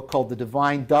wrote a book called The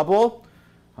Divine Double,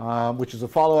 which is a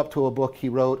follow-up to a book he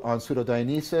wrote on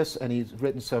pseudo-Dionysus, and he's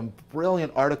written some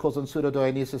brilliant articles on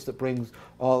pseudo-Dionysus that brings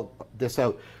all this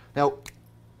out. Now,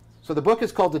 so the book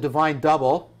is called The Divine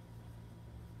Double,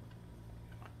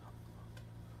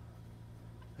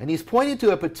 and he's pointing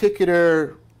to a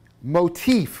particular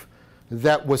motif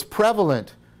that was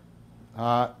prevalent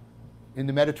in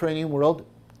the Mediterranean world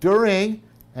during,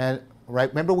 and right,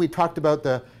 remember we talked about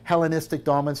the Hellenistic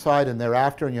dominant side and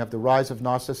thereafter, and you have the rise of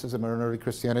Gnosticism and early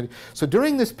Christianity. So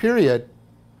during this period,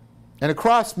 and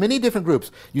across many different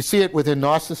groups, you see it within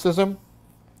Gnosticism,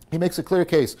 he makes a clear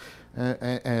case.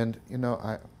 And you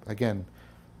know, again,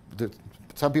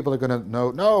 some people are going to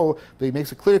know, no, but he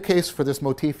makes a clear case for this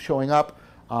motif showing up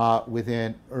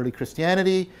within early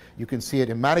Christianity. You can see it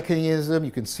in Manichaeism.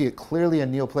 You can see it clearly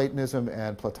in Neoplatonism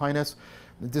and Plotinus.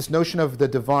 This notion of the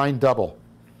divine double.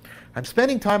 I'm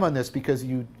spending time on this because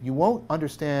you won't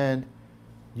understand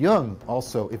Jung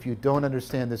also if you don't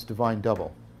understand this divine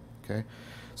double. Okay,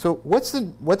 so what's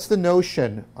the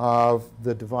notion of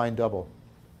the divine double?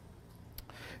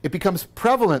 It becomes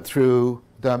prevalent through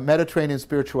the Mediterranean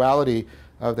spirituality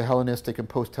of the Hellenistic and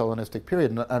post-Hellenistic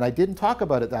period, and I didn't talk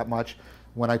about it that much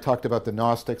when I talked about the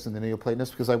Gnostics and the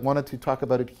Neoplatonists, because I wanted to talk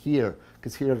about it here,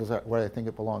 because here is where I think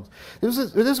it belongs.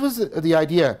 This was the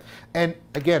idea. And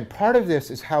again, part of this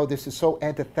is how this is so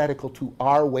antithetical to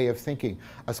our way of thinking,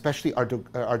 especially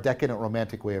our decadent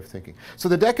romantic way of thinking. So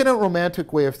the decadent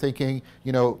romantic way of thinking,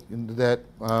 you know, that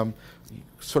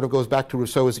sort of goes back to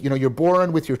Rousseau, is, you know, you're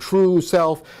born with your true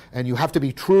self, and you have to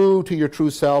be true to your true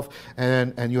self,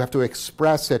 and you have to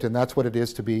express it, and that's what it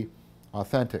is to be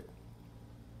authentic.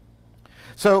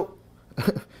 So,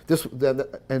 this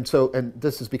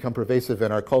has become pervasive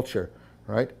in our culture,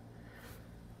 right?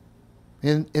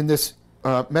 In this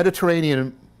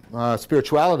Mediterranean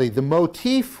spirituality, the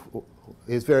motif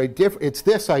is very different. It's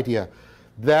this idea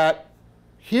that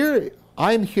here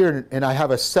I'm here and I have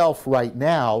a self right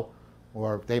now,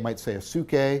 or they might say a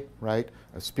suke, right?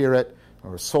 A spirit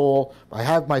or a soul. I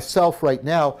have myself right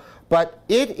now, but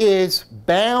it is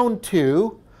bound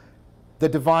to the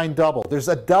divine double. There's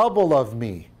a double of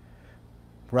me,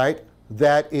 right,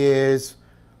 that is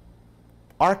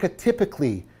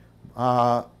archetypically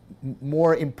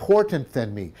more important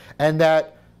than me. And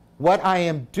that what I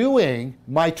am doing,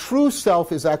 my true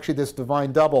self is actually this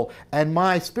divine double. And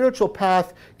my spiritual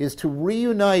path is to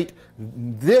reunite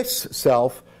this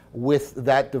self with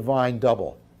that divine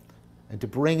double. And to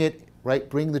bring it, right,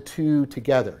 bring the two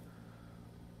together.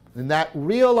 And that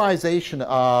realization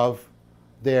of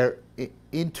their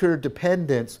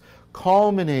interdependence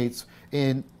culminates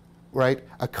in, right,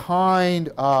 a kind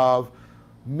of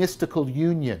mystical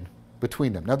union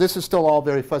between them. Now, this is still all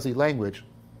very fuzzy language.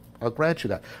 I'll grant you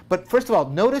that. But first of all,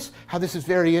 notice how this is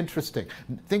very interesting.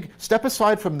 Step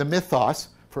aside from the mythos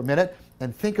for a minute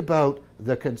and think about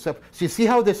the concept. So you see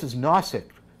how this is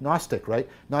Gnostic, right?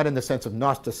 Not in the sense of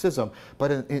Gnosticism,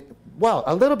 but well,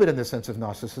 a little bit in the sense of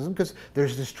Gnosticism, because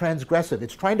there's this transgressive.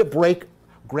 It's trying to break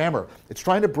grammar. It's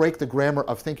trying to break the grammar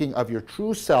of thinking of your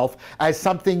true self as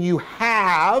something you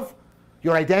have.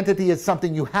 Your identity is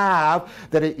something you have,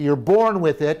 that you're born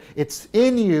with it, it's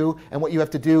in you, and what you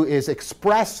have to do is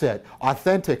express it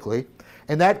authentically.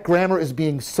 And that grammar is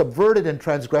being subverted and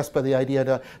transgressed by the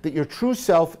idea that your true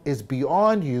self is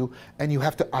beyond you, and you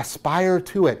have to aspire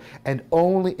to it. And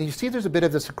you see there's a bit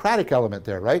of the Socratic element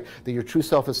there, right? That your true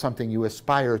self is something you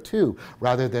aspire to,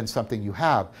 rather than something you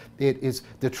have.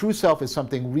 The true self is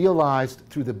something realized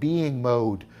through the being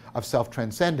mode of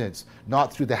self-transcendence,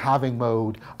 not through the having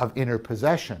mode of inner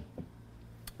possession.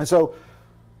 And so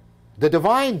the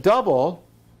divine double,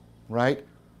 right,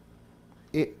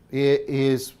 it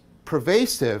is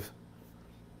pervasive.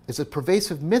 It's a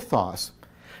pervasive mythos.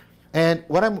 And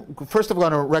what I'm first of all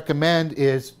going to recommend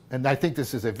is, and I think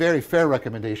this is a very fair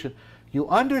recommendation, you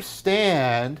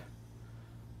understand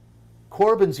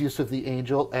Corbin's use of the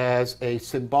angel as a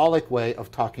symbolic way of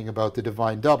talking about the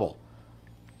divine double.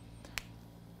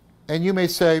 And you may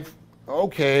say,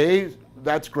 okay,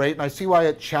 that's great, and I see why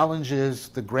it challenges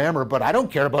the grammar, but I don't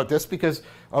care about this because,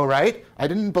 all right, I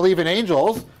didn't believe in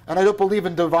angels, and I don't believe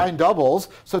in divine doubles,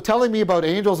 so telling me about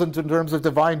angels in terms of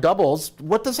divine doubles,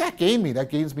 what does that gain me? That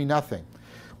gains me nothing.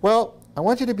 Well, I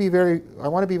want to be very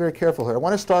careful here. I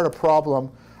want to start a problem.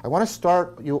 I want to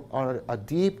start you on a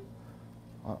deep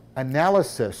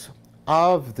analysis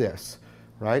of this,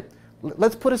 right?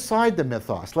 Let's put aside the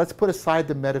mythos. Let's put aside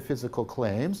the metaphysical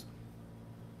claims,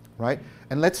 right?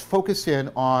 And let's focus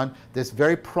in on this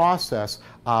very process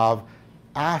of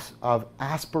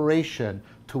aspiration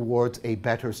towards a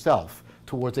better self,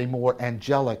 towards a more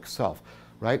angelic self.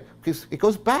 right? Because it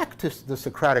goes back to the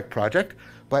Socratic project,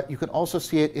 but you can also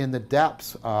see it in the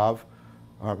depths of,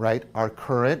 right, our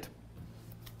current.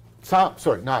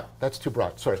 Sorry, not that's too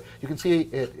broad. Sorry, you can see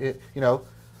it. You know,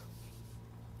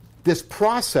 this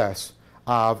process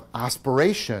of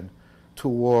aspiration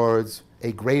towards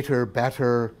a greater,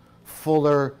 better,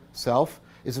 fuller self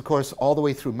is, of course, all the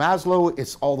way through Maslow.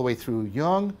 It's all the way through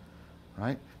Jung,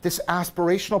 right? This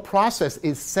aspirational process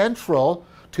is central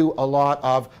to a lot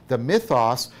of the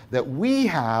mythos that we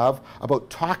have about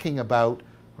talking about,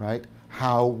 right,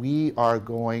 how we are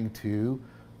going to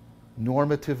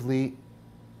normatively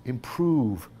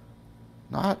improve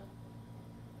not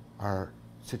our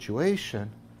situation,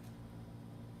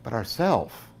 but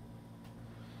ourself.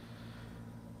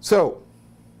 So,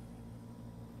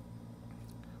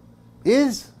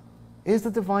 is the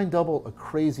divine double a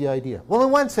crazy idea? Well, in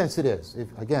one sense it is. If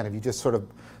you just sort of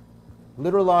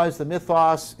literalize the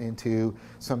mythos into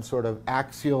some sort of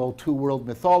axial two-world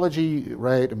mythology,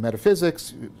 right, and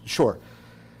metaphysics, sure.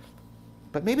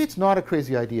 But maybe it's not a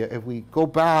crazy idea if we go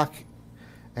back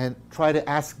and try to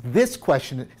ask this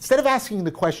question. Instead of asking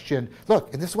the question,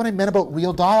 look, and this is what I meant about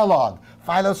real dialogue,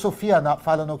 philosophia, not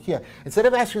philonokia. Instead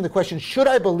of asking the question, should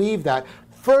I believe that?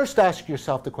 First ask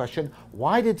yourself the question,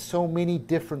 why did so many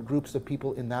different groups of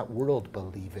people in that world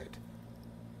believe it?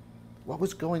 What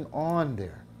was going on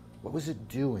there? What was it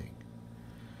doing?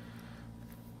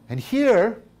 And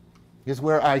here is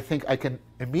where I think I can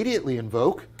immediately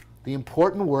invoke the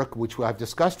important work which I've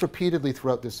discussed repeatedly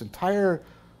throughout the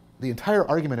entire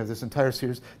argument of this entire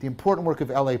series, the important work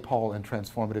of L.A. Paul and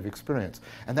transformative experience.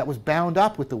 And that was bound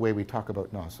up with the way we talk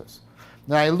about gnosis.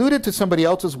 Now, I alluded to somebody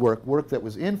else's work that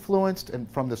was influenced and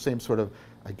from the same sort of,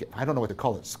 I don't know what to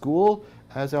call it, school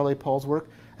as L.A. Paul's work.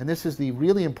 And this is the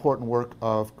really important work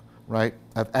of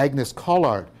Agnes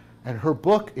Collard. And her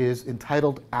book is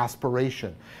entitled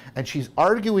Aspiration. And she's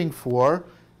arguing for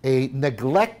a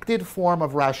neglected form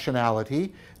of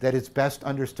rationality that is best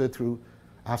understood through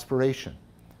aspiration.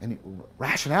 And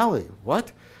rationality,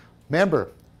 what?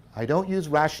 Remember, I don't use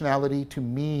rationality to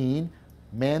mean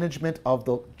management of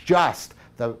the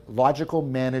logical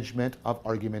management of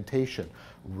argumentation.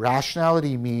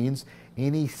 Rationality means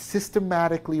any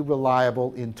systematically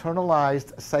reliable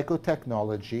internalized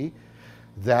psychotechnology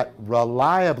that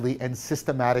reliably and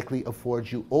systematically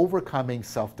affords you overcoming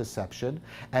self-deception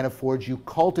and affords you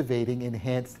cultivating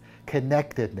enhanced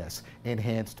connectedness,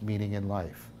 enhanced meaning in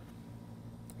life.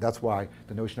 That's why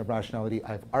the notion of rationality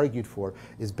I've argued for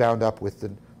is bound up with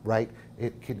the right.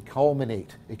 It can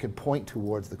culminate, it can point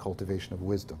towards the cultivation of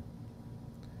wisdom.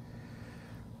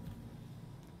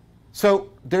 So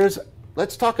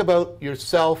let's talk about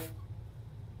yourself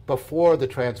before the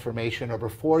transformation or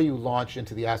before you launch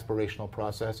into the aspirational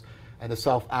process, and the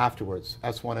self afterwards,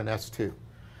 S1 and S2.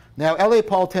 Now, L.A.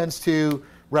 Paul tends to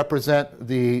represent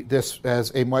this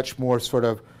as a much more sort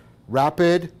of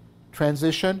rapid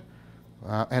transition.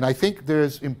 And I think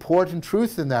there's important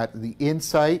truth in that, the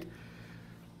insight,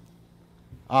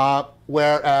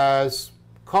 whereas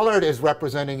Collard is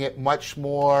representing it much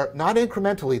more, not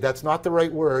incrementally, that's not the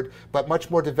right word, but much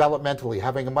more developmentally,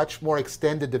 having a much more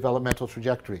extended developmental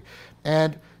trajectory.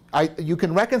 And you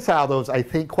can reconcile those, I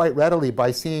think, quite readily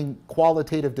by seeing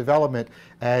qualitative development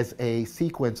as a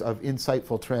sequence of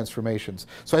insightful transformations.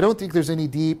 So I don't think there's any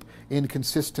deep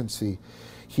inconsistency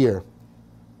here.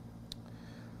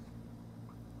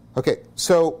 Okay,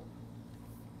 so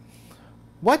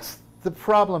what's the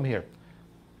problem here?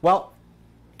 Well,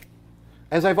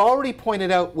 as I've already pointed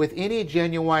out, with any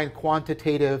genuine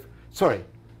quantitative, I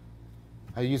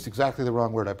used exactly the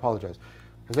wrong word, I apologize.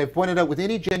 As I've pointed out, with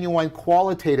any genuine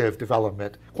qualitative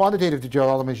development, quantitative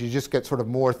development, you just get sort of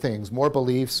more things, more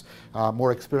beliefs,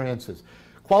 more experiences.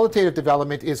 Qualitative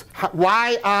development is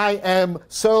why I am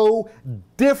so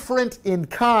different in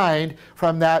kind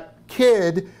from that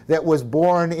kid that was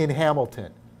born in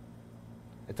Hamilton.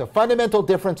 It's a fundamental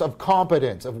difference of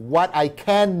competence, of what I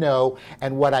can know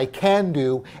and what I can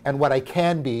do and what I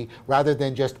can be, rather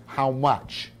than just how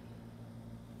much.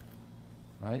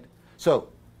 Right? So,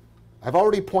 I've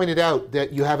already pointed out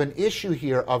that you have an issue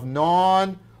here of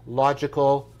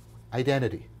non-logical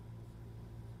identity.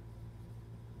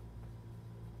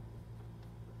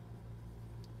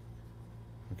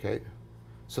 Okay?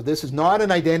 So this is not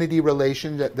an identity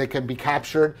relation that can be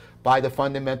captured by the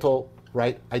fundamental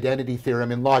identity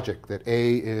theorem in logic, that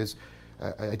A is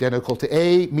identical to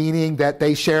A, meaning that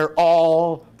they share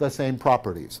all the same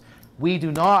properties. We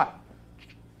do not.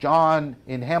 John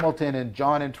in Hamilton and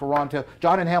John in Toronto,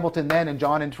 John in Hamilton then and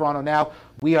John in Toronto now,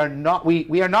 we are not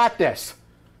this.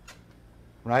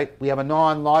 Right? We have a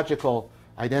non-logical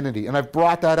identity. And I've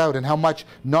brought that out, and how much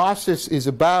Gnosis is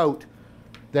about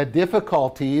the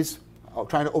difficulties,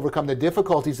 trying to overcome the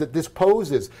difficulties that this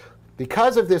poses.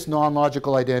 Because of this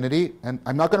non-logical identity, and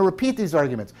I'm not going to repeat these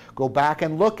arguments, go back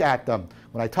and look at them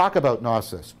when I talk about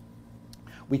gnosis.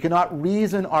 We cannot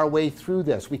reason our way through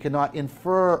this. We cannot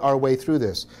infer our way through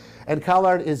this. And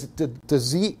Callard is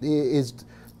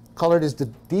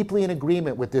deeply in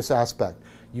agreement with this aspect.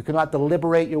 You cannot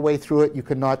deliberate your way through it. You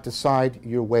cannot decide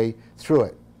your way through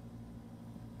it.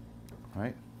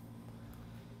 Right?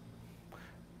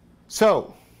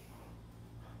 So,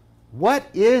 what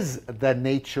is the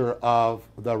nature of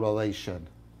the relation,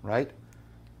 right?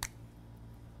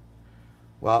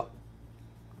 Well,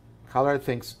 Callard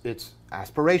thinks it's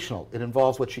aspirational. It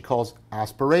involves what she calls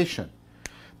aspiration.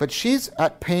 But she's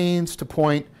at pains to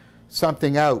point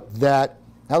something out that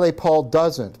L.A. Paul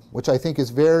doesn't, which I think is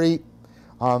very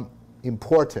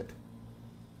important.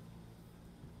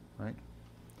 Right?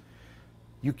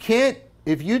 You can't,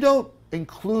 if you don't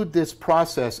include this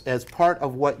process as part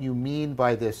of what you mean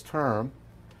by this term,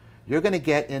 you're going to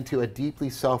get into a deeply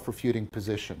self-refuting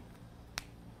position.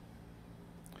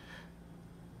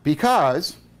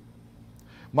 Because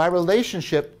my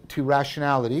relationship to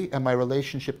rationality and my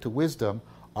relationship to wisdom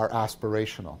are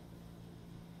aspirational.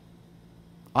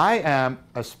 I am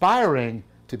aspiring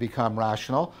to become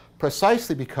rational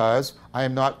precisely because I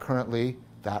am not currently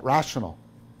that rational.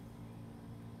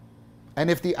 And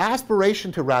if the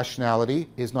aspiration to rationality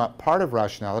is not part of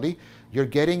rationality, you're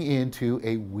getting into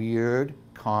a weird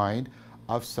kind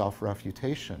of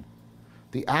self-refutation.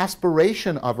 The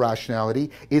aspiration of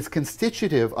rationality is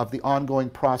constitutive of the ongoing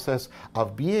process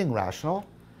of being rational,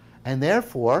 and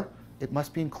therefore it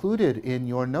must be included in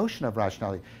your notion of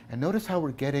rationality. And notice how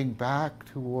we're getting back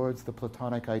towards the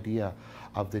Platonic idea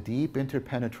of the deep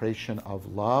interpenetration of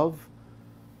love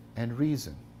and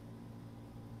reason.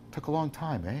 Took a long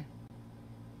time, eh?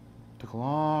 Took a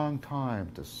long time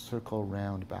to circle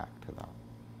round back to that.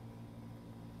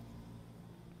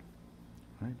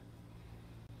 Right?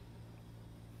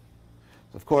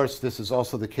 Of course, this is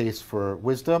also the case for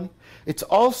wisdom. It's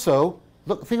also,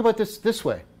 look, think about this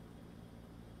way.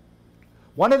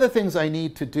 One of the things I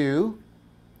need to do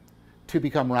to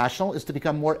become rational is to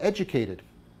become more educated.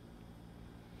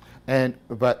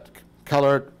 But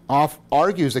Callard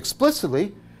argues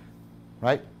explicitly,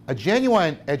 right? A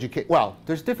genuine education, well,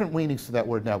 there's different meanings to that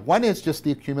word now. One is just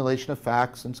the accumulation of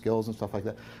facts and skills and stuff like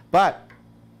that. But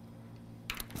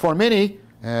for many,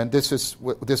 and this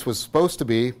was supposed to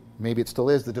be, maybe it still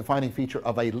is, the defining feature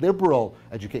of a liberal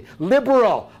education.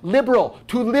 Liberal,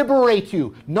 to liberate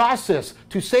you. Gnosis,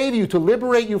 to save you, to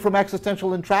liberate you from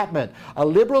existential entrapment. A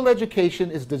liberal education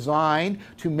is designed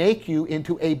to make you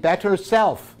into a better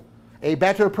self, a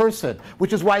better person,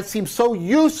 which is why it seems so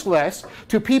useless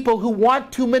to people who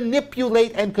want to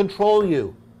manipulate and control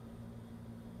you.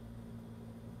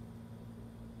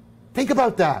 Think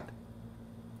about that.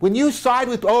 When you side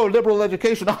with, liberal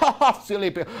education,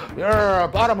 silly people,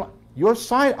 bottom line, your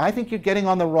side, I think you're getting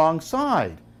on the wrong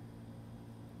side.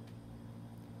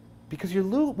 Because we're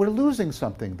losing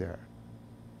something there.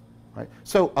 Right?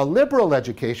 So a liberal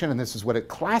education, and this is what it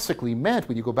classically meant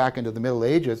when you go back into the Middle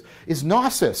Ages, is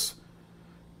gnosis.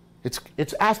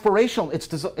 It's aspirational,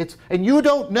 and you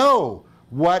don't know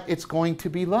what it's going to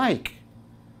be like.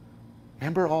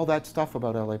 Remember all that stuff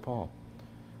about L.A. Paul.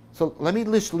 So let me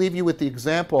just leave you with the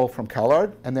example from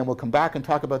Callard, and then we'll come back and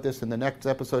talk about this in the next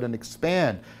episode and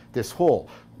expand this whole.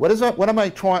 What am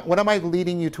I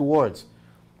leading you towards?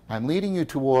 I'm leading you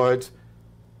towards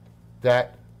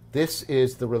that this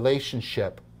is the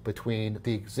relationship between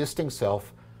the existing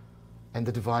self and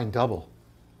the divine double.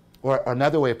 Or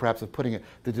another way perhaps of putting it,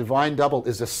 the divine double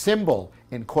is a symbol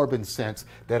in Corbin's sense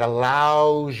that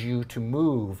allows you to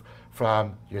move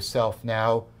from yourself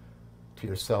now to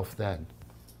yourself then,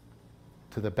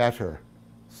 to the better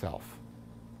self.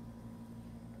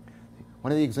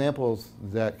 One of the examples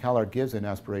that Callard gives in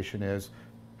aspiration is,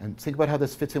 and think about how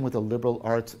this fits in with a liberal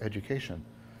arts education,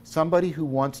 somebody who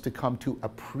wants to come to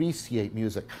appreciate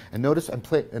music. And notice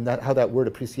how that word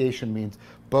appreciation means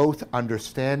both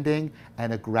understanding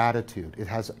and a gratitude. It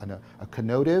has a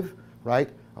connotative, right,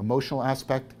 emotional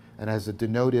aspect, and has a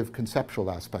denotive conceptual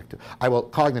aspect.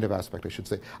 Cognitive aspect, I should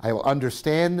say. I will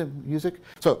understand the music.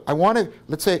 So I want to,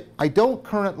 let's say, I don't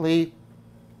currently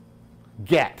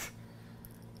get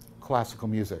classical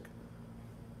music,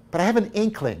 but I have an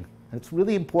inkling. And it's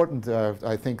really important,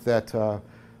 I think, that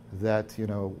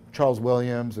Charles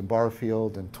Williams and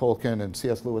Barfield and Tolkien and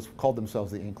C.S. Lewis called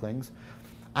themselves the Inklings.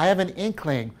 I have an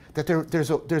inkling that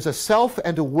there's a self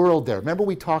and a world there. Remember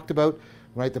we talked about,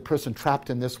 right, the person trapped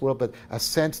in this world, but a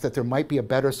sense that there might be a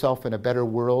better self and a better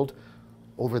world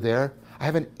over there. I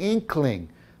have an inkling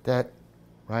that,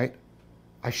 right,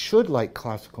 I should like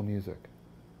classical music.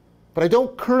 But I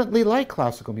don't currently like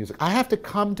classical music. I have to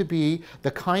come to be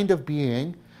the kind of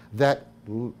being that,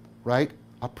 right,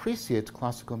 appreciates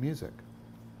classical music.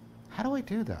 How do I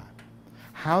do that?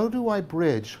 How do I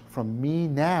bridge from me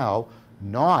now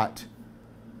not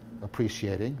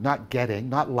appreciating, not getting,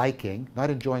 not liking, not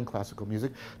enjoying classical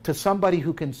music, to somebody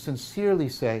who can sincerely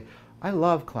say, I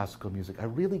love classical music. I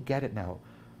really get it now.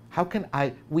 How can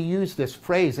I, we use this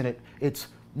phrase and it's,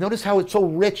 notice how it's so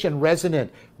rich and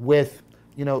resonant with,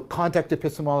 contact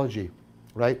epistemology,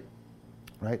 right?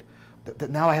 Right?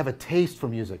 That now I have a taste for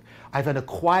music. I have an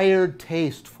acquired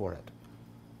taste for it.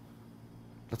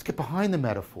 Let's get behind the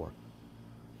metaphor.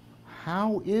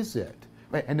 How is it?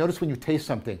 Right? And notice when you taste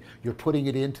something, you're putting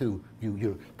it into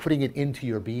you're putting it into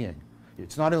your being.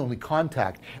 It's not only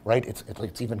contact, right?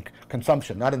 It's even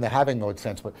consumption, not in the having mode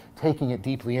sense, but taking it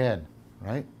deeply in,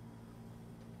 right?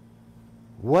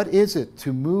 What is it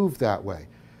to move that way?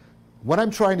 What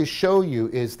I'm trying to show you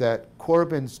is that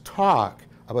Corbin's talk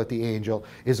about the angel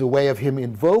is a way of him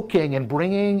invoking and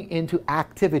bringing into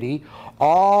activity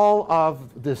all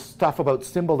of this stuff about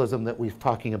symbolism that we're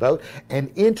talking about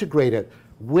and integrate it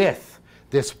with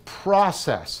this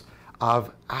process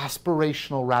of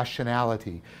aspirational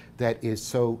rationality that is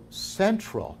so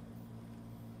central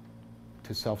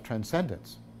to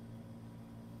self-transcendence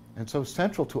and so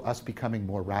central to us becoming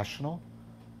more rational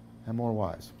and more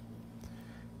wise.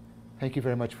 Thank you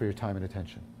very much for your time and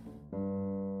attention.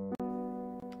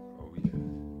 Oh yeah.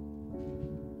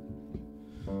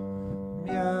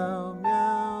 Meow,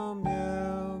 meow,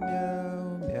 meow,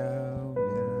 meow, meow, meow,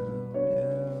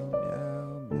 meow,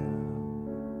 meow, meow.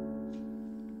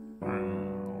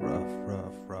 Rough,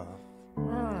 rough, rough.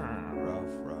 Rough,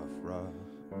 rough, rough.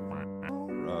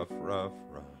 Rough, rough,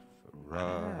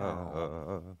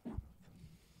 rough.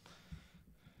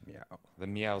 Meow. The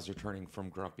meows are turning from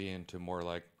grumpy into more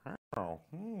like, oh,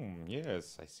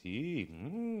 yes, I see.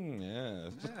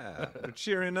 Yes. Yeah, we're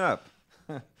cheering up.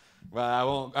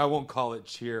 Well, I won't call it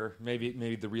cheer.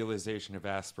 Maybe the realization of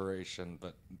aspiration,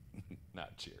 but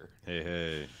not cheer.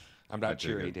 Hey. I'm not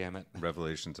cheery, damn it.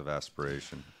 Revelations of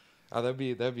aspiration. Oh, that'd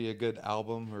be a good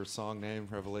album or song name.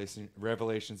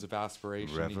 Revelations of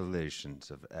Aspiration. Revelations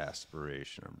of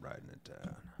aspiration. I'm writing it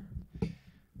down.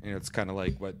 It's kind of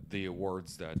like what the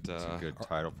awards that. It's a good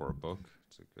title for a book.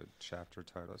 It's a good chapter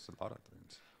title. It's a lot of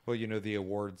things. Well, the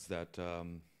awards that.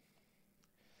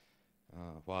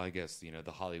 I guess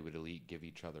the Hollywood elite give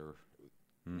each other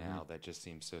now. That just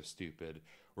seems so stupid.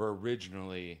 Were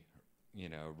originally,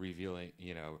 revealing,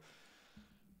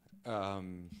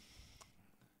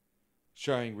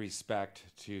 showing respect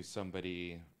to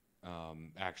somebody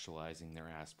actualizing their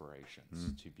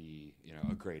aspirations to be,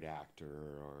 a great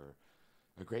actor or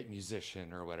a great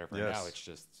musician or whatever. Yes. Now it's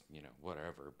just,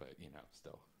 whatever, but,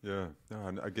 still. Yeah,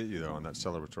 no, I get you, though, on that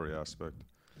celebratory aspect.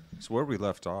 So where we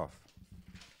left off,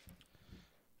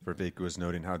 Vervaeke was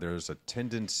noting how there's a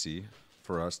tendency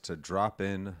for us to drop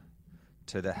in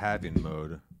to the having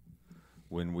mode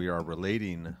when we are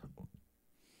relating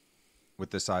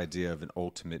with this idea of an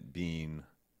ultimate being,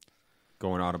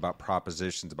 going on about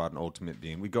propositions about an ultimate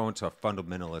being. We go into a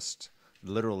fundamentalist,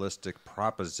 literalistic,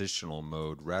 propositional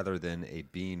mode rather than a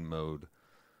being mode,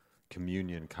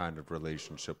 communion kind of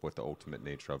relationship with the ultimate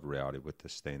nature of reality, with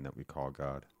this thing that we call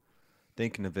God.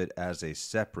 Thinking of it as a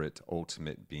separate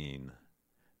ultimate being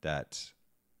that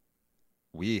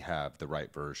we have the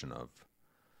right version of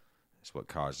is what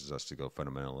causes us to go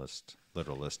fundamentalist,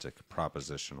 literalistic,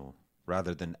 propositional,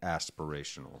 rather than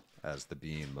aspirational, as the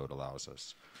being mode allows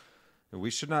us. And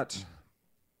we should not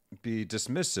be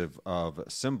dismissive of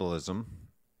symbolism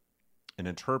and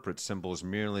interpret symbols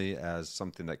merely as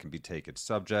something that can be taken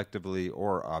subjectively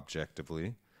or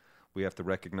objectively. We have to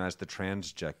recognize the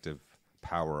transjective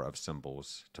power of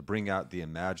symbols to bring out the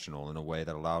imaginal in a way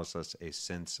that allows us a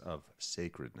sense of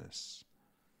sacredness.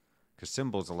 Because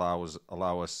symbols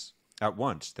allow us at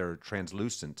once, they're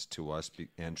translucent to us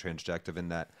and transjective in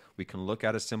that we can look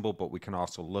at a symbol, but we can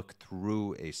also look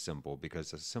through a symbol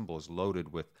because a symbol is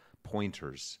loaded with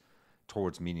pointers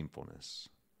towards meaningfulness.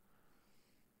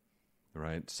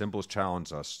 Right? Symbols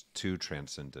challenge us to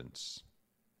transcendence.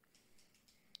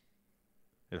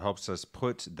 It helps us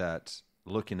put that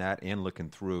looking at and looking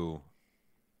through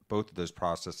both of those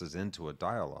processes into a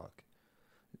dialogue.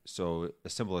 So a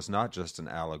symbol is not just an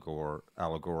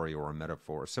allegory or a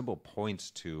metaphor. A symbol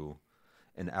points to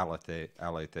an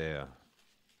aletheia.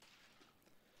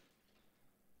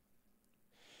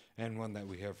 And one that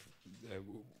we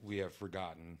have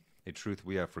forgotten. A truth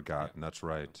we have forgotten, yeah. That's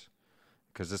right.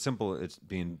 Because a symbol, it's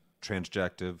being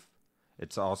transjective.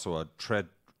 It's also a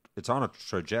it's on a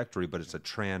trajectory, but it's a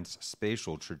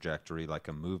trans-spatial trajectory, like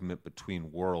a movement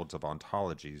between worlds of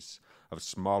ontologies, of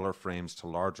smaller frames to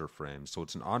larger frames. So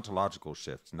it's an ontological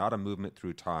shift, not a movement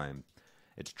through time.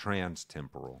 It's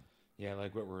trans-temporal. Yeah,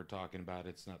 like what we're talking about.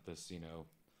 It's not this,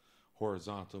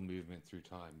 horizontal movement through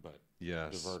time, but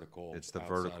Yes, the vertical. it's the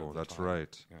outside vertical. of the That's time.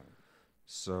 right. Yeah.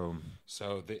 So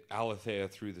So the aletheia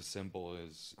through the symbol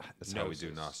is that's how we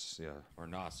do gnosis. Yeah, or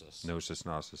gnosis. gnosis.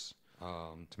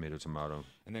 Tomato, tomato.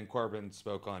 And then Corbin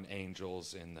spoke on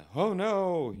angels in the oh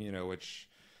no, which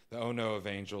the oh no of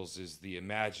angels is the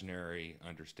imaginary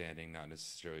understanding, not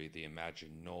necessarily the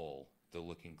imaginal, the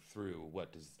looking through.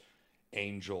 What does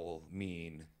angel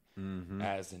mean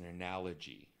as an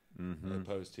analogy?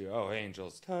 Opposed to,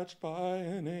 angels touched by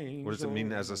an angel. What does it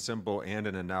mean as a symbol and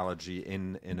an analogy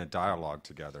in a dialogue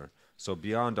together? So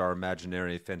beyond our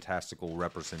imaginary, fantastical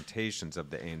representations of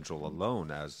the angel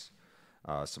alone as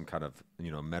some kind of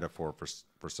metaphor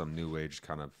for some new age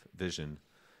kind of vision,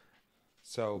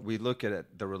 So we look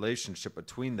at the relationship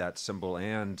between that symbol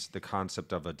and the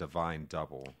concept of a divine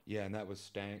double. yeah, and that was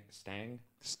Stang.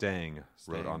 Stang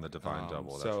wrote on the divine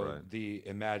double. That's so right. the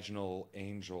imaginal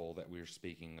angel that we were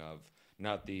speaking of,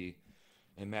 not the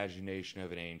imagination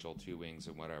of an angel, two wings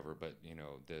and whatever, but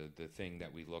the thing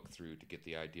that we look through to get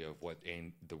the idea of what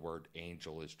the word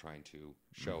angel is trying to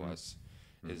show us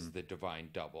is the divine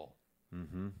double.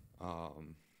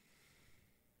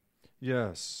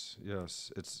 Yes.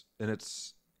 It's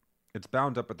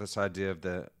bound up with this idea of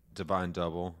the divine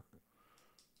double.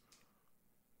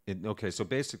 So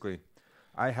basically,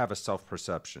 I have a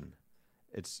self-perception.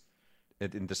 It's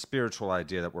in the spiritual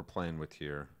idea that we're playing with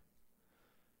here.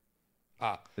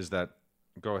 Is that?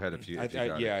 Go ahead if you got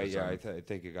it. I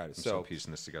think you got it. I'm still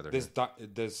piecing this together.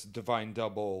 This divine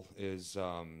double is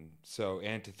so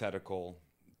antithetical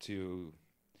to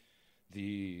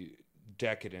the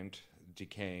decadent,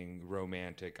 decaying,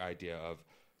 romantic idea of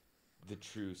the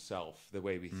true self, the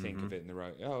way we think of it in the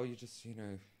right. Oh, you just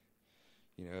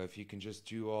if you can just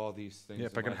do all these things. Yeah,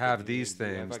 if I can have these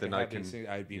things, then I can.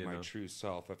 I'd be my true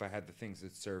self. If I had the things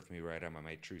that served me right, I'm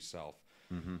my true self.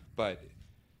 But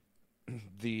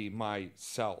my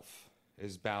self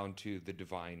is bound to the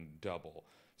divine double.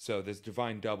 So this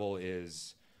divine double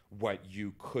is what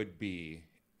you could be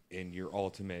in your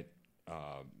ultimate.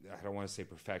 I don't want to say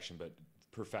perfection, but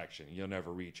perfection. You'll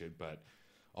never reach it, but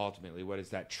ultimately, what is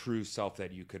that true self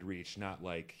that you could reach? Not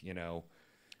like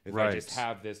if I just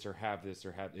have this or have this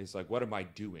or have, it's like, what am I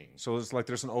doing? So it's like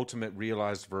there's an ultimate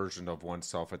realized version of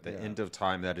oneself at the end of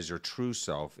time that is your true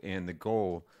self, and the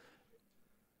goal.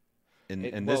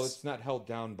 It's not held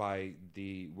down by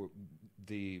the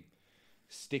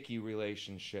sticky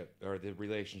relationship or the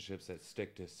relationships that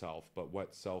stick to self, but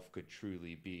what self could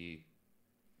truly be.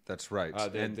 That's right.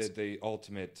 The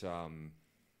ultimate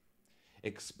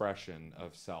expression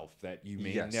of self that you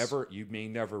may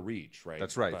never reach, right?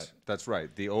 That's right. That's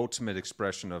right. The ultimate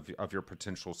expression of your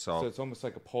potential self. So it's almost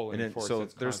like a pulling force. So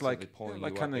that's there's like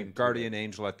kind of guardian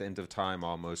angel at the end of time,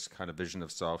 almost kind of vision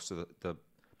of self. So the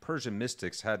Persian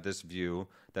mystics had this view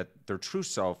that their true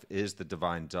self is the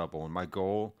divine double, and my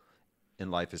goal in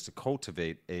life is to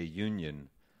cultivate a union,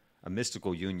 a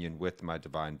mystical union with my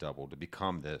divine double, to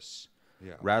become this.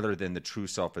 Yeah. Rather than the true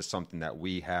self as something that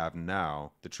we have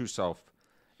now. The true self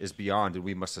is beyond, and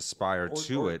we must aspire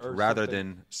to it rather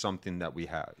than something that we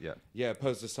have. Yeah,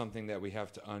 opposed to something that we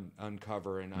have to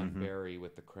uncover and unbury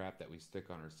with the crap that we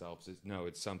stick on ourselves.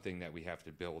 It's something that we have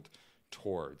to build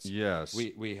towards. Yes.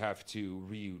 We have to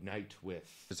reunite with.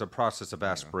 It's a process of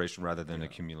aspiration rather than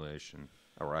accumulation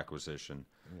or acquisition.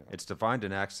 Yeah. It's defined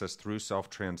and accessed through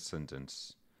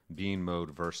self-transcendence, being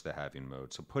mode versus the having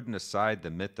mode. So putting aside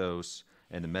the mythos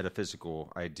and the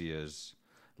metaphysical ideas,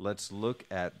 let's look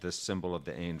at the symbol of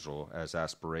the angel as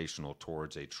aspirational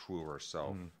towards a truer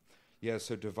self. Yeah,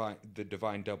 so the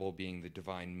divine double being the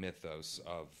divine mythos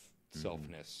of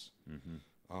selfness.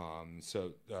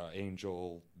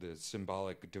 Angel, the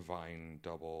symbolic divine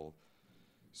double.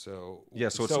 So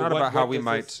it's not about how we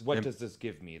might. What does this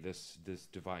give me? This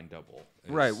divine double.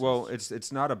 Right. Well,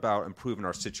 it's not about improving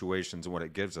our situations and what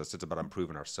it gives us. It's about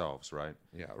improving ourselves. Right.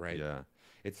 Yeah. Right. Yeah.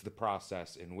 It's the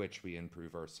process in which we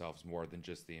improve ourselves more than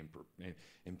just the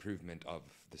improvement of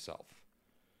the self.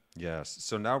 Yes.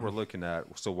 So now we're looking at,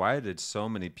 why did so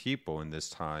many people in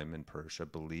this time in Persia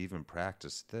believe and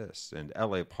practice this? And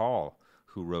L.A. Paul,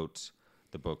 who wrote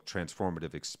the book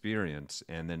Transformative Experience,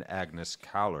 and then Agnes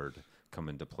Callard come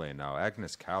into play now.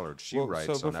 Agnes Callard, she writes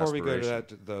on aspiration. So before we go to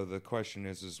that, though, the question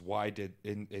is why did,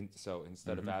 so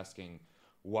instead of asking,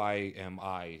 why am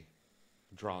I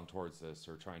drawn towards this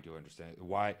or trying to understand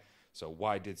why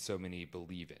did so many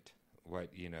believe it? what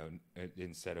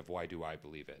instead of why do I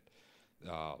believe it.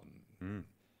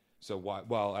 So why?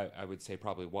 Well, I would say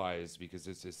probably why is because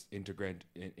it's this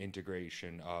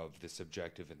integration of the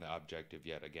subjective and the objective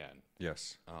yet again.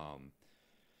 Yes.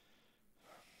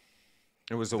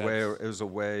 It was a way. It was a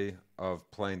way of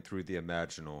playing through the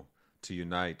imaginal to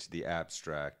unite the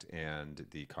abstract and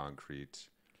the concrete,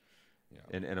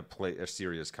 in a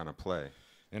serious kind of play.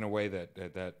 In a way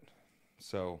that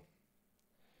so.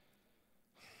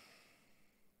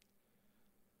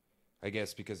 I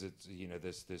guess because it's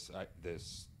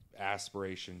this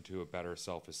aspiration to a better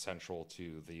self is central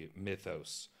to the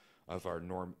mythos of our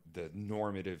the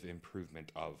normative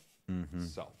improvement of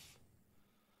self.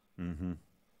 Mm-hmm.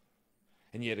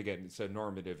 And yet again, so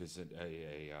normative is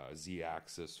a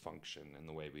z-axis function in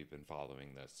the way we've been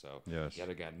following this. So yet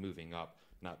again, moving up,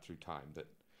 not through time, but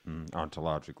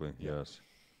ontologically, yes.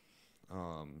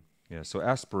 So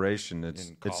aspiration,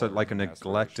 it's like a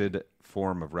neglected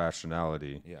form of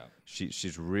rationality. Yeah.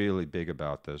 She's really big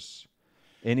about this.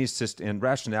 And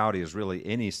rationality is really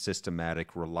any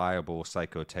systematic, reliable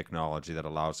psychotechnology that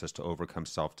allows us to overcome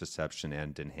self-deception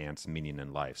and enhance meaning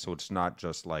in life. So it's not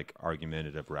just like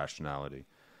argumentative rationality.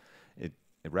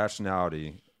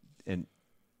 Rationality and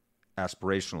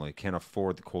aspirationally can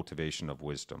afford the cultivation of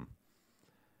wisdom.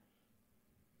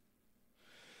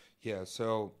 Yeah,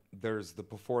 so there's the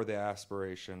before the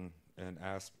aspiration and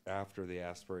after the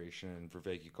aspiration, and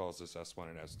Vervaeke calls this S1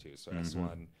 and S2. So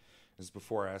S1 is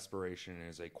before aspiration and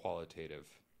is a qualitative.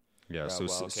 Yeah,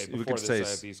 before we could this, say I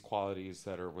have these qualities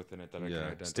that are within it that I can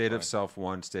identify. State of self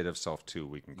 1, state of self 2,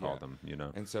 we can call them,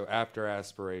 And so after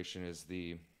aspiration is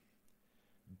the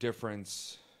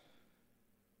difference.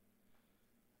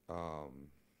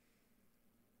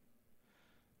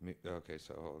 Okay,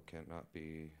 so it cannot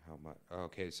be how much.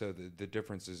 Okay, so the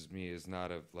difference is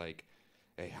not of like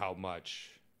a how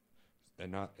much,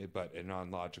 and not but a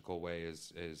non-logical way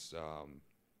is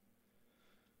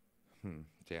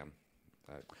damn.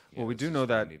 Well, we do know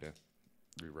that. I need to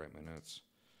rewrite my notes.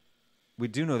 We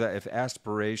do know that if the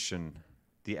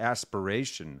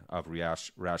aspiration of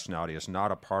rationality is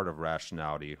not a part of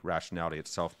rationality, rationality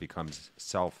itself becomes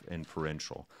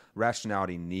self-inferential.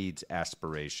 Rationality needs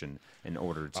aspiration in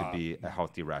order to be a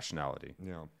healthy rationality.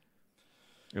 Yeah.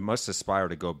 It must aspire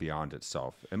to go beyond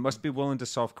itself. It must be willing to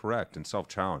self-correct and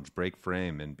self-challenge, break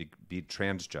frame, and be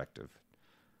transjective.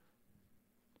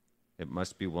 It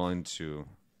must be willing to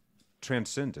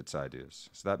transcend its ideas.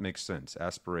 So that makes sense.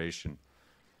 Aspiration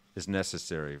is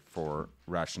necessary for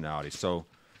rationality. So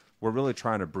we're really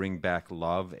trying to bring back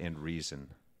love and reason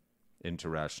into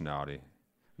rationality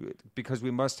because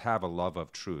we must have a love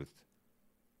of truth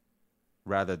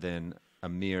rather than a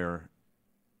mere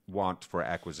want for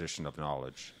acquisition of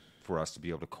knowledge for us to be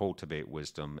able to cultivate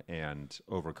wisdom and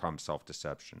overcome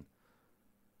self-deception.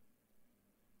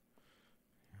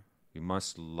 We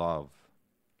must love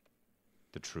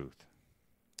the truth.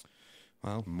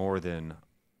 Well, more than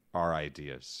our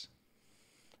ideas,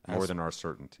 more than our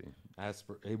certainty,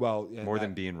 more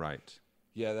than being right.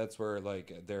 Yeah, that's where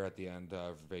like there at the end,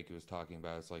 Vervaeke was talking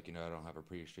about. It's like I don't have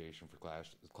appreciation for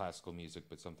classical music,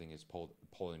 but something is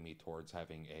pulling me towards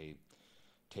having a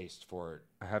taste for it.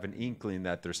 I have an inkling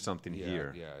that there's something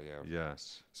here. Yeah.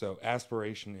 Yes. So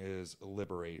aspiration is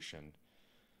liberation.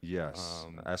 Yes.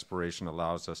 Aspiration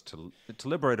allows us to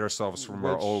liberate ourselves from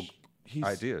our old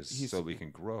ideas so we can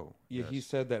grow. Yeah, he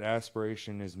said that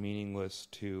aspiration is meaningless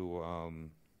to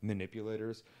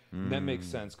manipulators. And that makes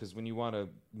sense because when you want to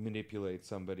manipulate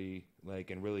somebody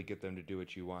and really get them to do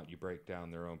what you want, you break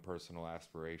down their own personal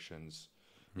aspirations.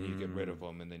 And you get rid of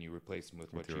them, and then you replace them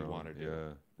with what you want to do.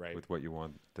 Yeah, right? With what you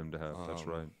want them to have. That's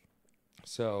right.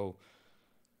 So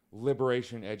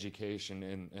liberation,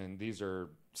 education, and these are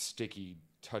sticky,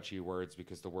 touchy words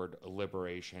because the word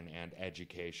liberation and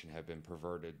education have been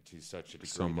perverted to such a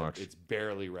degree that it's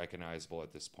barely recognizable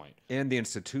at this point. And the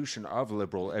institution of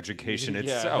liberal education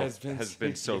itself has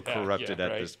been so corrupted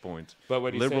at this point. But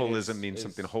what liberalism means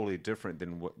something wholly different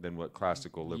than what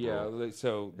classical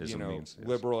liberalism means. Yes.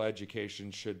 Liberal education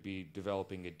should be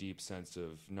developing a deep sense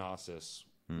of gnosis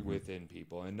within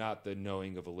people, and not the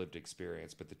knowing of a lived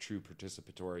experience, but the true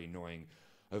participatory knowing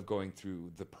of going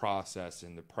through the process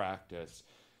and the practice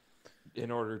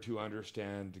in order to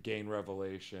understand, gain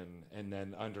revelation, and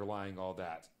then underlying all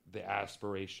that, the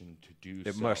aspiration to do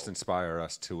it must inspire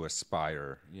us to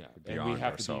aspire beyond and we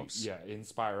have ourselves. To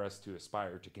inspire us to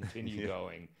aspire to continue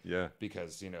going. Yeah.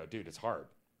 Because, dude, it's hard.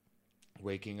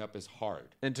 Waking up is hard.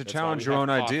 And to challenge your own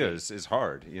ideas is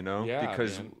hard,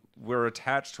 because we're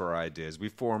attached to our ideas. We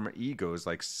form egos,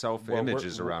 like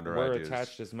self-images around our we're ideas. We're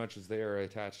attached as much as they are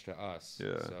attached to us.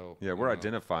 Yeah, so, yeah, we're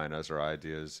identifying as our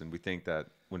ideas, and we think that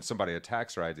when somebody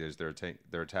attacks our ideas,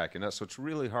 they're attacking us. So it's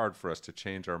really hard for us to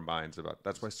change our minds about.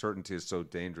 That's why certainty is so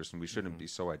dangerous, and we shouldn't be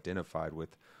so identified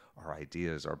with our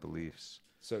ideas, our beliefs.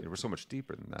 So we're so much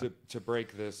deeper than that. To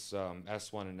break this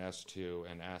S1 and S2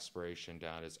 and aspiration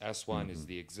down, is S1 is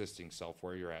the existing self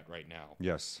where you're at right now.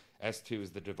 Yes. S2 is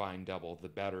the divine double, the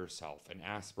better self, and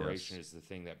aspiration is the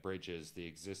thing that bridges the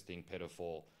existing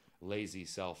pitiful, lazy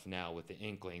self now with the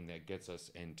inkling that gets us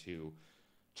into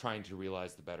trying to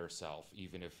realize the better self,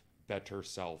 even if better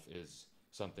self is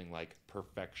something like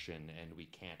perfection and we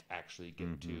can't actually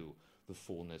get to the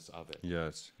fullness of it.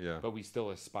 Yes, yeah. But we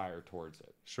still aspire towards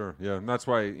it. Sure, yeah. And that's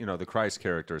why, the Christ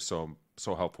character is so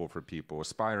helpful for people.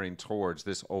 Aspiring towards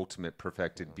this ultimate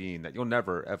perfected being that you'll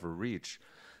never, ever reach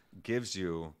gives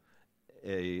you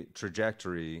a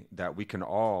trajectory that we can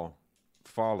all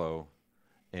follow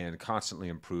and constantly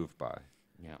improve by.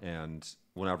 Yeah. And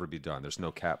will never be done. There's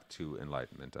no cap to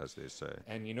enlightenment, as they say.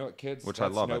 And you know what, kids? Which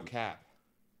That's I love. no cap.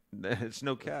 It's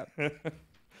no cap.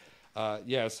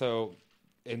 So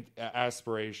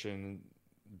aspiration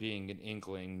being an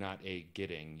inkling, not a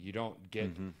getting. You don't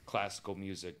get classical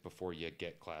music before you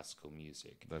get classical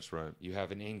music. That's right. You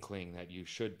have an inkling that you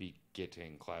should be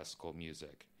getting classical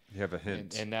music. You have a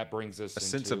hint. And that brings us a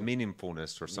sense of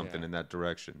meaningfulness or something in that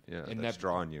direction. Yeah, and that's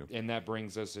drawing you. And that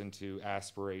brings us into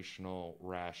aspirational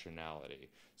rationality.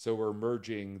 So we're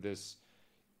merging this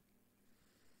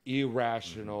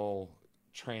irrational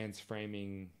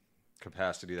transframing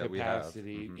capacity that we have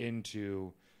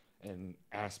into an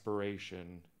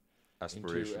aspirational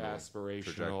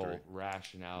trajectory.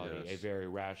 Rationality, yes. a very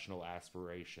rational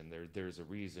aspiration. There's a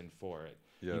reason for it.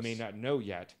 Yes. You may not know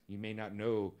yet. You may not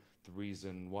know the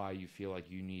reason why you feel like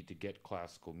you need to get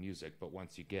classical music, but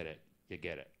once you get it, you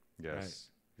get it. Yes.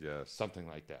 Right? Yes. Something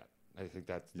like that. I think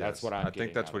that's what I'm I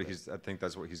think that's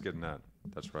what he's getting at.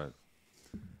 That's right.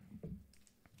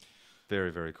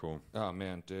 Very, very cool. Oh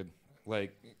man, dude.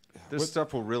 Like this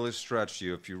stuff will really stretch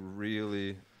you if you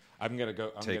really I'm gonna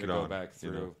go back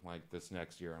through like this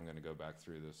next year. I'm gonna go back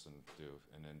through this and do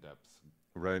an in-depth.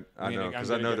 Right, I know, because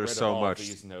I know there's so much.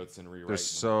 These notes and rewrite there's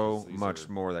so much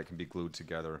more that can be glued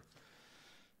together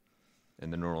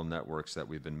in the neural networks that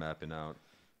we've been mapping out.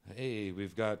 Hey,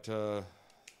 we've got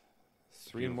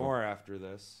 3 more after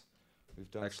this.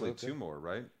 We've done actually 2 more,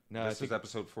 right? No, this is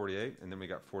episode 48, and then we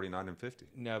got 49 and 50.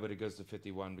 No, but it goes to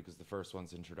 51 because the first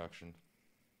one's introduction.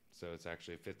 So it's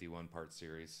actually a 51-part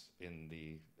series in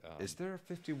the. Is there a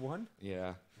 51?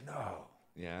 Yeah. No.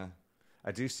 Yeah.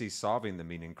 I do see Solving the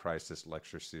Meaning Crisis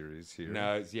lecture series here.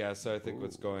 No, yeah, so I think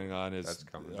what's going on is that's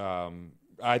coming.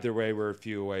 Either way, we're a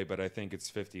few away, but I think it's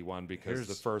 51 because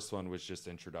the first one was just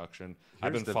introduction.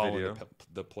 I've been following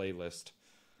the playlist.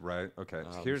 Right, okay.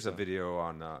 Here's a video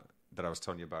on that I was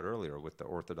telling you about earlier with the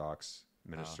Orthodox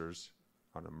ministers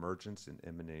on emergence and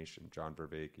emanation, John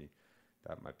Vervaeke.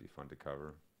 That might be fun to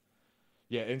cover.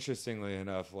 Yeah, interestingly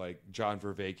enough, like John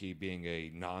Vervaeke being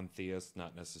a non-theist,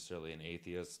 not necessarily an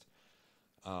atheist,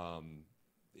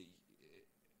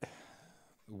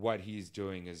 what he's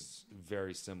doing is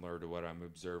very similar to what I'm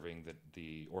observing that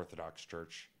the Orthodox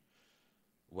Church,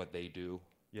 what they do.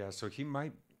 Yeah, so he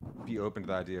might be open to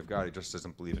the idea of God. He just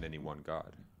doesn't believe in any one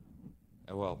God.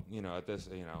 Well, at this,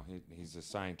 he's a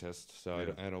scientist, so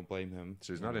I don't blame him.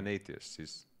 So he's not an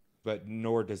atheist. But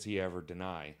nor does he ever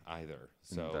deny either.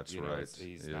 So that's right.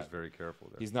 He's very careful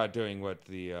there. He's not doing what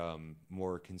the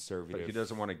more conservative. But he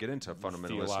doesn't want to get into a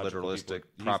fundamentalist, literalistic,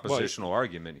 propositional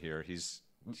argument here. He's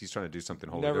trying to do something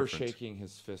wholly different. Never shaking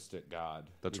his fist at God.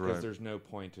 That's because right. There's no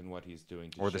point in what he's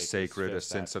doing. Or the sacred, a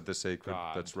sense of the sacred.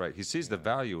 God. That's right. He sees the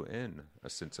value in a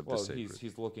sense of the sacred.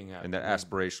 He's looking at and the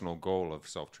aspirational goal of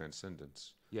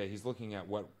self-transcendence. Yeah, he's looking at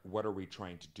what are we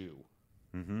trying to do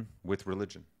with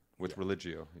religion. With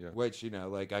religio, yeah. Which,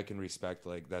 like I can respect,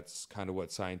 like that's kind of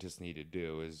what scientists need to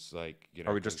do is like,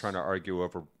 Are we just trying to argue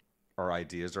over our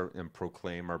ideas and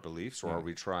proclaim our beliefs, or are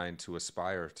we trying to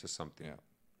aspire to something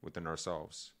within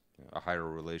ourselves, a higher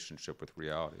relationship with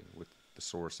reality, with the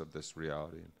source of this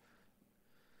reality, and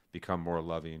become more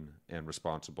loving and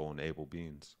responsible and able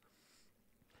beings?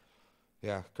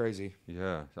 Yeah, crazy.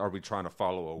 Yeah. Are we trying to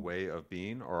follow a way of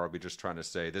being, or are we just trying to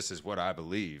say, this is what I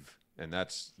believe, and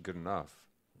that's good enough?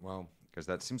 Well, because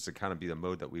that seems to kind of be the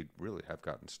mode that we really have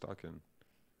gotten stuck in.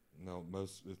 No,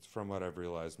 it's from what I've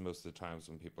realized, most of the times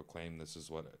when people claim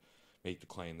make the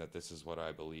claim that this is what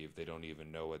I believe, they don't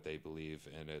even know what they believe,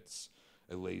 and it's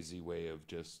a lazy way of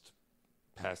just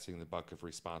passing the buck of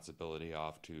responsibility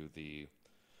off to the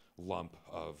lump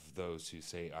of those who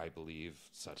say I believe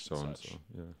such and such.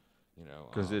 Yeah.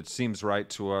 Because it seems right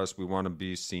to us. We want to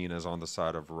be seen as on the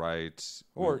side of right.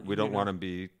 Or, we don't want to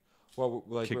be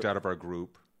like kicked out of our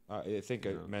group. I think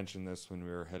I mentioned this when we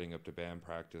were heading up to band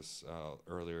practice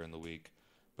earlier in the week,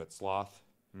 but sloth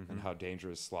and how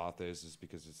dangerous sloth is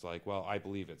because it's like, well, I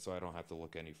believe it, so I don't have to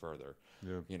look any further.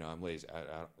 Yeah. I'm lazy.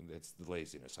 It's the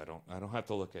laziness. I don't have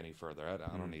to look any further. I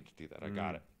don't need to do that. I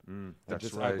got it.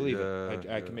 That's right. I believe it.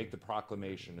 I can make the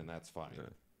proclamation, and that's fine.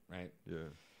 Right? Yeah.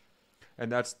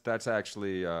 And that's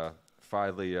actually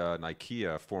finally an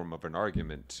IKEA form of an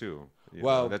argument too.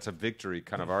 That's a victory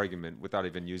kind of argument without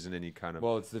even using any kind of.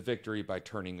 Well, it's the victory by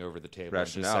turning over the table.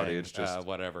 Rationality. And just saying, it's just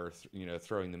whatever.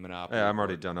 Throwing the monopoly. Yeah, I'm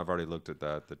already done. I've already looked at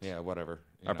that. Whatever.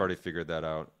 I've already figured that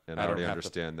out, and I already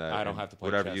understand that. I don't have to play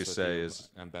whatever chess you with say you. is.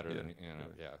 I'm better than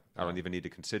Yeah. I don't even need to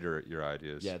consider your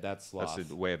ideas. Yeah, that's sloth.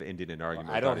 That's a way of ending an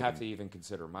argument. I don't have to even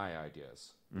consider my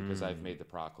ideas because I've made the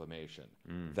proclamation.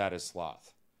 That is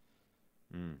sloth.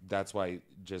 That's why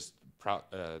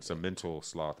it's a mental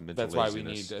sloth. That's why we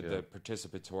need the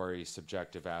participatory,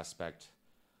 subjective aspect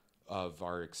of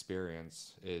our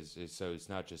experience. Is so it's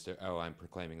not just I'm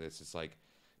proclaiming this. It's like,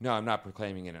 no, I'm not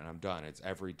proclaiming it and I'm done. It's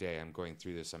every day I'm going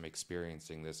through this. I'm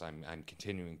experiencing this. I'm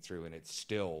continuing through, and it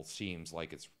still seems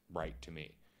like it's right to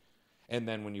me. And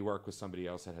then when you work with somebody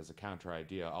else that has a counter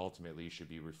idea, ultimately you should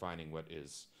be refining what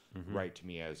is right to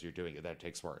me as you're doing it. That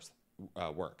takes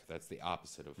work. That's the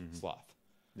opposite of sloth.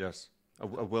 Yes. A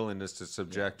willingness to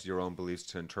subject your own beliefs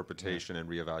to interpretation and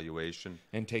reevaluation.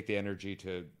 And take the energy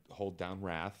to hold down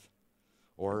wrath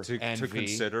or to envy. To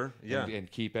consider. And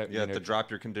keep it. Yeah, to drop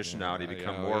your conditionality,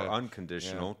 become more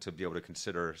unconditional, to be able to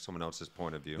consider someone else's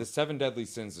point of view. The 7 deadly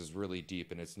sins is really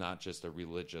deep, and it's not just a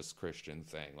religious Christian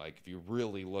thing. Like, if you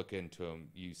really look into them,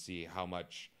 you see how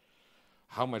much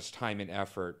time and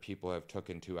effort people have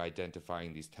taken to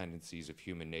identifying these tendencies of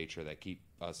human nature that keep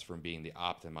us from being the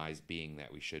optimized being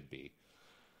that we should be.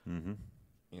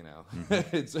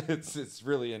 It's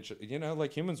really interesting.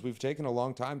 Like humans, we've taken a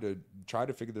long time to try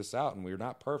to figure this out, and we're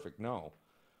not perfect, no,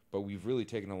 but we've really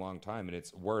taken a long time, and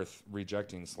it's worth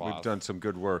rejecting sloth. We've done some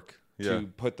good work to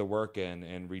put the work in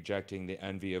and rejecting the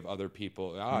envy of other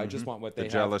people. I just want what they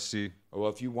have. Jealousy. Well,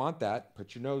 if you want that,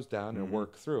 put your nose down and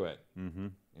work through it.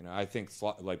 I think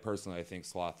personally, I think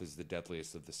sloth is the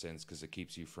deadliest of the sins because it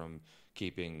keeps you from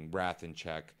keeping wrath in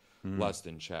check, lust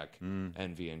in check,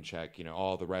 envy in check,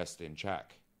 all the rest in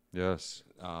check. Yes.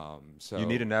 So you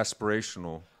need an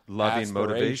aspirational, loving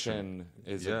motivation.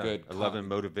 Is a good a loving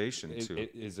motivation too.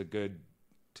 It is a good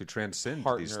to transcend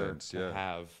these things. To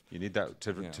have. You need that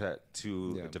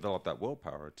to develop that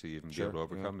willpower to even be able to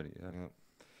overcome it. Yeah.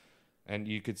 And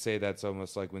you could say that's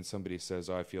almost like when somebody says,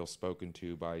 "Oh, I feel spoken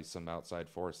to by some outside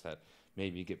force that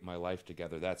made me get my life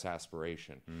together." That's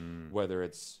aspiration. Whether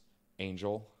it's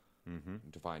angel,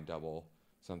 divine double,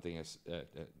 something is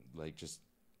like just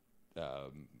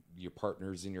your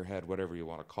partners in your head, whatever you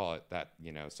want to call it. That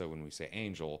So when we say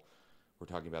angel, we're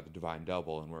talking about the divine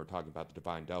double, and we're talking about the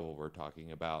divine double. We're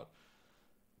talking about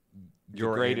the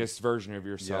greatest version of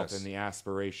yourself and the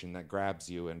aspiration that grabs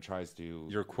you and tries to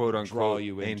your quote unquote draw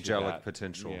you into angelic that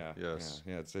potential.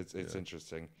 It's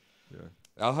interesting. Yeah,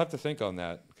 I'll have to think on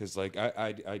that because like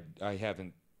I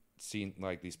haven't seen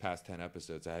like these past 10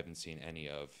 episodes. I haven't seen any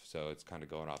of, so it's kind of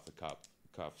going off the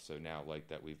cuff. So now like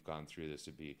that we've gone through this,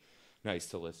 it'd be nice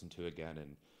to listen to again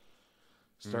and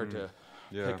start to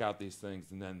pick out these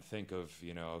things and then think of,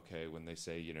 okay, when they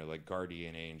say, like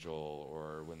guardian angel,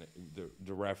 or when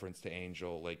the reference to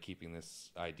angel, like keeping this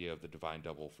idea of the divine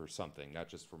double for something, not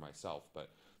just for myself,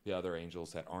 but the other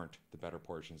angels that aren't the better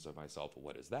portions of myself.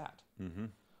 What is that?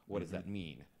 What does that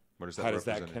mean? How does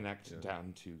that connect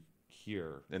down to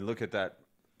here? And look at that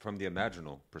from the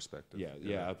imaginal perspective.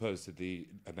 Opposed to the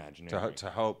imaginary. To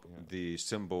help the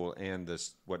symbol and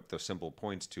what the symbol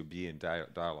points to be in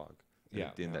dialogue.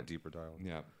 In that deeper dialogue.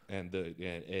 Yeah, and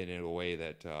in a way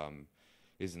that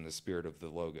is in the spirit of the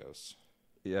logos.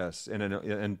 Yes,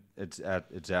 and it's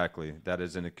exactly that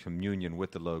is in a communion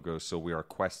with the logos. So we are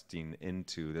questing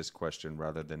into this question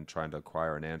rather than trying to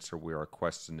acquire an answer. We are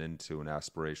questing into an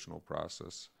aspirational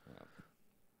process.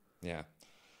 Yeah.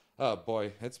 Oh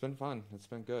boy, it's been fun. It's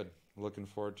been good. Looking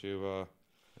forward to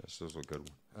this was a good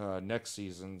one. Next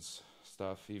season's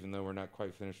stuff. Even though we're not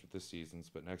quite finished with this season's,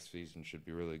 but next season should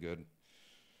be really good.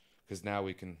 Because now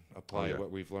we can apply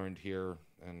what we've learned here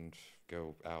and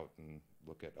go out and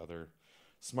look at other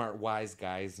smart, wise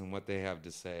guys and what they have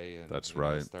to say. And that's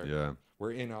right.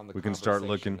 We're in on the. We can start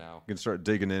looking now. We can start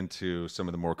digging into some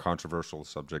of the more controversial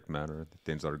subject matter, the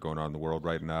things that are going on in the world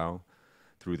right now,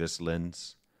 through this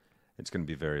lens. It's going to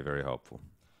be very, very helpful.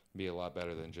 Be a lot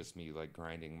better than just me like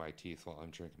grinding my teeth while I'm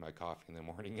drinking my coffee in the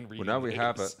morning and Well, reading now we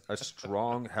have news. a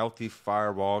strong, healthy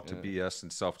firewall to Yeah. BS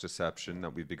and self-deception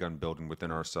that we've begun building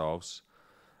within ourselves.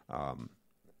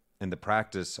 And the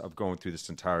practice of going through this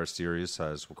entire series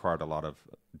has required a lot of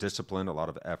discipline, a lot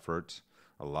of effort,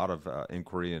 a lot of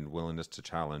inquiry and willingness to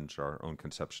challenge our own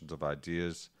conceptions of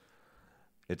ideas.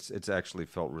 It's actually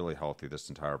felt really healthy, this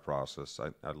entire process.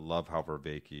 I love how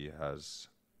Vervaeke has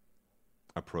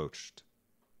approached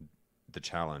the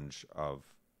challenge of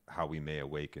how we may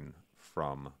awaken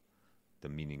from the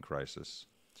meaning crisis.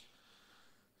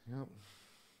 Yep.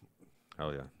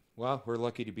 Oh, yeah. Well, we're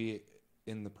lucky to be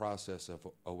in the process of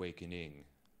awakening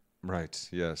Right,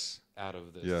 yes. out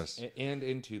of this Yes. and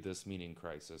into this meaning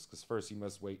crisis. Because first you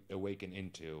must awaken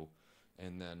into,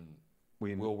 and then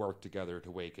we'll work together to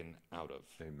awaken out of.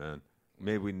 Amen.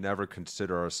 May we never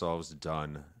consider ourselves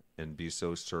done and be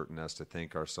so certain as to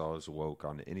think ourselves woke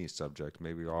on any subject.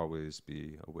 May we always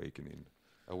be awakening.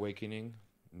 Awakening,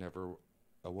 never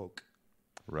awoke.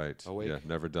 Right. Awake, yeah,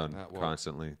 never done. not woke.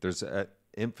 Constantly. There's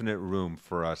infinite room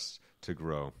for us to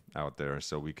grow out there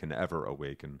so we can ever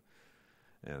awaken.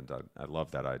 And I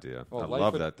love that idea. Well, I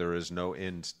love that there is no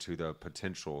end to the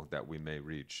potential that we may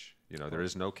reach. You know, there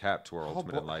is no cap to our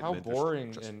ultimate enlightenment. How boring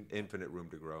There's just and infinite room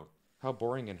to grow. how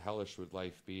boring and hellish would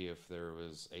life be if there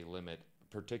was a limit,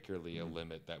 particularly a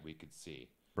limit that we could see?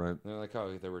 Right. And they're like,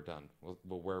 oh, they were done.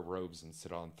 We'll wear robes and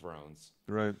sit on thrones.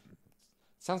 Right.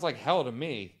 Sounds like hell to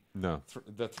me. No.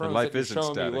 The thrones life that you're isn't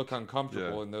showing static. me look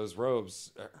uncomfortable, Yeah. and those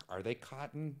robes, are they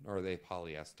cotton or are they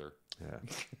polyester?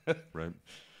 Yeah. Right.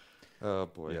 Oh,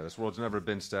 boy. Yeah, this world's never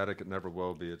been static. It never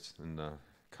will be. It's in a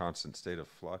constant state of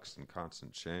flux and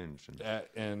constant change. And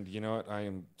And you know what? I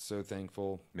am so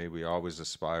thankful may we always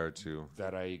aspire to.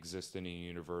 that I exist in a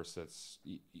universe that's,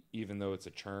 even though it's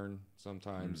a churn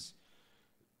sometimes,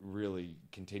 really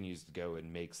continues to go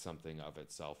and make something of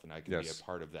itself. And I can be Yes. a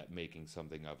part of that making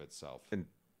something of itself. And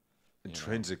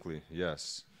intrinsically,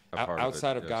 yes. a Out- part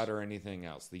outside of of it, God yes. or anything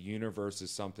else, the universe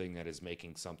is something that is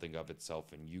making something of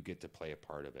itself, and you get to play a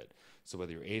part of it. So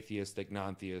whether you're atheistic,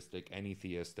 non-theistic, any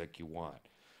theistic you want,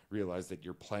 realize that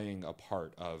you're playing a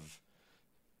part of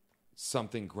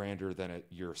something grander than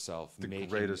yourself, making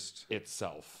greatest-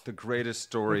 itself. The greatest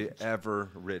story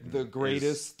ever written. The greatest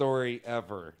is- story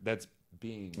ever that's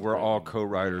being We're all written,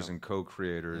 co-writers you know? and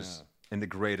co-creators Yeah. in the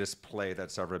greatest play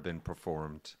that's ever been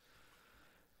performed.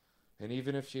 And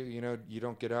even if you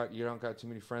don't get out, you don't got too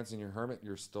many friends, and you're a hermit,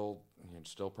 you're still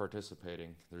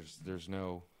participating. There's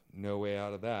no way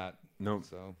out of that. No.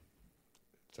 So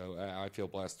I feel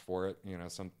blessed for it.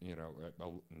 Most of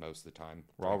the time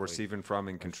We're all frankly. riceving from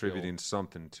and I contributing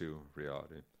something to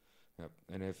reality. Yep.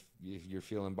 And if you're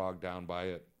feeling bogged down by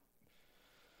it,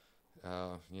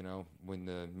 when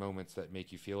the moments that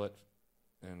make you feel it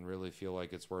and really feel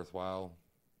like it's worthwhile,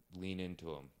 lean into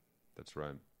them. That's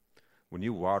right. When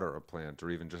you water a plant or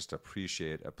even just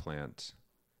appreciate a plant,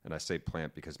 and I say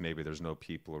plant because maybe there's no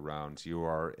people around, you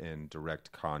are in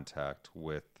direct contact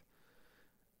with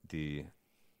the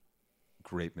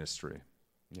great mystery.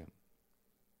 Yeah.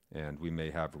 And we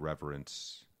may have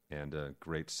reverence and a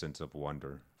great sense of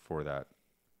wonder for that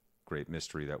great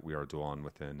mystery that we are dwelling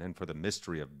within, and for the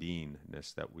mystery of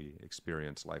beingness that we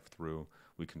experience life through.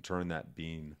 We can turn that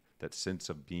being, that sense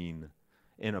of being,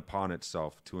 in upon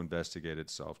itself, to investigate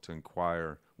itself, to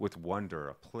inquire with wonder,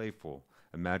 a playful,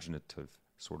 imaginative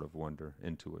sort of wonder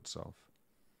into itself.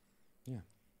 Yeah.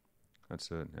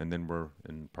 That's it. And then we're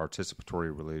in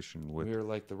participatory relation with. We are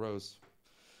like the rose.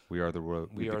 We are the rose.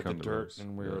 We are the become dirt, rose.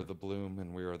 and we Yeah. are the bloom,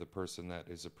 and we are the person that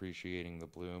is appreciating the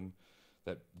bloom.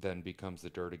 That then becomes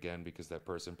the dirt again because that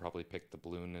person probably picked the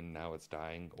bloom and now it's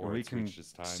dying, or And we it's can reached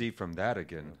its time. see from that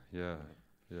again. Yeah.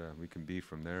 Yeah. We can be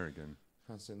from there again.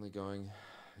 Constantly going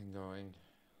and going.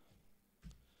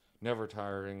 Never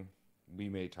tiring. We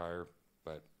may tire,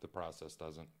 but the process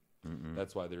doesn't.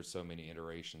 That's why there's so many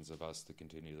iterations of us to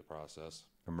continue the process.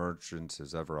 Emergence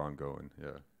is ever ongoing.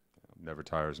 Yeah. Never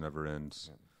tires, never ends.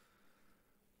 Yeah.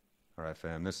 All right,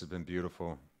 fam. This has been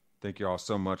beautiful. Thank you all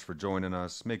so much for joining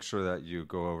us. Make sure that you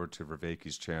go over to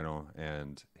Vervaeke's channel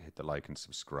and hit the like and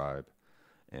subscribe.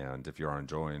 And if you are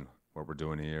enjoying what we're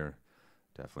doing here,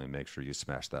 definitely make sure you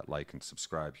smash that like and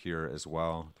subscribe here as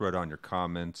well. Throw it on your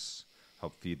comments.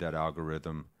 Help feed that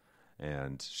algorithm.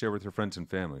 And share with your friends and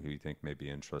family who you think may be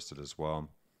interested as well.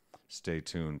 Stay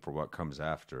tuned for what comes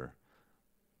after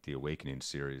the Awakening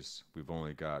series. We've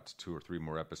only got 2 or 3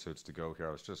 more episodes to go here.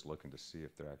 I was just looking to see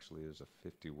if there actually is a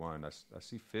 51. I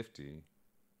see 50.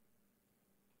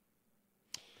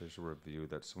 There's a review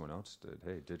that someone else did.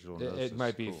 Hey, digital notes. It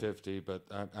might be cool. 50, but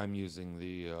I'm using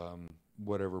the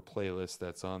whatever playlist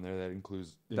that's on there that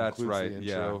includes That's right. the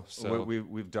intro. Yeah. So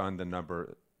We've done the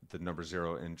number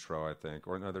 0 intro, I think,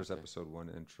 or no, there's Okay. episode 1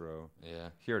 intro. yeah.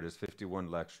 Here it is, 51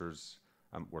 lectures.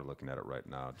 We're looking at it right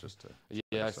now, just to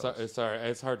Yeah, ourselves.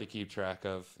 it's hard to keep track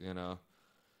of.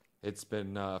 It's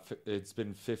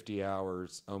been 50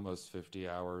 hours, almost 50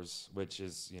 hours, which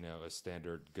is a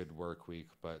standard good work week,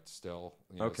 but still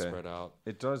Okay. spread out.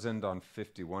 It does end on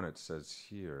 51. It says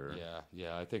here,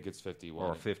 Yeah, I think it's 51.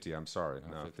 or 50. I'm sorry, Oh,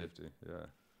 no, 50. 50.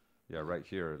 Yeah, right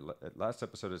here. Last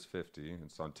episode is 50.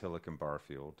 It's on Tillich and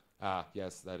Barfield.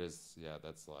 Yes, that's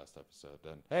the last episode.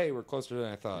 Then hey, we're closer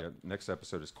than I thought. Yep. Next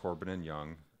episode is Corbin and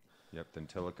Young. Yep. Then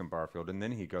Tillich and Barfield, and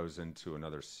then he goes into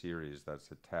another series that's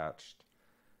attached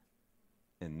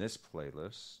in this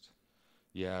playlist.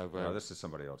 Yeah, but No, this is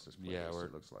somebody else's playlist. Yeah,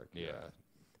 it looks like. yeah.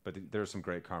 But there's some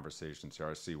great conversations here.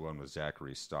 I see one with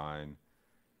Zachary Stein.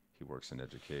 He works in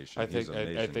education. I think He's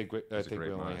amazing. we He's a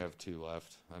great only mind. have 2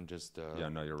 left. I'm just Yeah,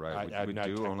 no, you're right. I'm We not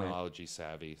do only. technology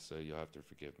savvy, so you'll have to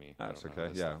forgive me. I That's don't know how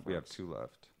okay. this Yeah, stuff we have works. 2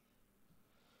 left.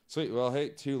 Sweet. Well, hey,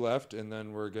 2 left, and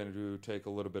then we're going to take a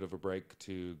little bit of a break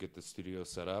to get the studio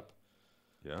set up,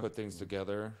 Yeah. put things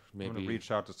together. I'm going Maybe to reach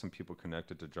out to some people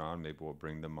connected to John. Maybe we'll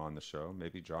bring them on the show.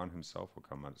 Maybe John himself will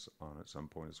come on at some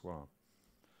point as well.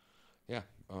 yeah.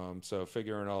 So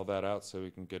figuring all that out so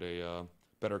we can get a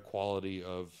better quality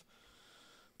of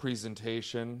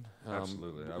presentation.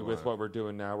 Absolutely. With what we're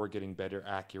doing now, we're getting better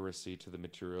accuracy to the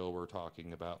material we're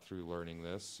talking about through learning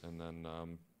this, and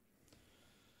then.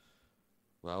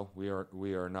 Well, we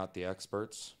are not the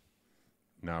experts.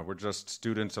 No, we're just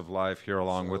students of life here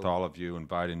along with So- all of you,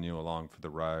 inviting you along for the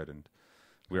ride. And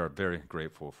we are very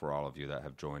grateful for all of you that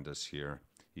have joined us here.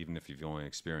 Even if you've only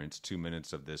experienced 2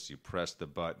 minutes of this, you pressed the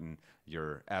button,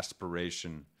 your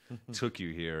aspiration took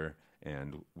you here,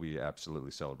 and we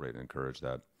absolutely celebrate and encourage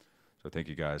that. So thank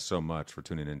you guys so much for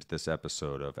tuning into this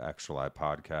episode of Actual I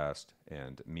Podcast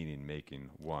and Meaning Making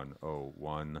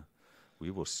 101. We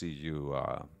will see you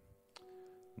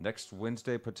next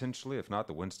Wednesday, potentially. If not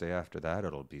the Wednesday after that,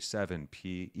 it'll be 7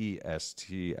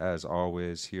 p.e.s.t. as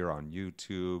always here on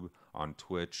YouTube, on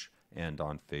Twitch, and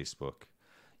on Facebook.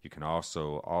 You can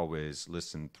also always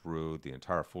listen through the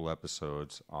entire full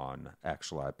episodes on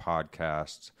Actual I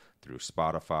Podcasts through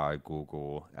Spotify,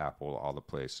 Google, Apple, all the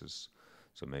places.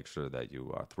 So make sure that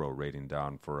you throw a rating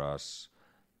down for us,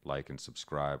 like and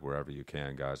subscribe wherever you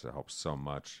can, guys. It helps so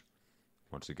much.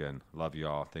 Once again, love you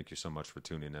all. Thank you so much for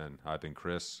tuning in. I've been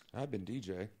Chris, I've been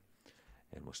DJ.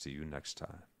 and we'll see you next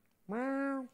time.